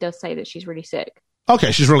conversation, he does say that she's really sick.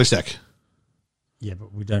 Okay, she's really sick. Yeah, but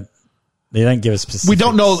they don't give us specifics. We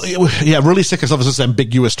don't know. Yeah, really sick is obviously an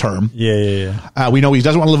ambiguous term. Yeah. We know he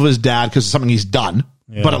doesn't want to live with his dad because it's something he's done,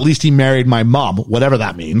 but at least he married my mom, whatever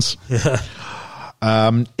that means. Yeah.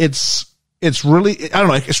 It's really, I don't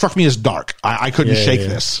know, it struck me as dark. I couldn't shake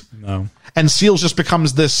this. No. And Seals just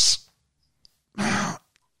becomes this,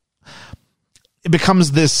 it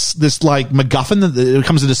becomes this like MacGuffin. It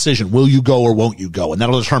becomes a decision. Will you go or won't you go? And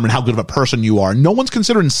that'll determine how good of a person you are. No one's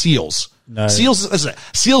considering Seals. No. Seals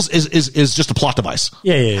is just a plot device.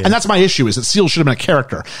 Yeah. And that's my issue, is that Seals should have been a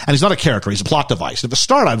character. And he's not a character, he's a plot device. At the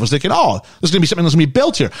start I was thinking, there's going to be something that's going to be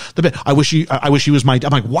built here. I wish he was my,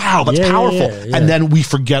 I'm like, wow, that's powerful. Yeah. And then we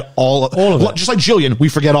forget all of it. Just like Jillian, we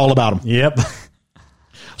forget all about him. Yep.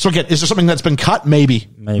 So again, is there something that's been cut? Maybe.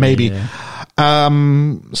 Yeah.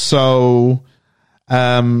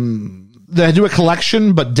 They do a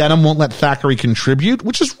collection, but Denham won't let Thackeray contribute,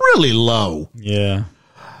 which is really low. Yeah.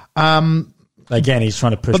 Again, he's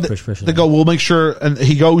trying to push. They go, we'll make sure, and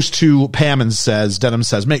he goes to Pam and says, Denham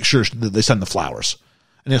says, make sure that they send the flowers.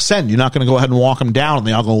 And he'll send, you're not going to go ahead and walk them down. And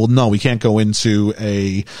they all go, well, no, we can't go into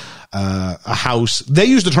a house. They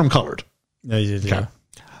use the term colored. Yeah, you did, yeah.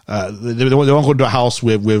 They won't go into a house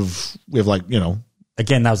with like, you know,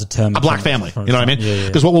 Again, that was a term. a black family. You know what I mean? Yeah.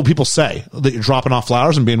 Because what will people say? That you're dropping off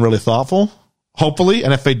flowers and being really thoughtful? Hopefully.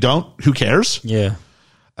 And if they don't, who cares? Yeah.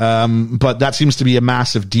 But that seems to be a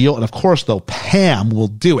massive deal. And of course, though, Pam will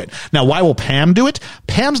do it. Now, why will Pam do it?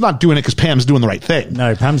 Pam's not doing it because Pam's doing the right thing.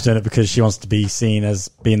 No, Pam's doing it because she wants to be seen as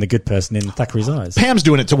being the good person in Thackeray's eyes. Pam's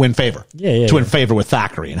doing it to win favor. Yeah. To win favor with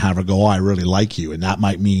Thackeray and have her go, oh, I really like you. And that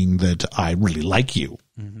might mean that I really like you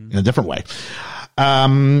in a different way.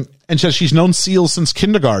 And says she's known Seals since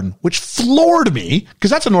kindergarten, which floored me because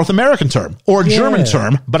that's a North American term or a German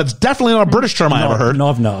term, but it's definitely not a British term I ever heard. No,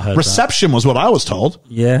 I've not heard Reception was what I was told.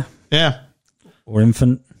 Yeah. Yeah. Or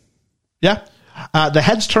infant. Yeah. The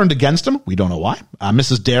heads turned against him. We don't know why.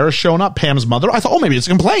 Mrs. Dare has shown up, Pam's mother. I thought, oh, maybe it's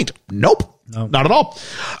a complaint. Nope. No. Not at all.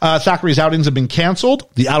 Thackeray's outings have been canceled.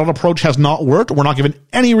 The adult approach has not worked. We're not given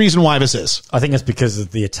any reason why this is. I think that's because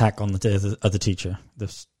of the attack on the other teacher, the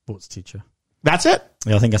sports teacher. That's it?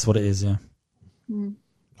 Yeah, I think that's what it is, yeah. Okay.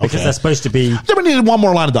 Because they're supposed to be... Then we needed one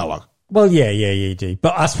more line of dialogue. Well, yeah, you do.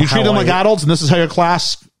 But that's You treat them like adults, and this is how your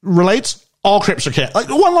class relates. All Crips are kids. Like,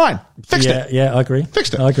 one line. Fixed it. Yeah, I agree.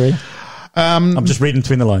 Fixed it. I agree. I'm just reading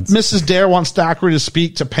between the lines. Mrs. Dare wants Thackeray to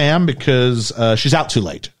speak to Pam because she's out too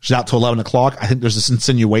late. She's out till 11 o'clock. I think there's this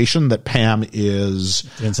insinuation that Pam is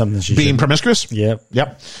Doing something she being shouldn't. promiscuous.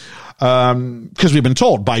 Yep. Because we've been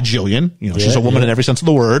told by Jillian, you know, she's a woman in every sense of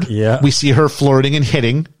the word. Yeah. We see her flirting and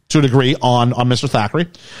hitting to a degree on Mr. Thackeray.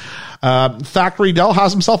 Thackeray Dell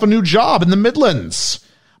has himself a new job in the Midlands,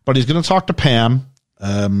 but he's going to talk to Pam,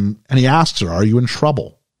 and he asks her, are you in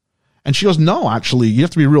trouble? And she goes, no, actually, you have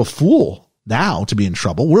to be a real fool now to be in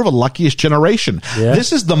trouble. We're the luckiest generation. Yeah.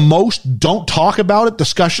 This is the most don't talk about it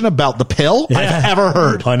discussion about the pill I've ever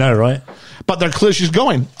heard. I know, right? But they're clear. She's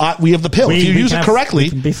going. We have the pill. If you use it correctly, we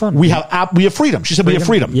can be fun. we have freedom. She said we have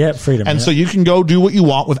freedom. Yeah, freedom. And yeah. so you can go do what you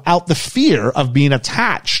want without the fear of being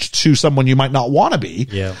attached to someone you might not want to be.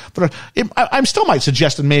 Yeah. But I still might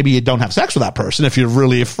suggest that maybe you don't have sex with that person if you're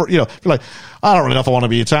really, if you're like, I don't really know if I want to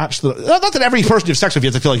be attached to not that every person you have sex with you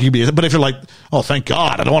has to feel like you be, but if you're like, oh, thank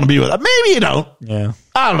God, I don't want to be with that. Maybe you don't. Yeah.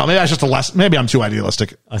 I don't know. Maybe that's just a less. Maybe I'm too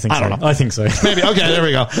idealistic. I think so. don't know. I think so. Maybe. Okay. There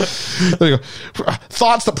we go. There you go.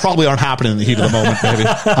 Thoughts that probably aren't happening in the heat of the moment. Maybe.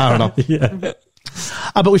 I don't know. Yeah.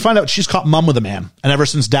 But we find out she's caught mum with a man, and ever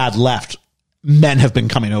since Dad left, men have been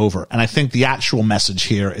coming over. And I think the actual message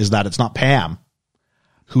here is that it's not Pam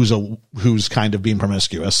who's kind of being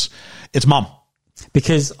promiscuous. It's Mum.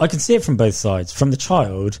 Because I can see it from both sides. From the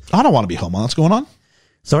child. I don't want to be home while that's going on.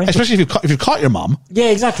 Sorry? Especially if you've caught your mum.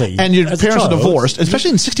 Yeah, exactly. And your As a parents are child, divorced,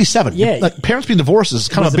 especially in 67. Yeah. Like, parents being divorced is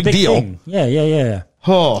kind of a It's big deal. thing. Yeah.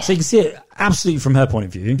 Oh. So you can see it absolutely from her point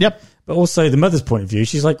of view. Yep. But also the mother's point of view.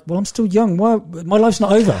 She's like, well, I'm still young. Why? My life's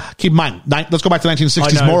not over. Keep in mind, let's go back to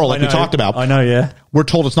 1960s moral like we talked about. I know, yeah. We're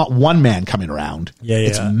told it's not one man coming around. Yeah.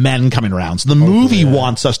 It's men coming around. So the movie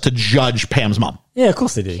wants us to judge Pam's mum. Yeah, of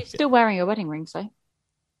course they do. She's still wearing her wedding ring, so.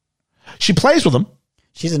 She plays with him.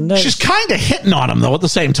 She's a nurse. She's kind of hitting on him, though, at the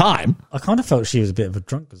same time. I kind of felt she was a bit of a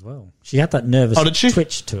drunk as well. She had that nervous did she?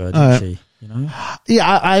 twitch to her, didn't she? You know?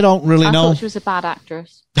 Yeah, I don't really I know. thought she was a bad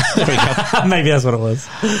actress. Maybe that's what it was.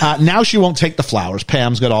 Now she won't take the flowers.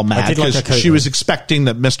 Pam's got all mad did like her because coat, she was though. expecting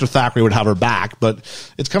that Mr. Thackeray would have her back, but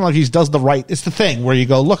it's kind of like he does the right. It's the thing where you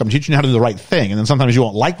go, look, I'm teaching you how to do the right thing, and then sometimes you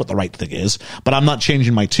won't like what the right thing is, but I'm not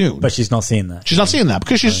changing my tune. But she's not seeing that. She's not seeing that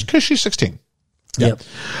because she's 16. Yep.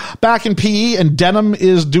 Back in PE, and Denham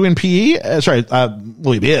is doing PE.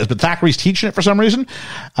 Well, he is, but Thackeray's teaching it for some reason.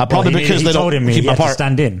 Probably because he they told don't him keep he them had to apart.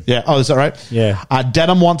 stand in. Yeah. Oh, is that right? Yeah.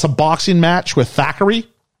 Denham wants a boxing match with Thackeray,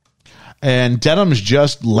 and Denham's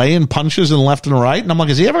just laying punches and left and right. And I'm like,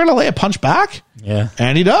 is he ever going to lay a punch back? Yeah.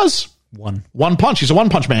 And he does. One punch. He's a one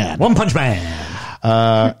punch man. One Punch Man.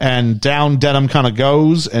 And down Denham kind of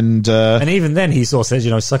goes, and even then he sort of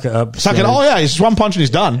says, suck it up. suck it. Oh yeah, he's just one punch and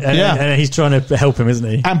he's done. And he's trying to help him, isn't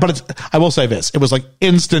he? But I will say this: it was like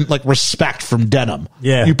instant, like respect from Denham.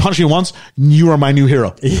 Yeah. You punch me once, you are my new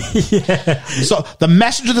hero. Yeah. So the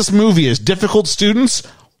message of this movie is: difficult students,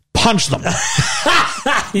 punch them.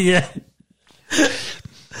 Yeah.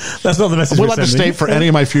 That's not the message. I would like to state for any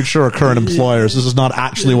of my future or current employers, this is not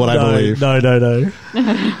actually what I believe. No.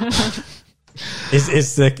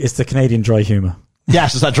 It's the Canadian dry humor.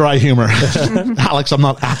 Yes, it's that dry humor. Alex, I'm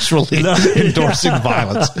not actually endorsing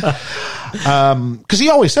violence. Because he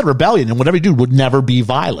always said rebellion and whatever he do would never be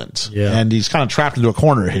violent. Yeah. And he's kind of trapped into a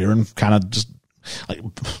corner here and kind of just like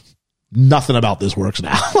nothing about this works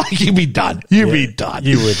now. Like, you'd be done. You'd be done.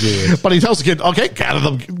 You would. But he tells the kid, okay, gather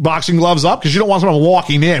the boxing gloves up, because you don't want someone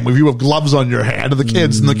walking in with you with gloves on your hand, and the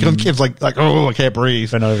kids, and the kid's like, oh, I can't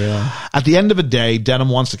breathe. At the end of the day, Denham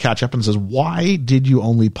wants to catch up and says, why did you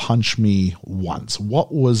only punch me once?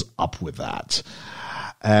 What was up with that?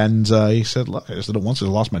 And he said, look, I just did it once. I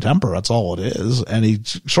lost my temper. That's all it is. And he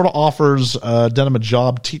sort of offers Denham a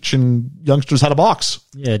job teaching youngsters how to box.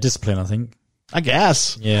 Yeah, discipline, I think. I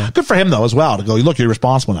guess. Yeah. Good for him, though, as well, to go, look, you're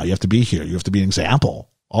responsible now. You have to be here. You have to be an example.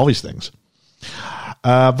 All these things.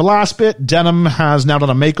 The last bit, Denham has now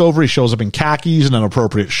done a makeover. He shows up in khakis and an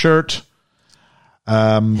appropriate shirt.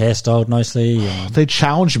 Hairstyled nicely. They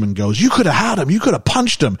challenge him and goes, you could have had him. You could have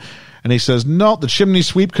punched him. And he says, no, the chimney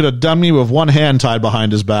sweep could have done me with one hand tied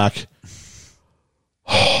behind his back.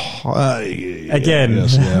 Again,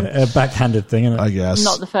 a backhanded thing, isn't it? I guess.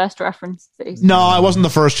 Not the first reference. No, it wasn't the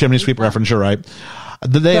first chimney sweep reference. You're right.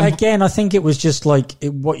 But again, I think it was just like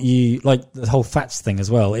the whole Fats thing as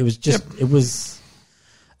well. It was just, it was,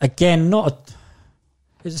 again,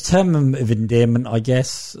 it's a term of endearment, I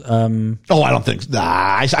guess. I don't think.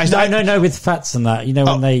 Nah, no. With Fats and that,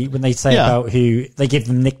 when they say about who they give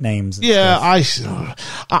them nicknames. I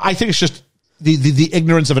think it's just the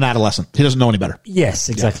ignorance of an adolescent. He doesn't know any better. Yes,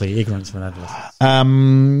 exactly. Ignorance of an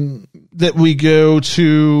adolescent. That we go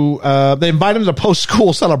to, they invite him to the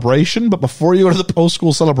post-school celebration, but before you go to the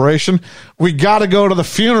post-school celebration, we got to go to the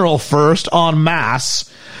funeral first en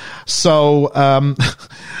masse. So,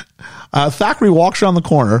 Thackeray walks around the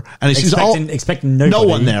corner and he sees expecting no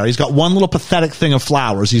one there. He's got one little pathetic thing of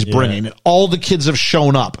flowers he's bringing. And all the kids have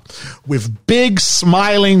shown up with big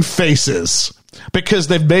smiling faces because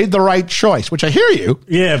they've made the right choice, which I hear you.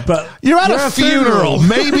 Yeah, but you're at a funeral.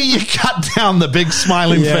 Maybe you cut down the big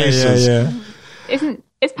smiling faces. Yeah.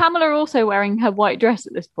 Is Pamela also wearing her white dress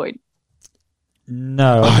at this point?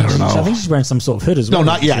 No, I don't know. I think she's wearing some sort of hood as well. No,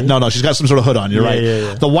 not yet. No, she's got some sort of hood on. You're right.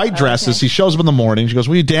 Yeah. The white dress is, he shows up in the morning. She goes,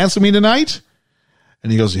 will you dance with me tonight?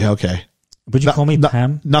 And he goes, yeah, okay. Would you call me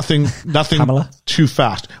Pam? Nothing Pamela? Too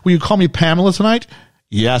fast. Will you call me Pamela tonight?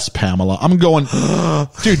 Yes, Pamela. I'm going,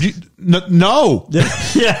 dude, no.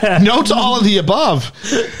 Yeah. No to all of the above.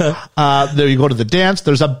 There you go to the dance.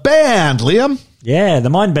 There's a band, Liam. Yeah, the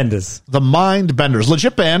Mindbenders. The Mindbenders.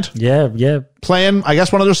 Legit band. Yeah. Playing, I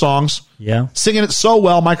guess, one of their songs. Yeah. Singing it so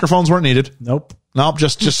well, microphones weren't needed. Nope,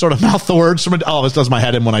 just sort of mouth the words. This does my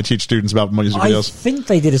head in when I teach students about music videos. I think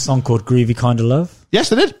they did a song called Groovy Kind of Love. Yes,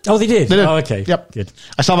 they did. Oh, they did? They did. Oh, okay. Yep. Good.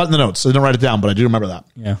 I saw that in the notes. I didn't write it down, but I do remember that.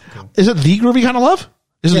 Yeah. Cool. Is it The Groovy Kind of Love?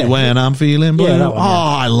 Isn't it When I'm Feeling Blue? Yeah, that one, yeah.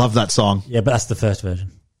 Oh, I love that song. Yeah, but that's the first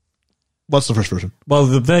version. What's the first version? Well,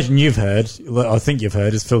 the version you've heard, I think you've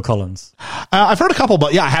heard, is Phil Collins. I've heard a couple,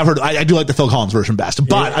 but yeah, I have heard. I do like the Phil Collins version best.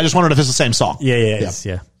 But I just wondered if it's the same song. Yeah, it is.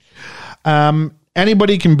 Yeah.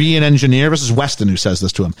 Anybody can be an engineer. This is Weston who says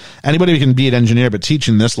this to him. Anybody can be an engineer, but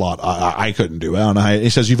teaching this lot, I couldn't do. I don't know. He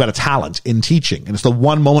says you've got a talent in teaching, and it's the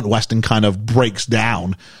one moment Weston kind of breaks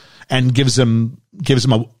down and gives him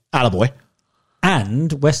a attaboy.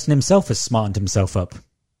 And Weston himself has smartened himself up.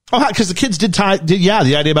 Oh, because the kids did the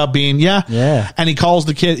idea about being, Yeah. And he calls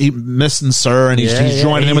the kid Miss and Sir, and he's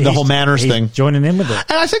joining in with the whole manners thing. Joining in with it.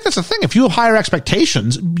 And I think that's the thing. If you have higher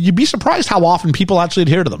expectations, you'd be surprised how often people actually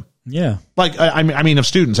adhere to them. Yeah. Like, I mean, of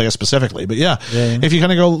students, I guess, specifically. But yeah. If you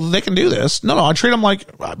kind of go, they can do this. No, I treat them like,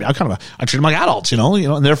 I treat them like adults,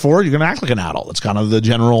 and therefore you're going to act like an adult. It's kind of the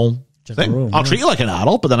general thing. Rule, I'll treat you like an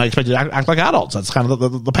adult, but then I expect you to act like adults. That's kind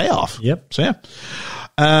of the payoff. Yep. So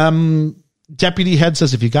yeah. Deputy head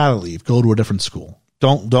says, if you gotta leave, go to a different school.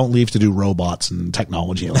 Don't leave to do robots and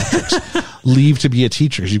technology and electrics. Leave to be a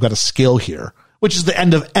teacher because you've got a skill here, which is the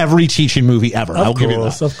end of every teaching movie ever. I'll give you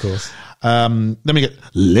that. Of course. Then we get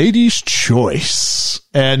Ladies' Choice,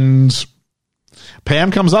 and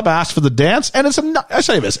Pam comes up, asks for the dance, and I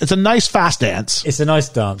say this, it's a nice fast dance. It's a nice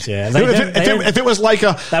dance, yeah. If it was like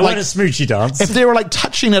a... That wasn't a smoochy dance. If they were like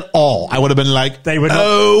touching at all, I would have been like, they were not,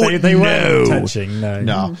 oh, they weren't touching,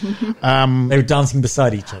 no. They were dancing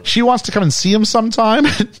beside each other. She wants to come and see him sometime.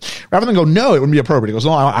 Rather than go, no, it wouldn't be appropriate. He goes,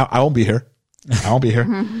 no, I won't be here. I won't be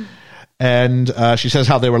here. And she says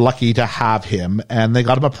how they were lucky to have him, and they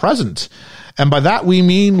got him a present. And by that we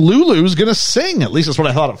mean Lulu's going to sing. At least that's what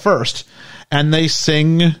I thought at first. And they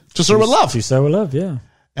sing To Sir With Love. To Sir With Love, yeah.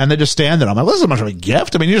 And they just stand there. I'm like, well, this isn't much of a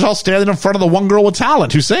gift. I mean, you're just all standing in front of the one girl with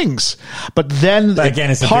talent who sings. But then... But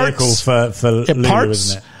again, it's a vehicle for Lulu,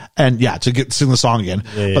 isn't it? And yeah, to sing the song again.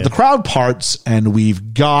 Yeah. But the crowd parts, and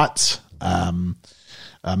we've got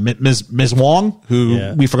Ms. Wong,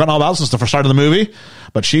 who we've forgotten all about since the first start of the movie.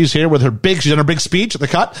 But she's here with she's done her big speech at the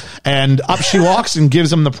cut. And up she walks and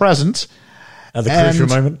gives him the present. At the crucial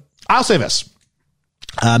moment. I'll say this.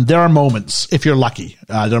 There are moments, if you're lucky,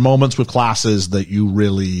 there are moments with classes that you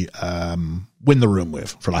really win the room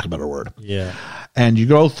with, for lack of a better word. Yeah. And you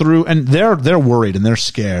go through, and they're worried and they're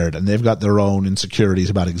scared, and they've got their own insecurities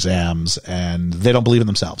about exams, and they don't believe in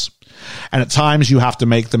themselves. And at times you have to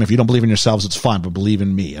make them, if you don't believe in yourselves, it's fine, but believe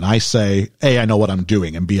in me. And I say, A, I know what I'm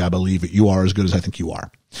doing, and B, I believe that you are as good as I think you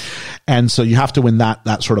are. And so you have to win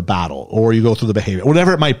that sort of battle, or you go through the behavior,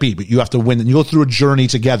 whatever it might be, but you have to win, and you go through a journey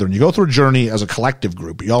together, and you go through a journey as a collective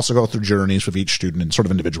group, but you also go through journeys with each student and sort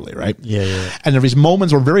of individually, right? Yeah. And there are these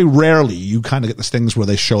moments where very rarely you kind of get these things where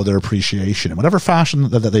they show their appreciation in whatever fashion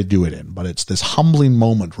that they do it in, but it's this humbling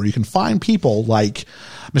moment where you can find people like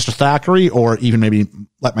Mr. Thackeray, or even maybe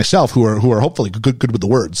like myself, who are hopefully good with the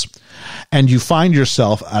words. And you find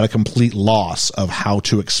yourself at a complete loss of how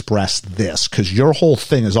to express this, because your whole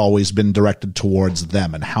thing has always been directed towards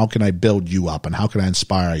them. And how can I build you up? And how can I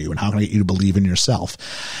inspire you? And how can I get you to believe in yourself?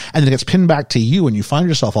 And then it gets pinned back to you, and you find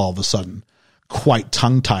yourself all of a sudden quite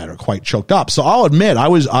tongue-tied or quite choked up. So I'll admit,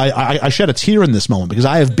 I shed a tear in this moment, because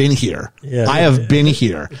I have been here. I have been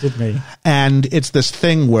here. It did me. And it's this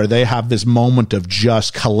thing where they have this moment of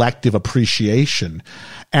just collective appreciation.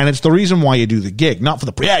 And it's the reason why you do the gig, not for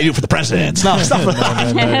the, you do it for the president. It's not for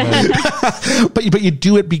that. But you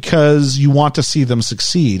do it because you want to see them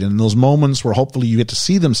succeed. And in those moments where hopefully you get to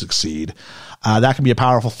see them succeed, that can be a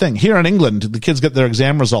powerful thing. Here in England, the kids get their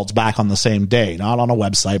exam results back on the same day, not on a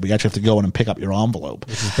website, but you actually have to go in and pick up your envelope.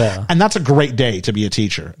 Which is better. And that's a great day to be a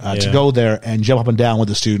teacher, to go there and jump up and down with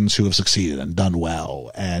the students who have succeeded and done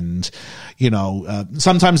well. And,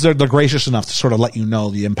 sometimes they're gracious enough to sort of let you know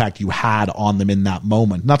the impact you had on them in that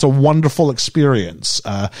moment. And that's a wonderful experience.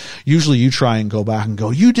 Usually you try and go back and go,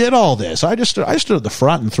 you did all this. I just stood at the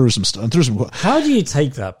front and threw some stuff. How do you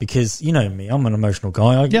take that? Because you know me, I'm an emotional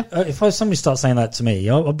guy. If somebody starts saying that to me,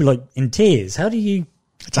 I'll be like in tears. How do you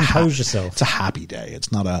compose yourself? It's a happy day.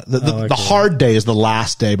 It's not the hard day is the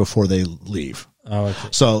last day before they leave. Oh, okay.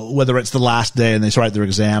 So whether it's the last day and they write their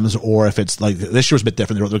exams, or if it's like this year was a bit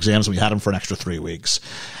different, they wrote their exams and we had them for an extra 3 weeks,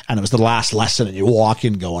 and it was the last lesson, and you walk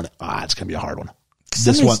in going, it's going to be a hard one.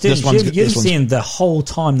 You're seeing the whole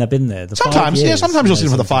time they've been there. Sometimes you'll see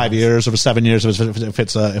them for the 5 years or for 7 years if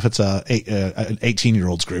it's an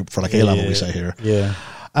 18-year-olds group for like A level, we say here. Yeah.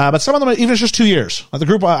 But some of them, even if it's just 2 years. Like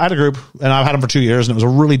I had a group, and I've had them for 2 years, and it was a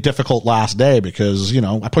really difficult last day because,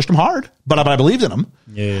 I pushed them hard, but I believed in them.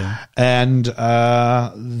 Yeah. And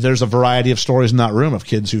there's a variety of stories in that room of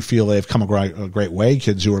kids who feel they've come a great way,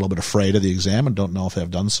 kids who are a little bit afraid of the exam and don't know if they've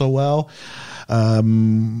done so well.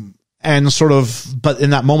 And sort of, but in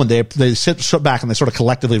that moment, they sit back and they sort of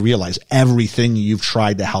collectively realize everything you've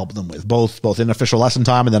tried to help them with, both in official lesson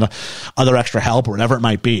time and then other extra help or whatever it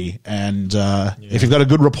might be. And if you've got a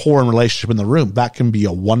good rapport and relationship in the room, that can be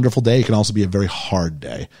a wonderful day. It can also be a very hard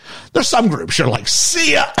day. There's some groups you're like,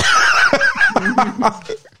 see ya.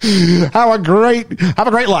 Have a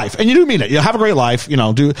great life. And you do mean it. You have a great life,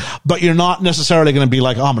 but you're not necessarily going to be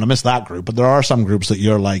like, I'm going to miss that group. But there are some groups that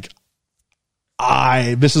you're like,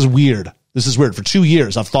 this is weird. This is weird. For 2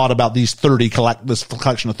 years, I've thought about this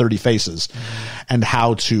collection of 30 faces and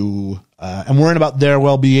how to, and worrying about their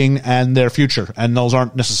well-being and their future. And those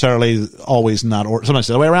aren't necessarily always not, or sometimes it's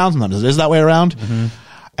the other way around, sometimes it is that way around. Mm-hmm.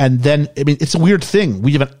 And then, it's a weird thing.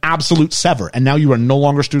 We have an absolute sever, and now you are no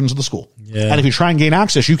longer students of the school. Yeah. And if you try and gain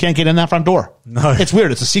access, you can't get in that front door. No. It's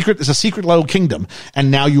weird. It's a secret little kingdom, and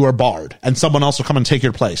now you are barred, and someone else will come and take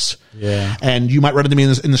your place. Yeah. And you might run into me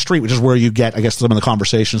in the street, which is where you get, I guess, some of the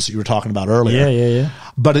conversations that you were talking about earlier. Yeah.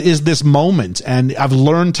 But it is this moment, and I've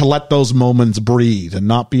learned to let those moments breathe and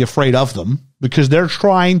not be afraid of them, because they're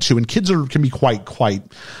trying to, and kids can be quite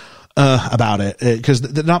about it, because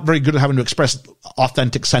they're not very good at having to express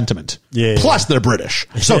authentic sentiment. Plus they're British.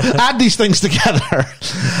 So add these things together.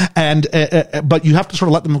 And, but you have to sort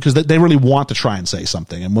of let them, because they really want to try and say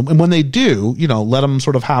something. And when they do, let them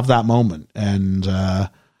sort of have that moment and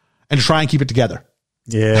try and keep it together.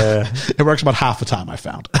 Yeah. It works about half the time, I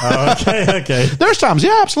found. Oh, okay. There's times,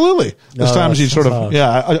 absolutely. There's times you sort of,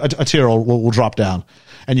 hard. a tear will drop down.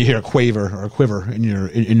 And you hear a quaver or a quiver in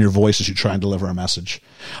your voice as you try and deliver a message.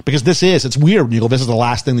 Because it's weird when you go, this is the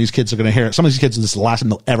last thing these kids are going to hear. Some of these kids, this is the last thing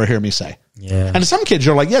they'll ever hear me say. Yeah. And some kids,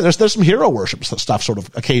 you're like, there's some hero worship stuff sort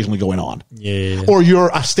of occasionally going on. Yeah. Or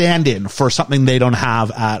you're a stand-in for something they don't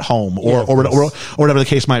have at home or whatever the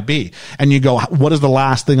case might be. And you go, what is the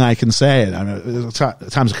last thing I can say? I mean,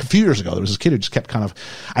 times a few years ago, there was this kid who just kept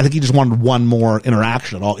I think he just wanted one more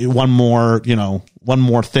interaction at all. one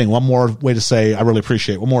more thing, one more way to say, I really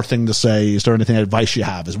appreciate it. One more thing to say. Is there anything advice you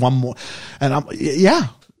have? Is one more, and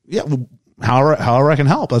however I can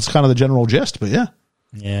help. That's kind of the general gist, but yeah.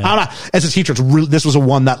 Yeah. I don't know. As a teacher, this was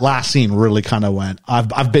that last scene really kind of went,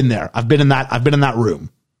 I've been there. I've been in that room.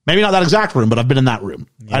 Maybe not that exact room, but I've been in that room.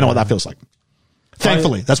 Yeah. I know what that feels like.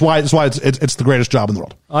 Thankfully, that's why it's the greatest job in the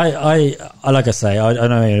world. I like I say, I don't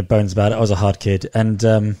know any bones about it. I was a hard kid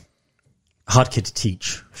and hard kid to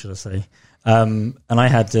teach, should I say? And I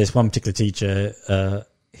had this one particular teacher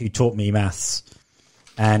who taught me maths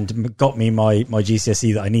and got me my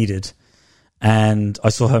GCSE that I needed. And I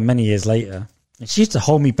saw her many years later. And she used to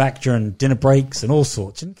hold me back during dinner breaks and all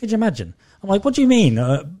sorts. And could you imagine? I'm like, what do you mean?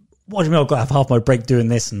 What do you mean I've got to have half my break doing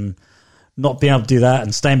this and not being able to do that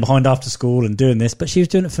and staying behind after school and doing this? But she was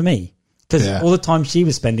doing it for me. Because all the time she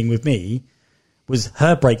was spending with me was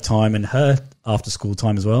her break time and her after school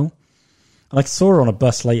time as well. And I saw her on a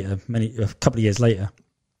bus later, a couple of years later.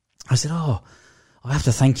 I said, I have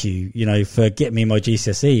to thank you, for getting me my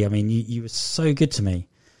GCSE. I mean, you were so good to me.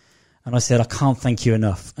 And I said, I can't thank you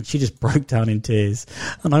enough. And she just broke down in tears.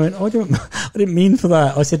 And I went, I didn't mean for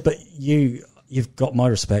that. I said, but you've got my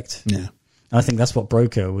respect. Yeah. And I think that's what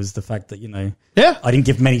broke her, was the fact that, I didn't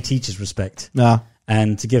give many teachers respect. No.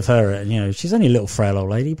 And to give her, she's only a little frail old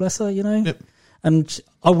lady, bless her, Yep. And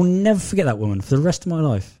I will never forget that woman for the rest of my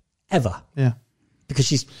life. Ever. Yeah. Because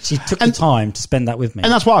she took the time to spend that with me.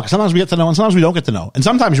 And that's why, because sometimes we get to know and sometimes we don't get to know. And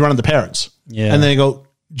sometimes you run into parents. Yeah. And they go,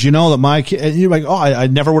 do you know that my kid, and you're like, I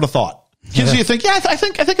never would have thought. Kids, you think, I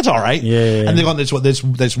think it's all right. Yeah. And they go, they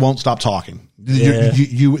just won't stop talking. They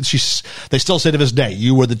still say to this day,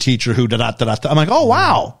 you were the teacher who da-da-da-da. I'm like, oh,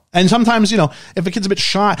 wow. And sometimes, if a kid's a bit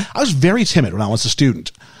shy, I was very timid when I was a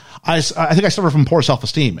student. I think I suffered from poor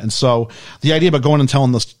self-esteem. And so the idea about going and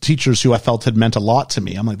telling the teachers who I felt had meant a lot to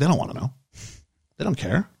me, I'm like, they don't want to know. They don't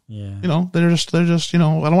care. Yeah. They're just, I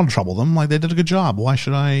don't want to trouble them. Like, they did a good job. Why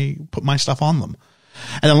should I put my stuff on them?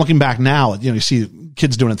 And then looking back now, you see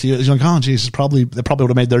kids doing it to you. You're like, oh, Jesus, they probably would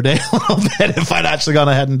have made their day a little bit if I'd actually gone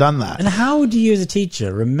ahead and done that. And how do you as a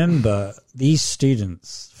teacher remember these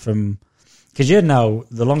students from, because you're now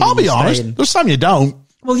the longer I'll be honest, there's some you don't.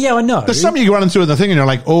 Well, yeah, I know. There's some you run into in the thing and you're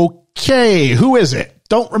like, okay, who is it?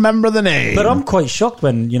 Don't remember the name. But I'm quite shocked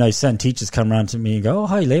when, certain teachers come around to me and go, oh,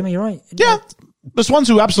 hi, Liam, are you right? Yeah. There's ones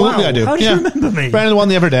who absolutely I do. How do you remember me? Brandon won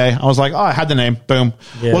the other day. I was like, I had the name. Boom.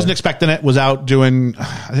 Yeah. Wasn't expecting it. Was out doing,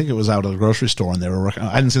 I think it was out at the grocery store and they were working. I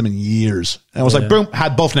hadn't seen them in years. And I was like, boom,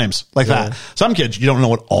 had both names like that. Some kids, you don't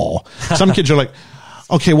know at all. Some kids are like,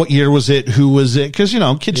 okay, what year was it? Who was it? Because,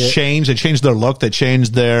 kids change. They change their look. They change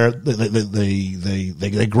their,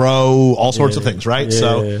 they grow, all sorts of things, right?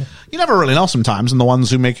 So you never really know sometimes. And the ones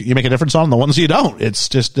who you make a difference on, and the ones you don't. It's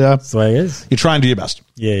just, that's the way it is. You try and do your best.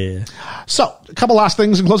 Yeah. So, a couple last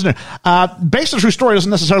things in closing here. Based on a true story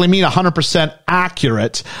doesn't necessarily mean 100%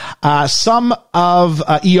 accurate. Some of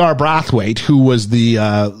E.R. Brathwaite, who was the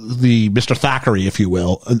Mr. Thackeray, if you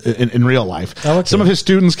will, in real life, some of his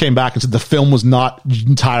students came back and said the film was not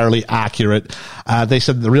entirely accurate. They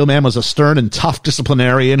said the real man was a stern and tough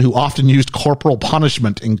disciplinarian who often used corporal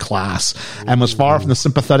punishment in class and was far from the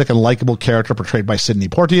sympathetic and likable character portrayed by Sidney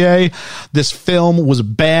Poitier. This film was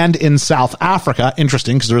banned in South Africa.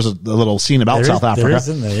 Interesting, because there is a little scene about South Africa. There is,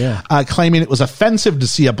 isn't there? Yeah. Claiming it was offensive to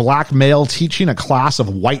see a black male teaching a class of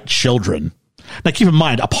white children. Now, keep in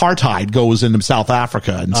mind, apartheid goes into South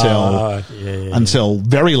Africa until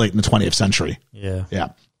very late in the 20th century. Yeah.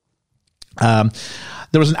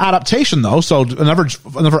 There was an adaptation, though, so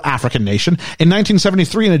another African nation. In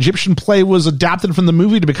 1973, an Egyptian play was adapted from the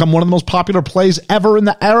movie to become one of the most popular plays ever in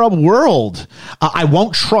the Arab world. I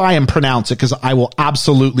won't try and pronounce it because I will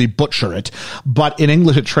absolutely butcher it, but in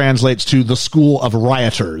English it translates to The School of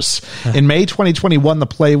Rioters. In May 2021, the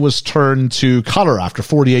play was turned to color after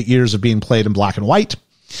 48 years of being played in black and white.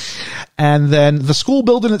 And then the school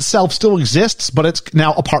building itself still exists, but it's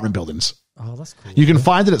now apartment buildings. Oh, that's cool. You can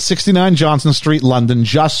find it at 69 Johnson Street, London,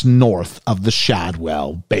 just north of the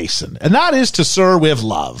Shadwell Basin. And that is To Sir With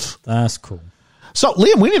Love. That's cool. So,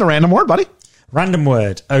 Liam, we need a random word, buddy. Random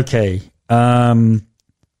word. Okay. Mind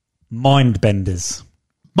benders.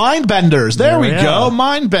 Mind benders. There we go.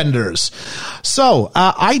 Mind benders. So,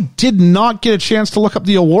 I did not get a chance to look up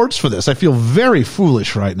the awards for this. I feel very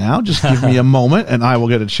foolish right now. Just give me a moment and I will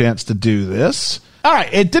get a chance to do this. All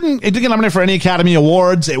right, it didn't get nominated for any Academy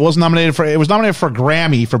Awards. It was nominated for a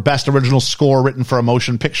Grammy for Best Original Score written for a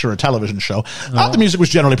motion picture or television show. The music was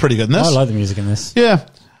generally pretty good in this. I like the music in this. Yeah.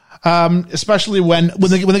 Especially when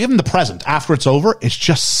they give him the present after it's over, it's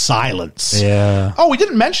just silence. Yeah. Oh, we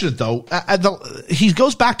didn't mention it though. He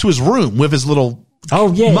goes back to his room with his little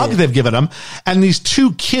mug they've given him, and these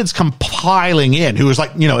two kids come piling in who is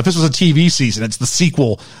like, if this was a TV season, it's the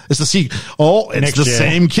sequel. It's the sequel. Oh, it's next the year.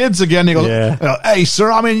 Same kids again. He goes, hey,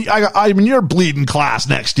 sir, I'm in your bleeding class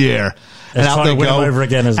next year. And out trying they to win go. him over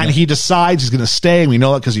again, isn't and it? he decides he's going to stay, and we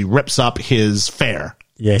know it because he rips up his fare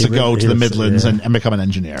Yeah, to he go rips- to the he rips it, Midlands yeah. and become an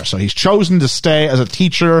engineer. So he's chosen to stay as a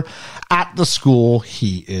teacher at the school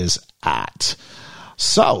he is at.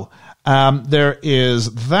 So there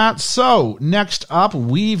is that. So next up,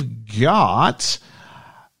 we've got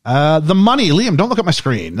the money. Liam, don't look at my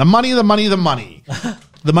screen. The money. The money.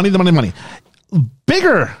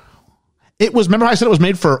 Bigger. It was, remember I said it was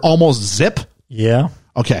made for almost zip? Yeah.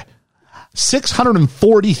 Okay.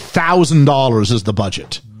 $640,000 is the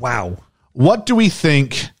budget. Wow. What do we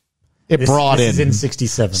think it brought This is in? in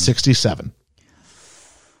 67. 67.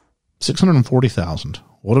 640,000.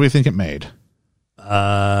 What do we think it made?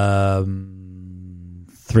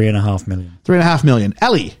 3.5 million. 3.5 million.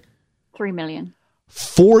 Ellie, 3 million.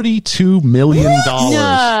 $42 million.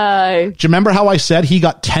 No. Do you remember how I said he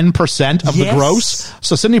got 10% of the Yes. gross?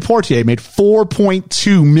 So Sidney Poitier made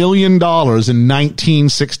 $4.2 million in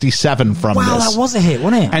 1967 from Wow, this. that was a hit,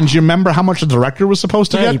 wasn't it? And do you remember how much the director was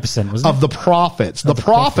supposed to get? 30%, wasn't it? Of the profits. The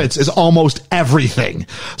profits is almost everything.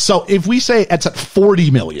 So if we say it's at 40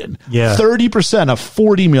 million, Yeah. 30% of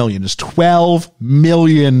 40 million is $12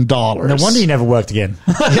 million. no wonder you never worked again.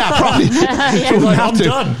 Yeah, probably. So we have I'm to.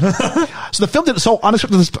 done. So the film did so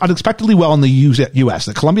unexpectedly well in the U.S.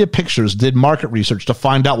 that Columbia Pictures did market research to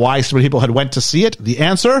find out why so many people had went to see it. The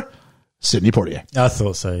answer: Sidney Poitier. I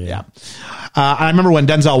thought so, yeah. I remember when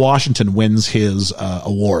Denzel Washington wins his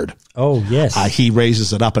award. Oh, yes. He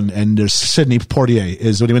raises it up, and there's Sidney Poitier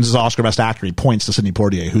is when he wins his Oscar Best Actor. He points to Sidney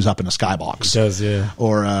Poitier, who's up in a skybox. He does, yeah.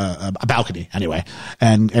 Or a balcony, anyway,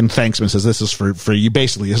 and thanks him and says, "This is for you.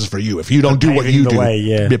 Basically, this is for you. If you don't do what paving you the do, way,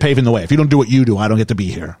 yeah. you're paving the way. If you don't do what you do, I don't get to be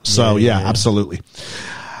here." So yeah, absolutely.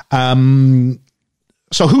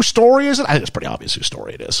 So whose story is it? I think it's pretty obvious whose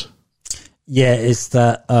story it is. Yeah, it's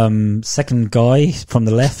that second guy from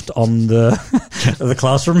the left on the the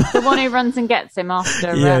classroom. The one who runs and gets him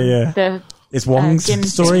after Yeah. the It's Wong's Jim-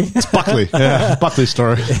 story. Buckley, yeah, Buckley's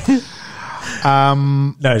story.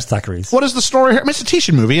 No, it's Thackeray's. What is the story here? I mean, it's a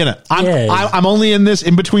teaching movie, isn't it? Yeah. I'm only in this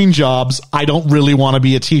in between jobs. I don't really want to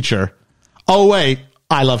be a teacher. Oh wait,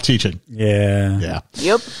 I love teaching. Yeah. Yeah.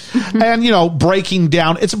 Yep. And breaking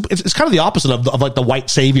down, it's kind of the opposite of like the white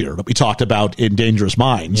savior that we talked about in Dangerous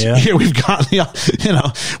Minds. Yeah. Here we've got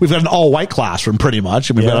we've got an all white classroom pretty much,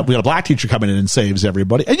 and we got a black teacher coming in and saves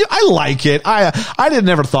everybody. And I like it. I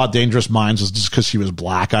never thought Dangerous Minds was just because she was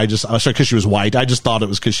black. Because she was white. I just thought it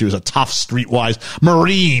was because she was a tough streetwise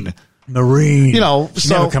Marine. Marine. She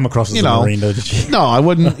never come across as a Marine, though, did she? No, I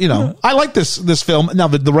wouldn't. I like this film. Now,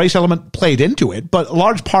 the race element played into it, but a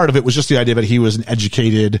large part of it was just the idea that he was an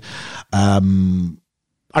educated,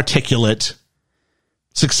 articulate,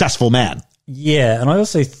 successful man. Yeah, and I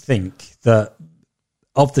also think that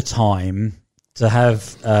of the time to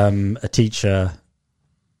have a teacher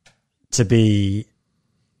to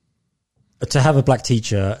have a black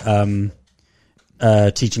teacher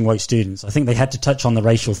teaching white students, I think they had to touch on the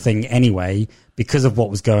racial thing anyway because of what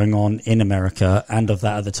was going on in America and of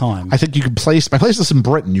that at the time. I think you can place this in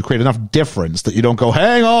Britain. You create enough difference that you don't go,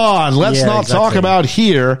 hang on, let's not talk about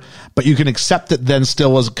here, but you can accept it then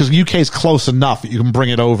still because UK is close enough that you can bring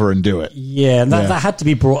it over and do it. Yeah, and that had to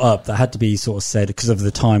be brought up. That had to be sort of said because of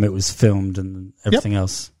the time it was filmed and everything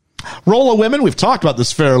else. Role of women, we've talked about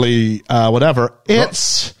this fairly, whatever.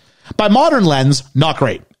 It's, by modern lens, not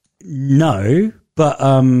great. No, but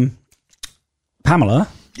Pamela,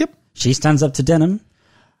 Yep. she stands up to Denham.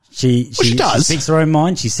 She does. She speaks her own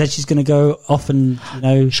mind. She said she's going to go off and,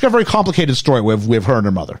 She's got a very complicated story with her and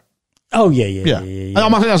her mother. Oh, yeah. I'm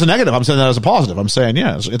not saying that's a negative. I'm saying that as a positive. I'm saying,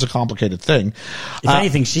 it's a complicated thing. If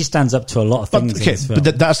anything, she stands up to a lot of things in this film.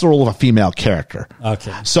 But that's the role of a female character.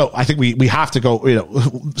 Okay. So I think we have to go,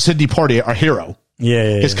 Sidney Poitier, our hero.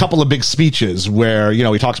 Yeah. His couple of big speeches where,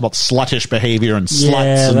 he talks about sluttish behavior and sluts.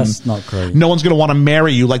 Yeah, and that's not great. No one's going to want to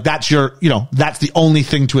marry you. Like that's that's the only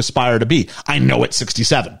thing to aspire to be. I know it's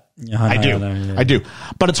 67. Yeah, I do.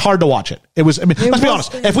 But it's hard to watch it. Let's be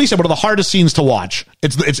honest. If we said what are the hardest scenes to watch,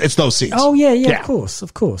 it's those scenes. Oh, yeah.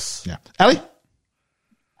 Of course. Yeah. Ellie?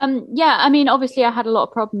 Yeah, I mean, obviously I had a lot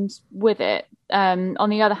of problems with it. On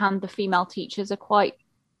the other hand, the female teachers are quite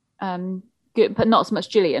good, but not so much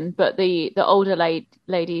Gillian, but the older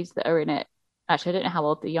ladies that are in it. Actually, I don't know how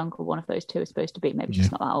old the younger one of those two is supposed to be. Maybe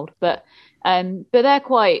she's not that old, but they're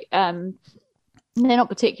quite. They're not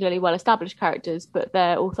particularly well-established characters, but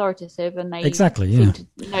they're authoritative and they seem to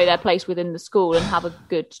know their place within the school and have a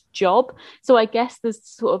good job. So I guess there's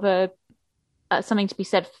sort of something to be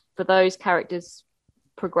said for those characters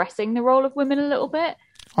progressing the role of women a little bit.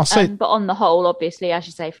 I'll say, but on the whole, obviously, as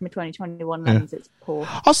you say, from a 2021 lens, it's poor.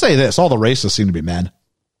 I'll say this: all the races seem to be men.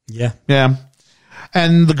 Yeah. Yeah.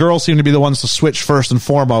 And the girls seem to be the ones to switch first and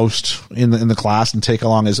foremost in the class and take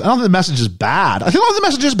along his. I don't think the message is bad. I think the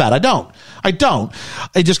message is bad. I don't.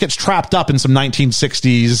 It just gets trapped up in some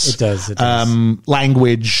 1960s. It does.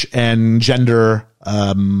 Language and gender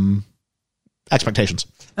expectations.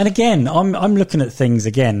 And again, I'm looking at things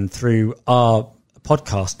again through our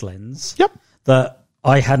podcast lens. Yep. That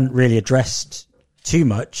I hadn't really addressed too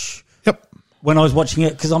much. Yep. When I was watching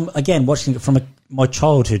it, because I'm again watching it from my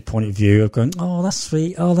childhood point of view of going, oh, that's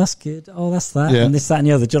sweet, oh, that's good, oh, that's that, Yeah. and this, that, and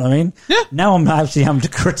the other. Do you know what I mean? Yeah. Now I'm actually having to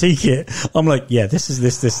critique it. I'm like, yeah, this is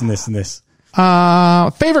this, and this, and this.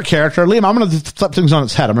 Favorite character, Liam. I'm going to flip things on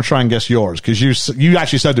its head. I'm going to try and guess yours because you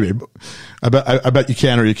actually said to me, I bet you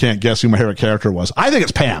can or you can't guess who my favorite character was. I think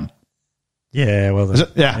it's Pam. Yeah, well, Is it?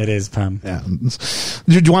 Yeah. it is Pam. Yeah.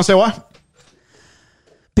 Do you want to say why?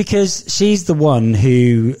 Because she's the one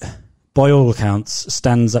who, by all accounts,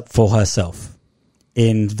 stands up for herself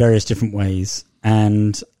in various different ways.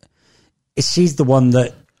 And she's the one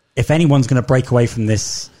that, if anyone's going to break away from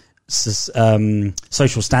this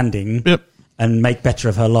social standing Yep. and make better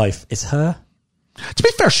of her life, it's her. To be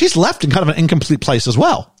fair, she's left in kind of an incomplete place as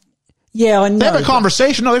well. Yeah, I know. They have a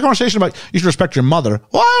conversation. No, they have a conversation about you should respect your mother.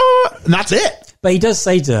 What? And that's it. But he does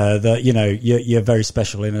say to her that, you know, you're very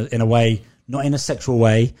special in a way, not in a sexual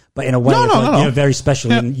way, but in a way No. you're very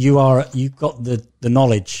special, Yep. and you've got the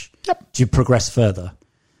knowledge to progress further.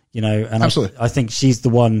 You know, and Absolutely. I think she's the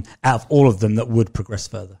one out of all of them that would progress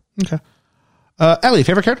further. Okay. Ellie,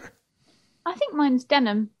 favorite character? I think mine's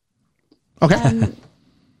Denim. Okay.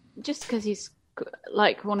 Just because he's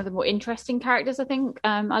like one of the more interesting characters, I think.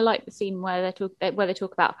 I like the scene where they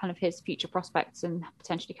talk about kind of his future prospects and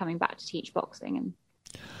potentially coming back to teach boxing and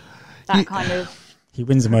that kind of He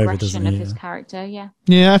wins him over, doesn't progression of he? his character. Yeah,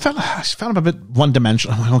 Yeah, I found him a bit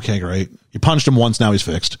one-dimensional. I'm like, okay, great. You punched him once, now he's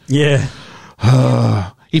fixed. Yeah.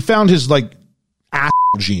 He found his like ass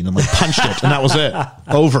gene and like punched it, and that was it.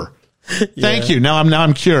 Over. Thank you. Now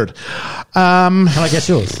I'm cured. Can I guess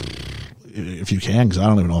yours? If you can, because I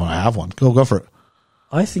don't even know if I have one. Go for it.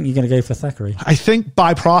 I think you're going to go for Thackeray. I think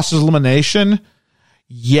by process of elimination,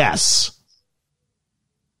 yes.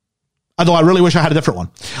 Although I really wish I had a different one.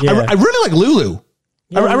 Yeah. I really like Lulu.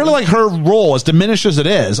 I really like her role, as diminished as it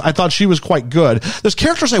is. I thought she was quite good. There's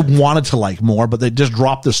characters I wanted to like more, but they just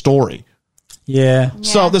dropped the story. Yeah.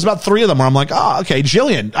 So there's about 3 of them where I'm like, oh, okay,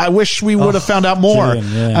 Jillian. I wish we would have found out more.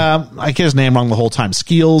 Jillian, yeah. I get his name wrong the whole time.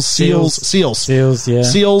 Seals. Yeah.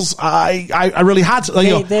 Seals. I really had to.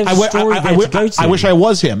 There's a story there to go to. I wish I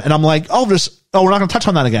was him. And I'm like, we're not going to touch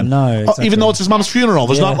on that again. No, Oh, exactly. even though it's his mom's funeral.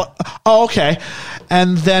 There's Yeah. not. Oh, okay.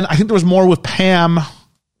 And then I think there was more with Pam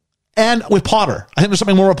and with Potter. I think there's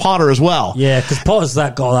something more with Potter as well. Yeah, because Potter's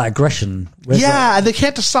got that aggression. Where's Yeah, and they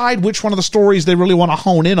can't decide which one of the stories they really want to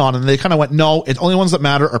hone in on, and they kind of went, no, it's only ones that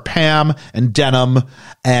matter are Pam and Denham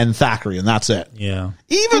and Thackeray, and that's it. Yeah.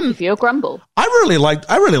 Even if you're Grumble. I really liked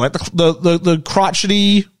the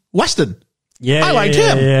crotchety Weston. Yeah. I liked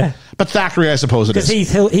him. Yeah. But Thackeray, I suppose it Because is.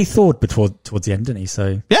 he thawed towards the end, didn't he?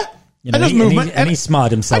 So, Yeah. you know, and his he, movement, and he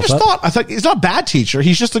smarted himself up. I thought he's not a bad teacher.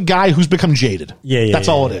 He's just a guy who's become jaded. Yeah. That's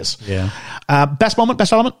all it is. Yeah. Best moment,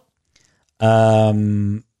 best element.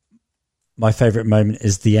 My favorite moment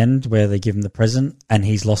is the end where they give him the present and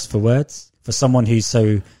he's lost for words. For someone who's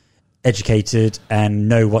so educated and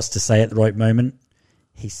know what's to say at the right moment,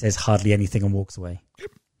 he says hardly anything and walks away.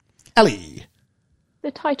 Ellie.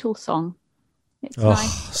 The title song. It's Oh,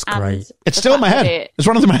 nice. it's And great. It's the still in my fact head. that It's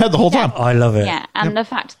running through my head the whole time. I love it. Yeah, and the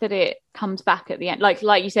fact that it comes back at the end, like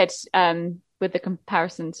you said, with the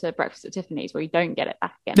comparison to Breakfast at Tiffany's, where you don't get it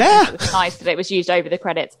back again. Yeah. It was nice that it was used over the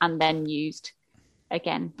credits and then used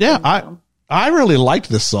again. Yeah, in the film. I really liked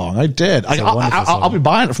this song. I did. It's a wonderful song. I'll be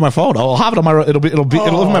buying it for my phone. I'll have it on my. It'll live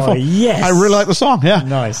on my phone. yes. I really like the song. Yeah.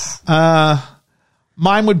 Nice.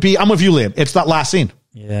 Mine would be. I'm with you, Liam. It's that last scene.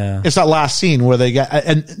 Yeah. It's that last scene where they get,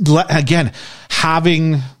 and again,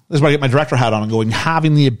 having, this is where I get my director hat on and going,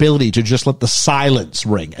 having the ability to just let the silence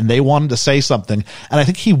ring. And they wanted to say something. And I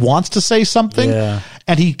think he wants to say something. Yeah.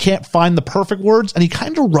 And he can't find the perfect words. And he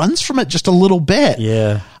kind of runs from it just a little bit.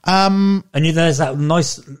 Yeah. And there's that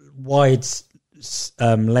nice wide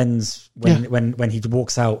lens when he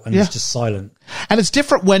walks out and Yeah. it's just silent. And it's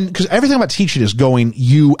different because everything about teaching is going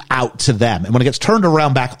you out to them. And when it gets turned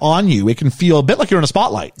around back on you, it can feel a bit like you're in a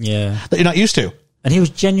spotlight Yeah. that you're not used to. And he was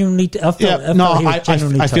genuinely. I feel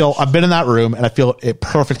I feel I've been in that room and I feel it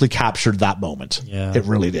perfectly captured that moment. Yeah. It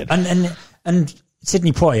really did. And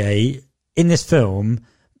Sidney Poitier in this film,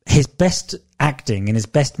 his best acting and his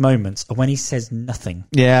best moments are when he says nothing.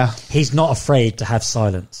 Yeah. He's not afraid to have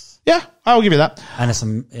silence, Yeah. I will give you that. and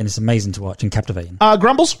it's amazing to watch and captivating.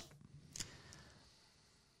 Grumbles.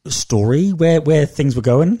 story where things were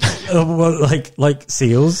going. Well, like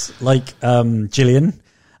Seals, like Gillian.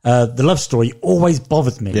 The love story always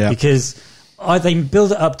bothered me because they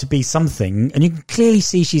build it up to be something, and you can clearly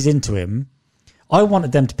see she's into him. I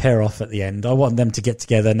wanted them to pair off at the end. I wanted them to get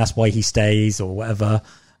together, and that's why he stays or whatever.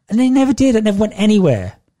 And they never did. It never went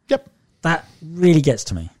anywhere. Yep. That really gets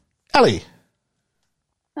to me. Ellie.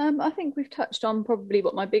 I think we've touched on probably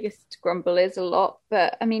what my biggest grumble is a lot.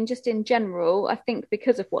 But, I mean, just in general, I think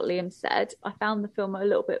because of what Liam said, I found the film a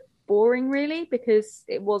little bit boring, really, because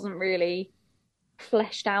it wasn't really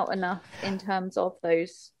fleshed out enough in terms of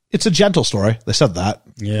those. It's a gentle story. They said that.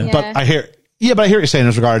 Yeah. But I hear what you're saying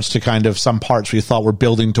as regards to kind of some parts where you thought were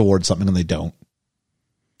building towards something and they don't.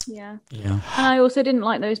 Yeah. Yeah. And I also didn't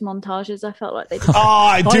like those montages. I felt like they did. Oh,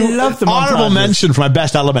 I do. I love the honorable montages. mention for my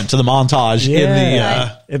best element to the montage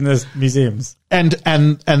in the museums. and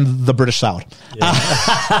the British salad.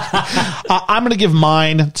 I'm going to give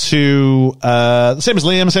mine to the same as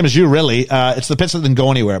Liam, same as you. Really, it's the bits that didn't go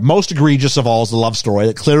anywhere. Most egregious of all is the love story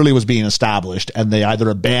that clearly was being established, and they either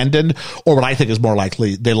abandoned or what I think is more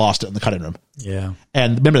likely they lost it in the cutting room. Yeah.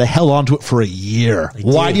 And remember, they held on to it for a year. They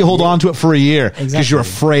Why did, do you hold on to it for a year? Because Exactly. you're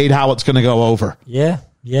afraid how it's going to go over. Yeah.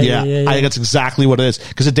 I think that's exactly what it is.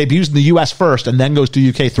 Because it debuts in the US first and then goes to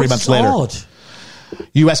UK 3 months later. Odd.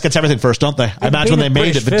 US gets everything first, don't they? I imagine when they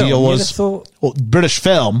made it, the deal was British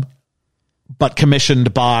film, but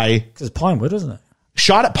commissioned by... Because it's Pinewood, isn't it?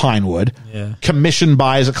 Shot at Pinewood, Yeah. commissioned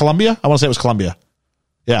by, is it Columbia? I want to say it was Columbia.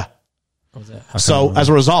 Yeah. What was it? I can't So remember. as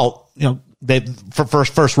a result, they for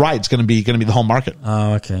first right, it's going to be the home market.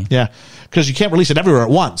 Oh, okay. Yeah, because you can't release it everywhere at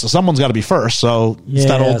once, so someone's got to be first. So it's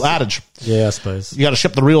that old adage. Yeah, I suppose. You got to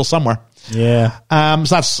ship the reel somewhere. Yeah.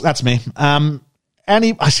 So that's me.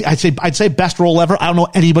 I'd say best role ever. I don't know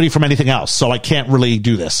anybody from anything else, so I can't really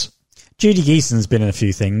do this. Judy Geeson's been in a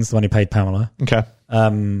few things, the one who played Pamela. Okay.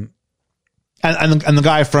 And the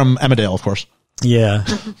guy from Emmerdale, of course. Yeah.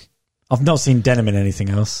 I've not seen Denham in anything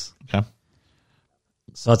else. Okay.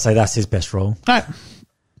 So I'd say that's his best role. All right.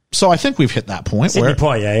 So I think we've hit that point Sidney where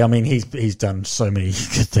Poitier, I mean, he's done so many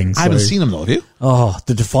good things. I haven't so- seen him though. Have you? Oh,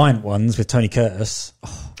 the Defiant ones with Tony Curtis.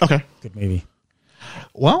 Oh, Okay. good movie.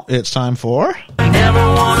 Well, it's time for. Never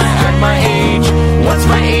wanna act my age. What's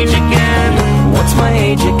my age again? What's my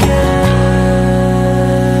age again?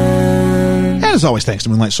 And as always, thanks to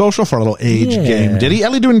Moonlight Social for a little age game ditty.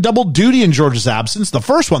 Ellie doing double duty in George's absence. The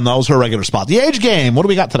first one, though, is her regular spot. The age game. What do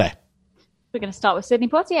we got today? We're going to start with Sidney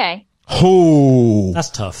Poitier. Oh, That's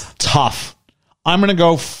tough. tough. I'm going to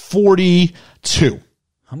go 42.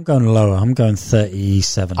 I'm going lower. I'm going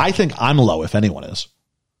 37. I think I'm low, if anyone is.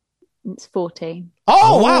 It's 40.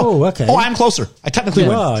 Oh, wow. okay. Oh, I'm closer. I technically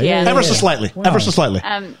win. Wow, yeah, Ever yeah. so slightly. Wow. Ever so slightly.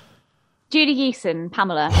 Judy Geeson,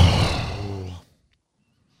 Pamela.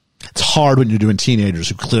 It's hard when you're doing teenagers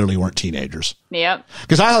who clearly weren't teenagers. Yep.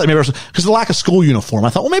 Because I thought maybe because the lack of school uniform, I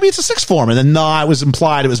thought, well, maybe it's a sixth form, and then no, it was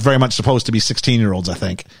implied it was very much supposed to be 16-year-olds. I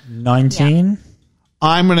think 19?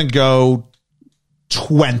 I'm going to go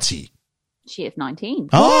 20. She is 19.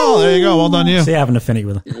 Oh, there you go. Well done, you. See, I have an affinity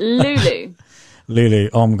with her. Lulu, Lulu.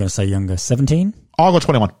 Oh, I'm going to say younger. 17? I'll go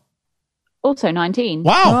 21. also 19.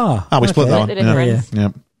 Wow. Ah, we split okay. that one. Split the difference.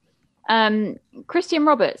 Yeah. Christian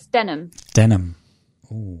Roberts, Denham. Denham.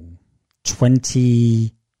 Ooh.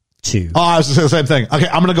 22. Oh, I was going to say the same thing. Okay,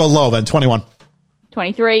 I'm going to go low then. 21.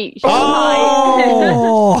 23. She's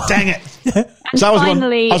Oh, dang it. So I was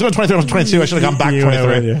finally- going 23, I was 22. I should have gone back You went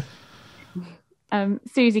 23. with you.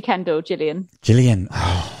 Susie Kendall, Gillian. Gillian.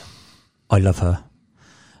 Oh, I love her.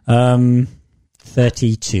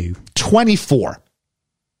 32. 24.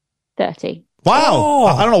 30. Wow. Oh.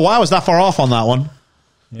 I don't know why I was that far off on that one.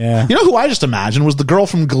 Yeah. You know who I just imagined was the girl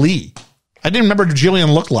from Glee. I didn't remember who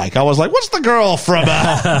Gillian looked like. I was like, what's the girl from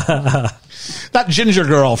that ginger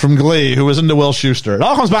girl from Glee who was into Will Schuester? It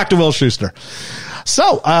all comes back to Will Schuester.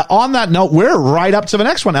 So on that note, we're right up to the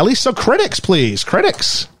next one, Ellie. So critics, please.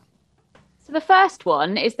 Critics. So the first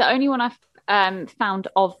one is the only one I've found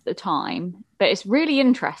of the time, but it's really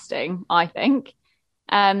interesting, I think.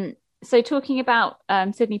 So talking about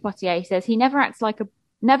Sidney Poitier, he says he never acts like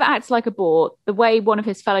a bore the way one of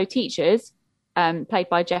his fellow teachers, played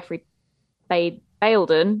by Jeffrey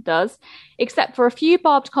Bayldon, does, except for a few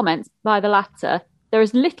barbed comments by the latter. There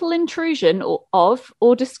is little intrusion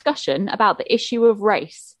or discussion about the issue of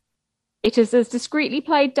race. It is as discreetly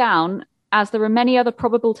played down as there are many other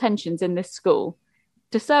probable tensions in this school.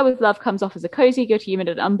 To Sir with Love comes off as a cosy, good-humoured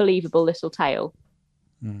and unbelievable little tale.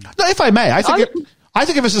 Now, if I may, I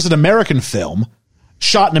think if this is an American film,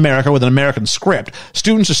 shot in America with an American script,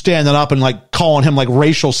 students are standing up and like calling him like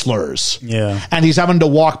racial slurs. Yeah. And he's having to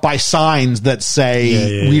walk by signs that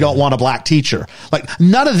say, we don't want a black teacher. Like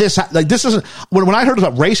none of this, like this isn't, when I heard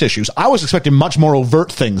about race issues, I was expecting much more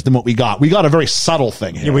overt things than what we got. We got a very subtle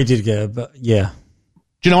thing here. Yeah, we did get it, but yeah.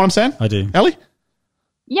 Do you know what I'm saying? I do. Ellie?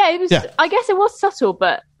 Yeah, it was. Yeah. I guess it was subtle,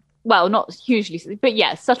 but well, not hugely, but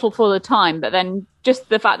yeah, subtle for the time. But then just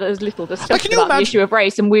the fact that there's little discussion Like, can you about the imagine- issue of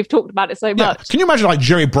race, and we've talked about it so Yeah. much. Can you imagine like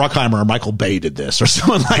Jerry Bruckheimer or Michael Bay did this or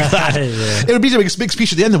someone like that? Yeah. It would be a big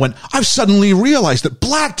speech at the end that went, I've suddenly realized that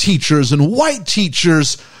black teachers and white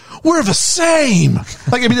teachers were the same.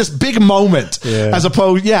 Like it'd be this big moment as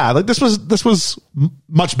opposed, like this was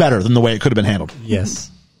much better than the way it could have been handled.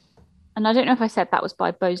 Yes. And I don't know if I said that was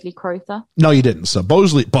by Bosley Crowther. No, you didn't. So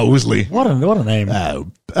Bosley. What a name.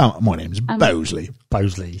 My name's Bosley.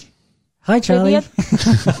 Bosley. Hi, So Charlie.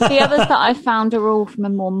 the others that I found are all from a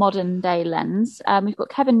more modern day lens. We've got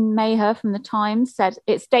Kevin Maher from The Times said,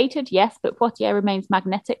 it's dated, yes, but Poitiers remains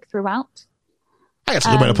magnetic throughout. I guess that's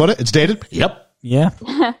a good way to put it. It's dated. Yep. Yeah.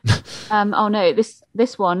 Oh no,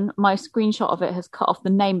 this one, my screenshot of it has cut off the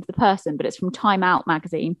name of the person, but it's from Time Out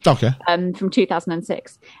magazine. Okay. From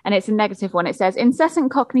 2006, and it's a negative one. It says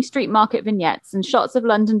incessant Cockney street market vignettes and shots of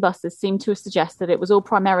London buses seem to suggest that it was all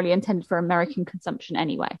primarily intended for American consumption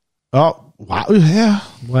anyway. Oh, wow. Yeah.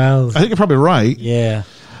 Well, I think you're probably right. yeah.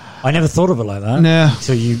 I never thought of it like that. Nah.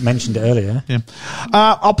 Until you mentioned it earlier. Yeah.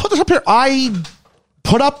 I'll put this up here. I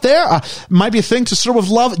put up there, might be a thing, To Serve with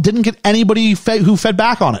Love. Didn't get anybody who fed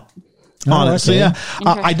back on it. Oh, So okay. yeah,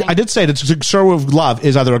 I did say that To Serve with Love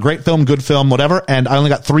is either a great film, good film, whatever, and I only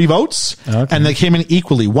got 3 votes, Okay. and they came in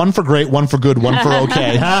equally. 1 for great, 1 for good, 1 for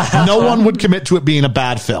okay. No one would commit to it being a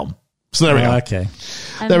bad film. So there we go. Okay.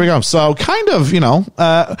 There we go. So kind of,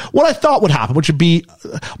 what I thought would happen, which would be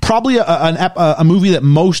probably a movie that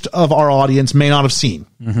most of our audience may not have seen,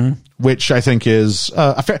 which I think is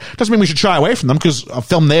doesn't mean we should shy away from them because a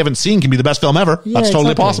film they haven't seen can be the best film ever. Yeah, That's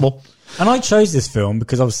totally exactly. possible. And I chose this film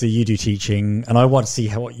because obviously you do teaching, and I want to see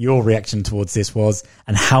what your reaction towards this was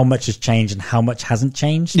and how much has changed and how much hasn't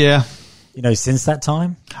changed. Yeah. Since that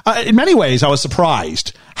time. In many ways, I was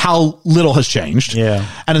surprised how little has changed. Yeah.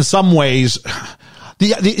 And in some ways,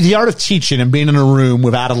 the art of teaching and being in a room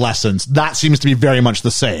with adolescents, that seems to be very much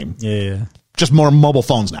the same. Yeah. Just more mobile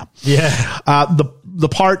phones now. Yeah. The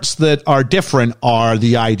parts that are different are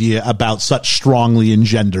the idea about such strongly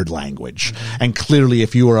engendered language. And clearly,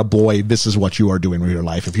 if you are a boy, this is what you are doing with your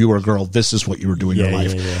life. If you are a girl, this is what you are doing in your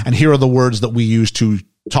life. Yeah. And here are the words that we use to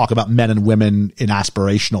talk about men and women in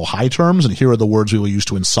aspirational high terms. And here are the words we will use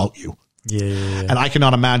to insult you. Yeah. And I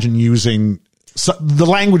cannot imagine using the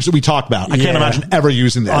language that we talk about. I can't imagine ever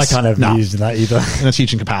using this. I can't ever use that either. In a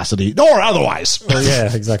teaching capacity or otherwise. Well,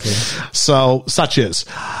 yeah, exactly. So such is.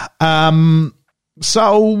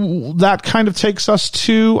 So that kind of takes us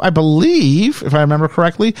to, I believe, if I remember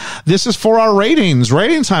correctly, this is for our ratings.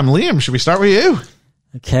 Rating time. Liam, should we start with you?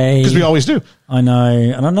 Okay. Because we always do. I know.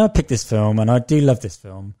 And I know I picked this film, and I do love this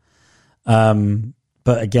film.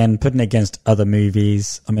 But again, putting it against other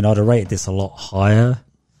movies, I mean, I'd have rated this a lot higher.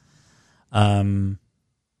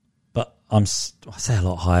 But I say a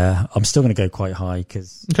lot higher. I'm still going to go quite high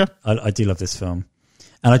because I do love this film.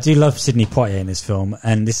 And I do love Sidney Poitier in this film.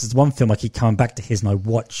 And this is one film I keep coming back to his and I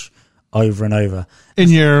watch over and over. In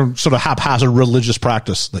your sort of haphazard religious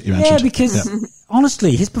practice that you mentioned. Yeah, because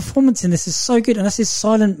honestly, his performance in this is so good. And that's his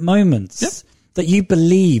silent moments that you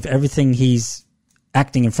believe everything he's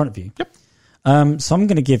acting in front of you. Yep. So I'm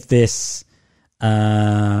going to give this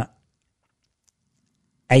 8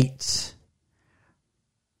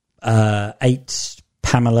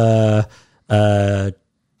 Pamela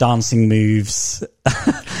dancing moves.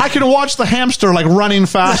 I can watch the hamster like running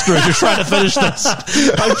faster as you're trying to finish this.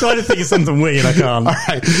 I'm trying to think of something weird. I can't. All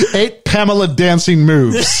right. 8 Pamela dancing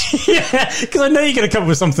moves. Yeah, because I know you're going to come up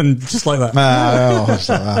with something just like that.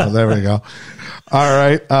 There we go. All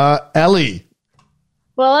right. Ellie.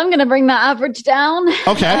 Well, I'm going to bring that average down.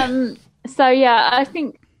 Okay. So yeah, I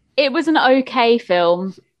think it was an okay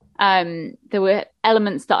film. There were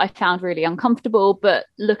elements that I found really uncomfortable, but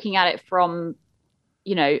looking at it from,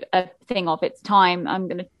 a thing of its time, I'm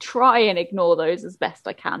going to try and ignore those as best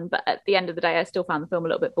I can. But at the end of the day, I still found the film a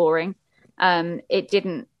little bit boring. It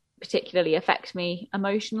didn't particularly affect me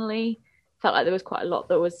emotionally. Felt like there was quite a lot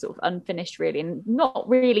that was sort of unfinished, really, and not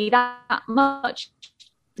really that much.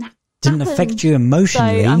 Didn't affect you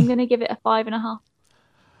emotionally. So I'm going to give it a 5.5.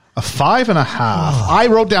 A 5.5. I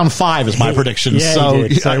wrote down 5 as my prediction. Yeah, so you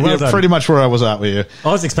did. So well you're done. pretty much where I was at with you.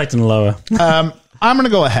 I was expecting lower. I'm going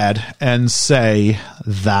to go ahead and say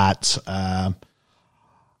that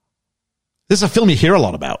this is a film you hear a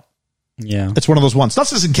lot about. Yeah. It's one of those ones. Not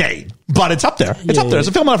Citizen-Kane, but it's up there. It's up there. It's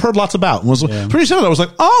a film I've heard lots about. And was pretty soon I was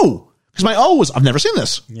like, oh, because my O was, I've never seen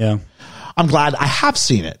this. Yeah. I'm glad I have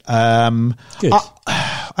seen it. Good.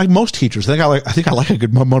 Like most teachers, I think I like a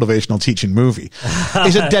good motivational teaching movie.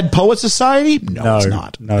 Is it Dead Poet Society? No, it's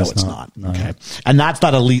not. No, it's not. No. Okay. And that's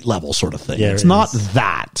that elite level sort of thing. Yeah, it's it not is.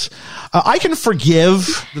 that. I can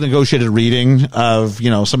forgive the negotiated reading of,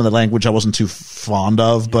 some of the language I wasn't too fond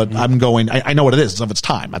of, but I'm going, I know what it is. It's of its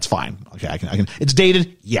time. That's fine. Okay. I can, it's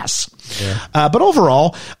dated. Yes. Yeah. But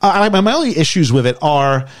overall, my only issues with it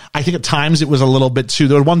are, I think at times it was a little bit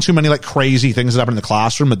there were one too many like crazy things that happened in the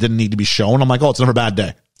classroom that didn't need to be shown. I'm like, oh, it's another bad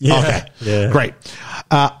day. Yeah. Okay. Yeah. Great.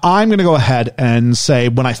 I'm going to go ahead and say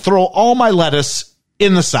when I throw all my lettuce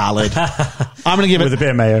in the salad, I'm going to give it With a bit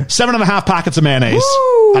of mayo. 7.5 packets of mayonnaise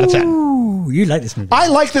out of 10. Ooh, you like this movie. I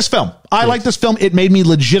like this film. I like this film. It made me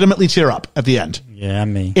legitimately tear up at the end. Yeah,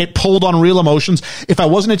 me. It pulled on real emotions. If I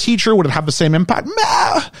wasn't a teacher, would it have the same impact?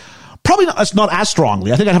 Probably not. It's not as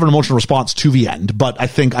strongly. I think I'd have an emotional response to the end, but I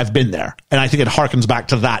think I've been there, and I think it harkens back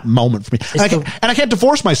to that moment for me. And I can't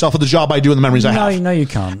divorce myself of the job I do and the memories I have. No, you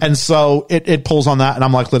can't. And so it pulls on that, and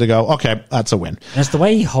I'm likely to go, okay, that's a win. And it's the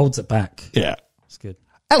way he holds it back. Yeah, It's good.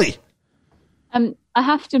 Ellie. I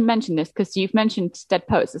have to mention this because you've mentioned Dead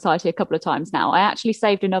Poets Society a couple of times now. I actually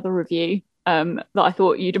saved another review that I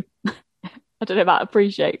thought you'd, I don't know about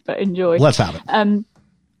appreciate, but enjoy. Let's have it.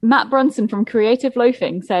 Matt Brunson from Creative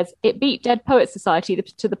Loafing says, it beat Dead Poets Society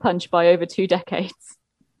to the punch by over 2 decades.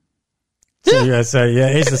 So, it's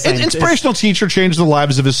the same. Inspirational teacher changed the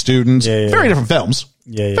lives of his students. Yeah. Very different films.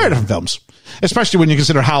 Yeah. Very different films. Especially when you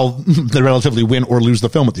consider how they relatively win or lose the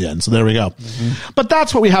film at the end. So there we go. Mm-hmm. But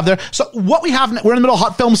that's what we have there. So what we have, we're in the middle of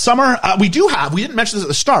Hot Film Summer. We didn't mention this at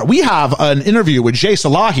the start. We have an interview with Jay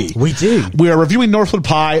Salahi. We do. We are reviewing Northwood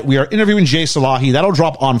Pie. We are interviewing Jay Salahi. That'll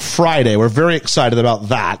drop on Friday. We're very excited about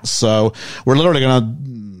that. So we're literally going to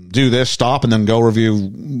do this, stop, and then go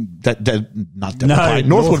review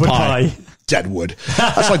Northwood Pie. Deadwood.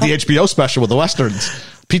 That's like the HBO special with the Westerns.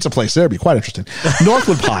 Pizza place there would be quite interesting.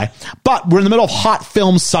 Northwood Pie. But we're in the middle of Hot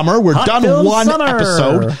Film Summer. We're done one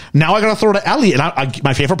episode. Now I got to throw to Ellie. And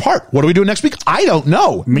my favorite part. What are we doing next week? I don't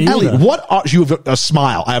know. Me Ellie, either. what are you have a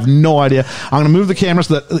smile? I have no idea. I'm going to move the camera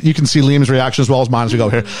so that you can see Liam's reaction as well as mine as we go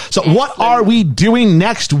here. So what are we doing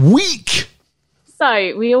next week?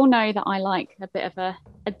 So we all know that I like a bit of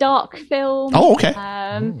a dark film. Oh, okay.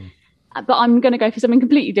 But I'm going to go for something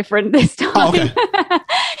completely different this time. Oh, okay.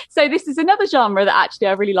 So this is another genre that actually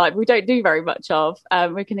I really like. We don't do very much of.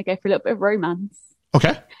 We're going to go for a little bit of romance.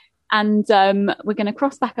 Okay. And we're going to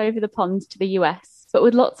cross back over the pond to the US, but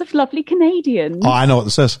with lots of lovely Canadians. Oh, I know what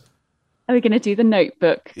this is. And we're going to do The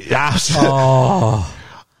Notebook. Yes. Oh,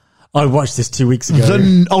 I watched this 2 weeks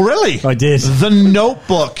ago. Oh, really? I did. The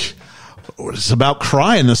Notebook. It's about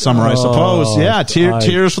crying this summer, I suppose. Yeah,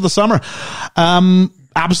 tears for the summer.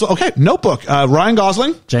 Absolutely. Okay, Notebook. Ryan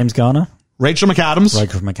Gosling, James Garner, Rachel McAdams.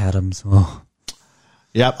 Rachel McAdams. Oh.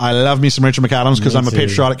 Yep, I love me some Rachel McAdams because Me I'm a too.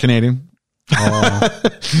 patriotic Canadian.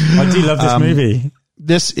 I do love this movie.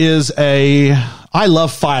 This is I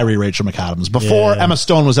love fiery Rachel McAdams. Before Yeah. Emma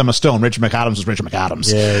Stone was Emma Stone, Rachel McAdams was Rachel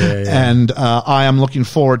McAdams. Yeah. And I am looking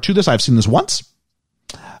forward to this. I've seen this once.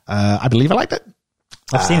 I believe I liked it.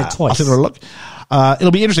 I've seen it twice. I'll take a look.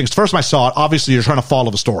 It'll be interesting. 'Cause the first time I saw it, obviously you're trying to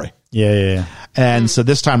follow the story. Yeah. And so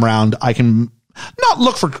this time around, I can I'm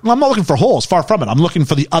not looking for holes, far from it. I'm looking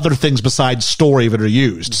for the other things besides story that are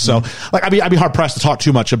used. So like, I'd be hard pressed to talk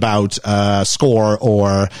too much about, score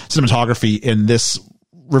or cinematography in this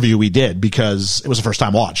review we did because it was the first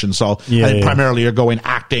time watch. And so I think primarily you're going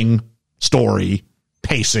acting, story,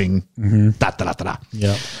 pacing, da.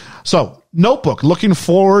 Yeah. So Notebook, looking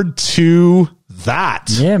forward to that.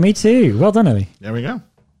 Yeah, me too. Well done, Ellie. There we go.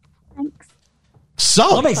 Thanks.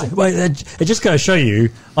 So It just goes to show you,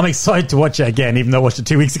 I'm excited to watch it again, even though I watched it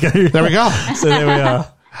 2 weeks ago. there we go. So there we are.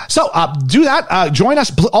 So do that. Join us.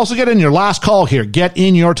 Also get in your last call here. Get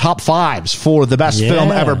in your top fives for the best film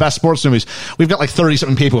ever, best sports movies. We've got like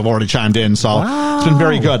 30-something people who have already chimed in. So It's been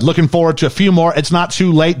very good. Looking forward to a few more. It's not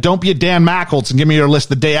too late. Don't be a Dan Mackles and give me your list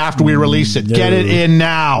the day after we release it. No. Get it in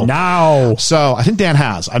now. Now. So I think Dan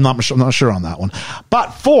has. I'm not sure on that one.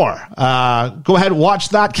 But go ahead, watch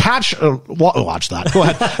that. Watch that. Go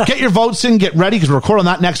ahead. Get your votes in. Get ready because we're recording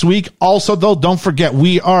that next week. Also, though, don't forget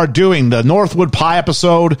we are doing the Northwood Pie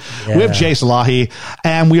episode with Jay Salahi,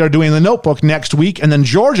 and we are doing the Notebook next week, and then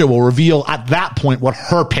Georgia will reveal at that point what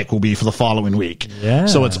her pick will be for the following week. Yeah.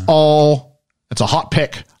 So it's a hot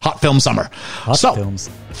pick, hot film summer. Hot films.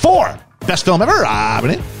 For best film ever, I've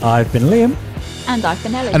been Liam. And I've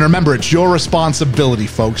been Ellie. And remember, it's your responsibility,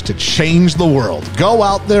 folks, to change the world. Go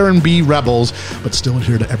out there and be rebels, but still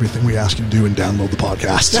adhere to everything we ask you to do and download the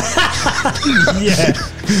podcast. Yeah.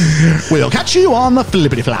 We'll catch you on the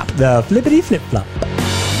flippity flap. The flippity flip flop.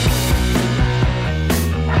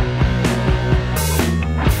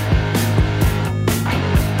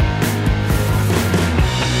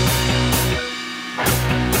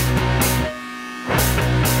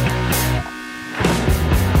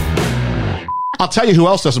 I'll tell you who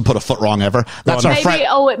else doesn't put a foot wrong ever. That's our Maybe, friend.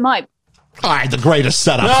 it might. All right, the greatest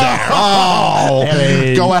setup there. Oh,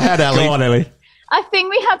 Ellie. Go ahead, Ellie. Go on, Ellie. I think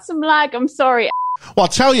we had some lag. I'm sorry. Well, I'll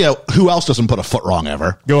tell you who else doesn't put a foot wrong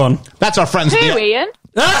ever. Go on. That's our friends. Who, Ian?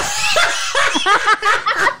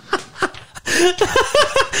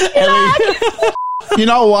 You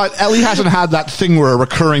know what? Ellie hasn't had that thing where a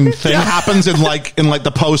recurring thing happens in like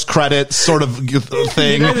the post credits sort of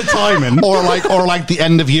thing. You know the timing. or like the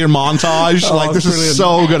end of year montage. Oh, like this brilliant. is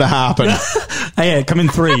so gonna happen. Hey, yeah, come in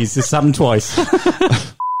threes. This happened twice.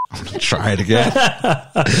 I'm gonna try it again.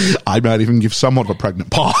 I might even give somewhat of a pregnant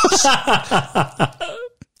pause.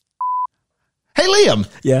 Hey, Liam.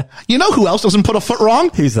 Yeah. You know who else doesn't put a foot wrong?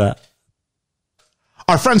 Who's that?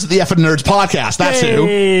 Our friends at the Effin' Nerds podcast. That's who.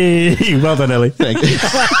 Hey, well done, Ellie. Thank you.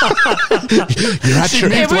 You're at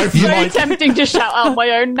your, It was so tempting to shout out my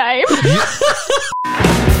own name.